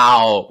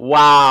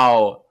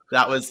 Wow.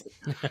 That was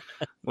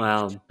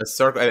wow. A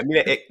circle. I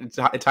mean, it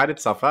tied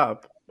itself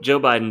up. Joe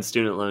Biden's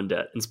student loan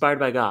debt, inspired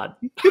by God.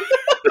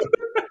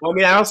 Well,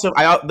 I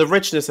mean, the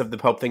richness of the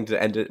Pope thing, to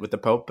end it with the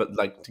Pope, but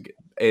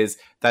is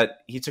that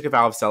he took a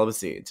vow of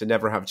celibacy to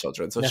never have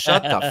children. So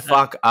shut the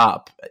fuck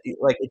up.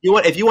 Like,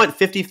 if you want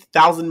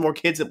 50,000 more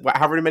kids,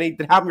 however many,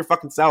 then have them your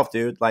fucking self,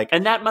 dude. Like,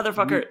 and that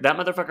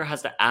motherfucker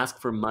has to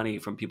ask for money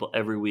from people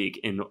every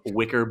week in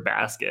wicker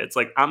baskets.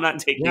 Like, I'm not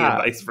taking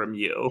advice from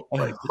you.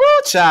 Like,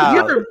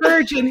 child, you're a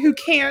virgin who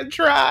can't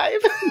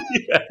drive.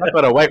 How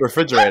about a white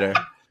refrigerator?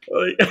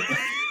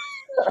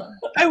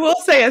 I will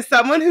say, as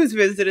someone who's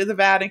visited the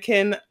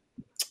Vatican,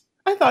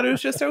 I thought it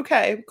was just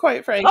okay,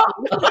 quite frankly.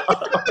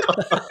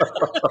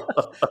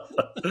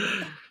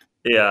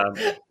 Yeah,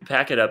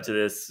 pack it up to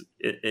this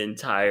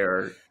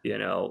entire,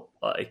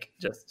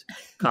 just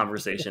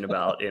conversation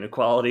about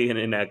inequality and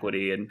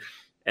inequity,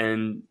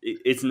 and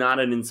it's not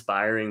an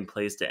inspiring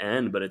place to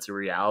end, but it's a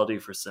reality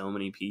for so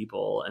many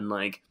people. And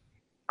like,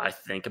 I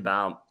think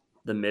about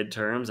the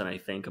midterms, and I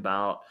think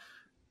about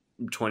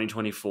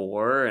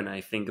 2024, and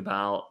I think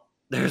about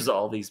there's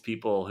all these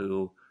people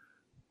who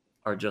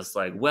are just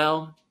like,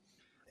 well,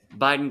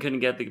 Biden couldn't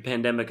get the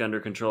pandemic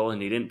under control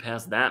and he didn't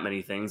pass that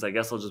many things. I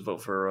guess I'll just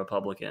vote for a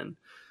Republican.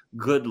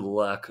 Good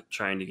luck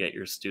trying to get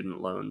your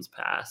student loans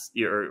passed,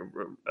 your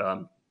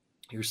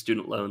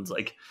student loans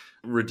like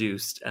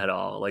reduced at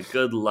all. Like,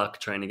 good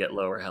luck trying to get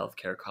lower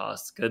healthcare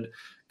costs.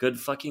 Good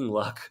fucking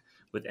luck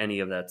with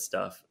any of that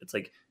stuff. It's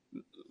like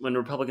when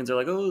Republicans are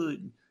like, oh,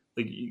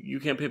 like, you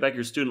can't pay back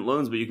your student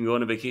loans, but you can go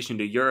on a vacation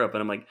to Europe.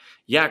 And I'm like,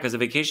 yeah, because a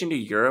vacation to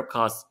Europe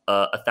costs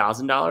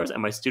 $1,000 and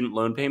my student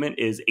loan payment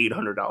is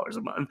 $800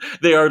 a month.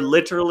 They are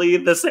literally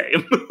the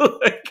same.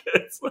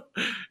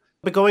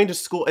 But going to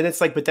school, and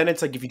it's like, but then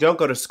it's like, if you don't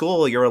go to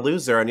school, you're a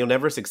loser and you'll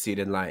never succeed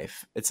in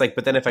life. It's like,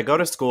 but then if I go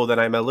to school, then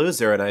I'm a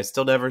loser and I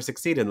still never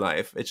succeed in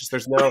life. It's just,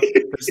 there's no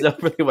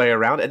really way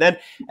around. And then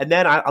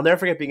I'll never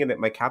forget being in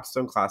my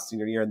capstone class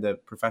senior year, and the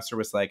professor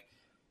was like,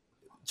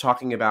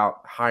 talking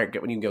about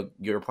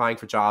you're applying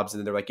for jobs, and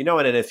then they're like, and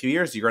in a few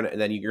years you're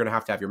gonna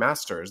have to have your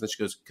master's. And then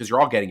she goes, because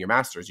you're all getting your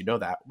master's, you know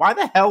that. Why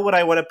the hell would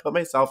I want to put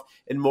myself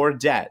in more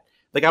debt?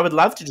 Like, I would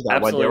love to do that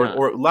Absolutely one day,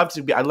 or love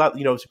to be. I love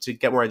to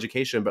get more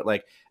education, but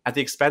like at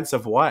the expense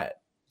of what?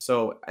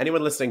 So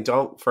anyone listening,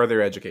 don't further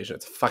your education.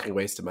 It's a fucking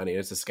waste of money.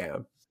 It's a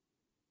scam.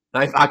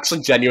 I've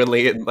actually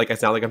genuinely, like, I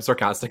sound like I'm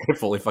sarcastic. I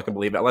fully fucking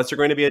believe it. Unless you're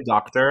going to be a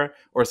doctor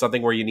or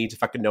something where you need to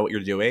fucking know what you're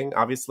doing,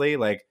 obviously,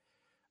 like,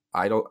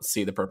 I don't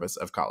see the purpose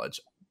of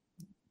college.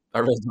 I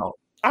really don't.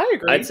 I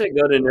agree. I'd say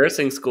go to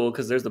nursing school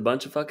because there's a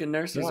bunch of fucking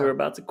nurses who are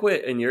about to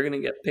quit, and you're going to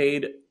get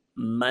paid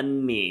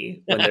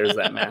money when there's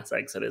that mass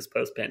exodus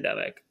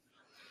post-pandemic.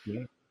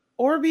 Yeah.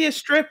 Or be a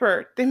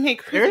stripper. They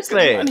make really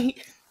good money.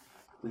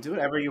 Do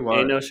whatever you want.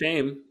 Ain't no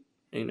shame.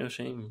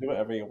 Do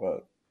whatever you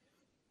want.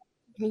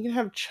 You can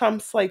have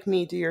chumps like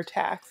me do your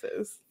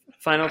taxes.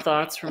 Final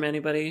thoughts from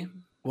anybody?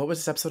 What was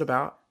this episode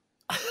about?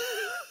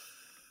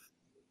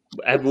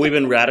 Have we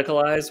been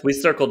radicalized? We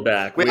circled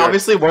back. We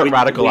obviously weren't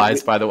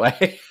radicalized, by the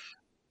way.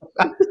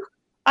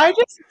 I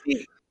just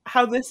see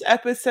how this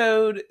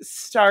episode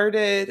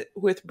started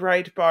with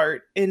Breitbart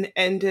and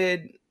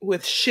ended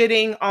with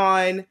shitting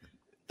on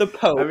the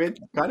Pope. I mean,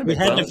 kind of We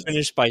had to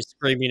finish by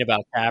screaming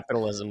about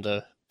capitalism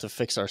to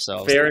fix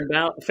ourselves. Fair and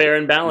balanced.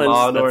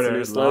 Law and That's order. the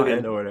new slogan. Law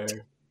and order.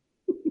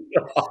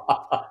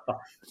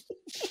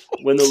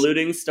 When the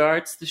looting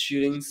starts, the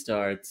shooting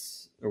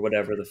starts, or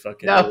whatever the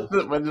fuck it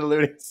is. When the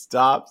looting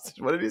stops.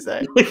 What did he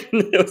say?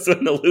 It was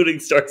when the looting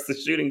starts, the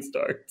shooting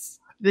starts.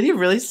 Did he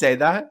really say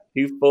that?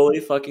 He fully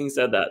fucking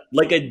said that.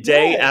 Like a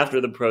day after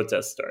the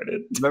protest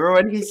started. Remember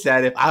when he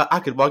said, if I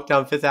could walk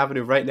down Fifth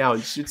Avenue right now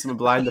and shoot someone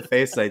blind in the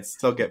face, I'd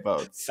still get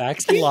votes.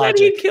 Facts and He said logic.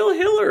 he'd kill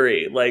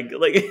Hillary. Like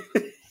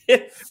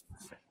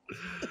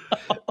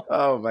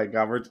Oh my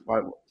God.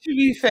 To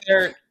be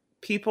fair,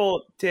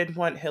 people did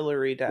want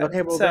Hillary dead.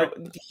 Okay, well, so,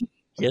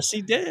 Yes,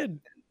 he did.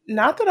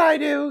 not that I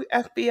do,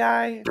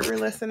 FBI, if you're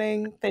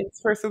listening. Thanks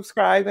for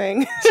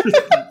subscribing.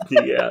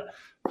 yeah.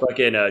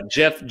 Fucking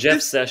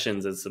Jeff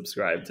Sessions is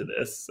subscribed to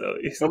this. So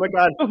Oh my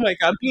God. Oh my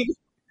God. Is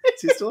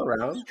he still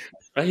around?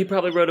 he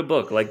probably wrote a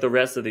book like the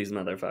rest of these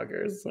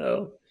motherfuckers.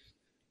 So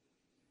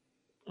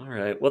all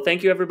right. Well,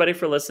 thank you everybody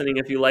for listening.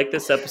 If you like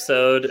this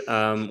episode,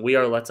 we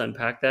are Let's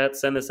Unpack That.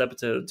 Send this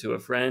episode to a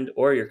friend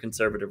or your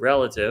conservative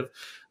relative.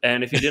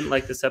 And if you didn't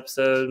like this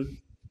episode,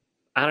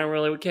 I don't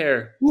really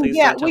care. Please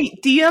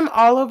DM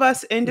all of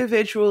us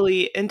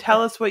individually and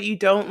tell us what you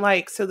don't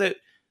like so that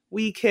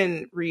we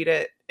can read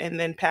it and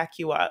then pack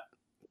you up.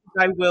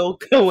 I will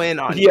go in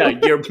on you.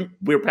 Yeah,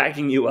 we're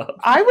packing you up.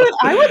 I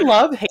would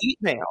love hate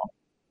mail.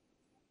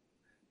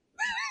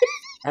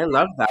 I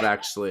love that,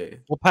 actually.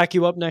 We'll pack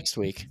you up next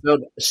week. So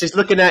she's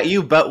looking at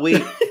you, but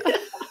we...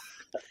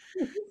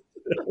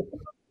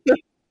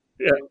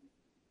 Yeah.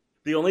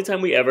 The only time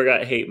we ever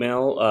got hate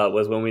mail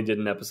was when we did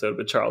an episode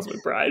with Charles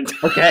McBride.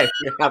 Okay,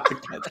 you have to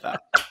get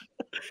that.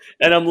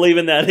 And I'm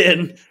leaving that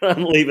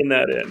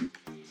in.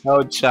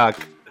 Oh,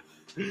 Chuck.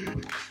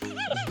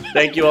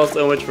 Thank you all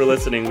so much for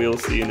listening. We will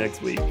see you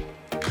next week.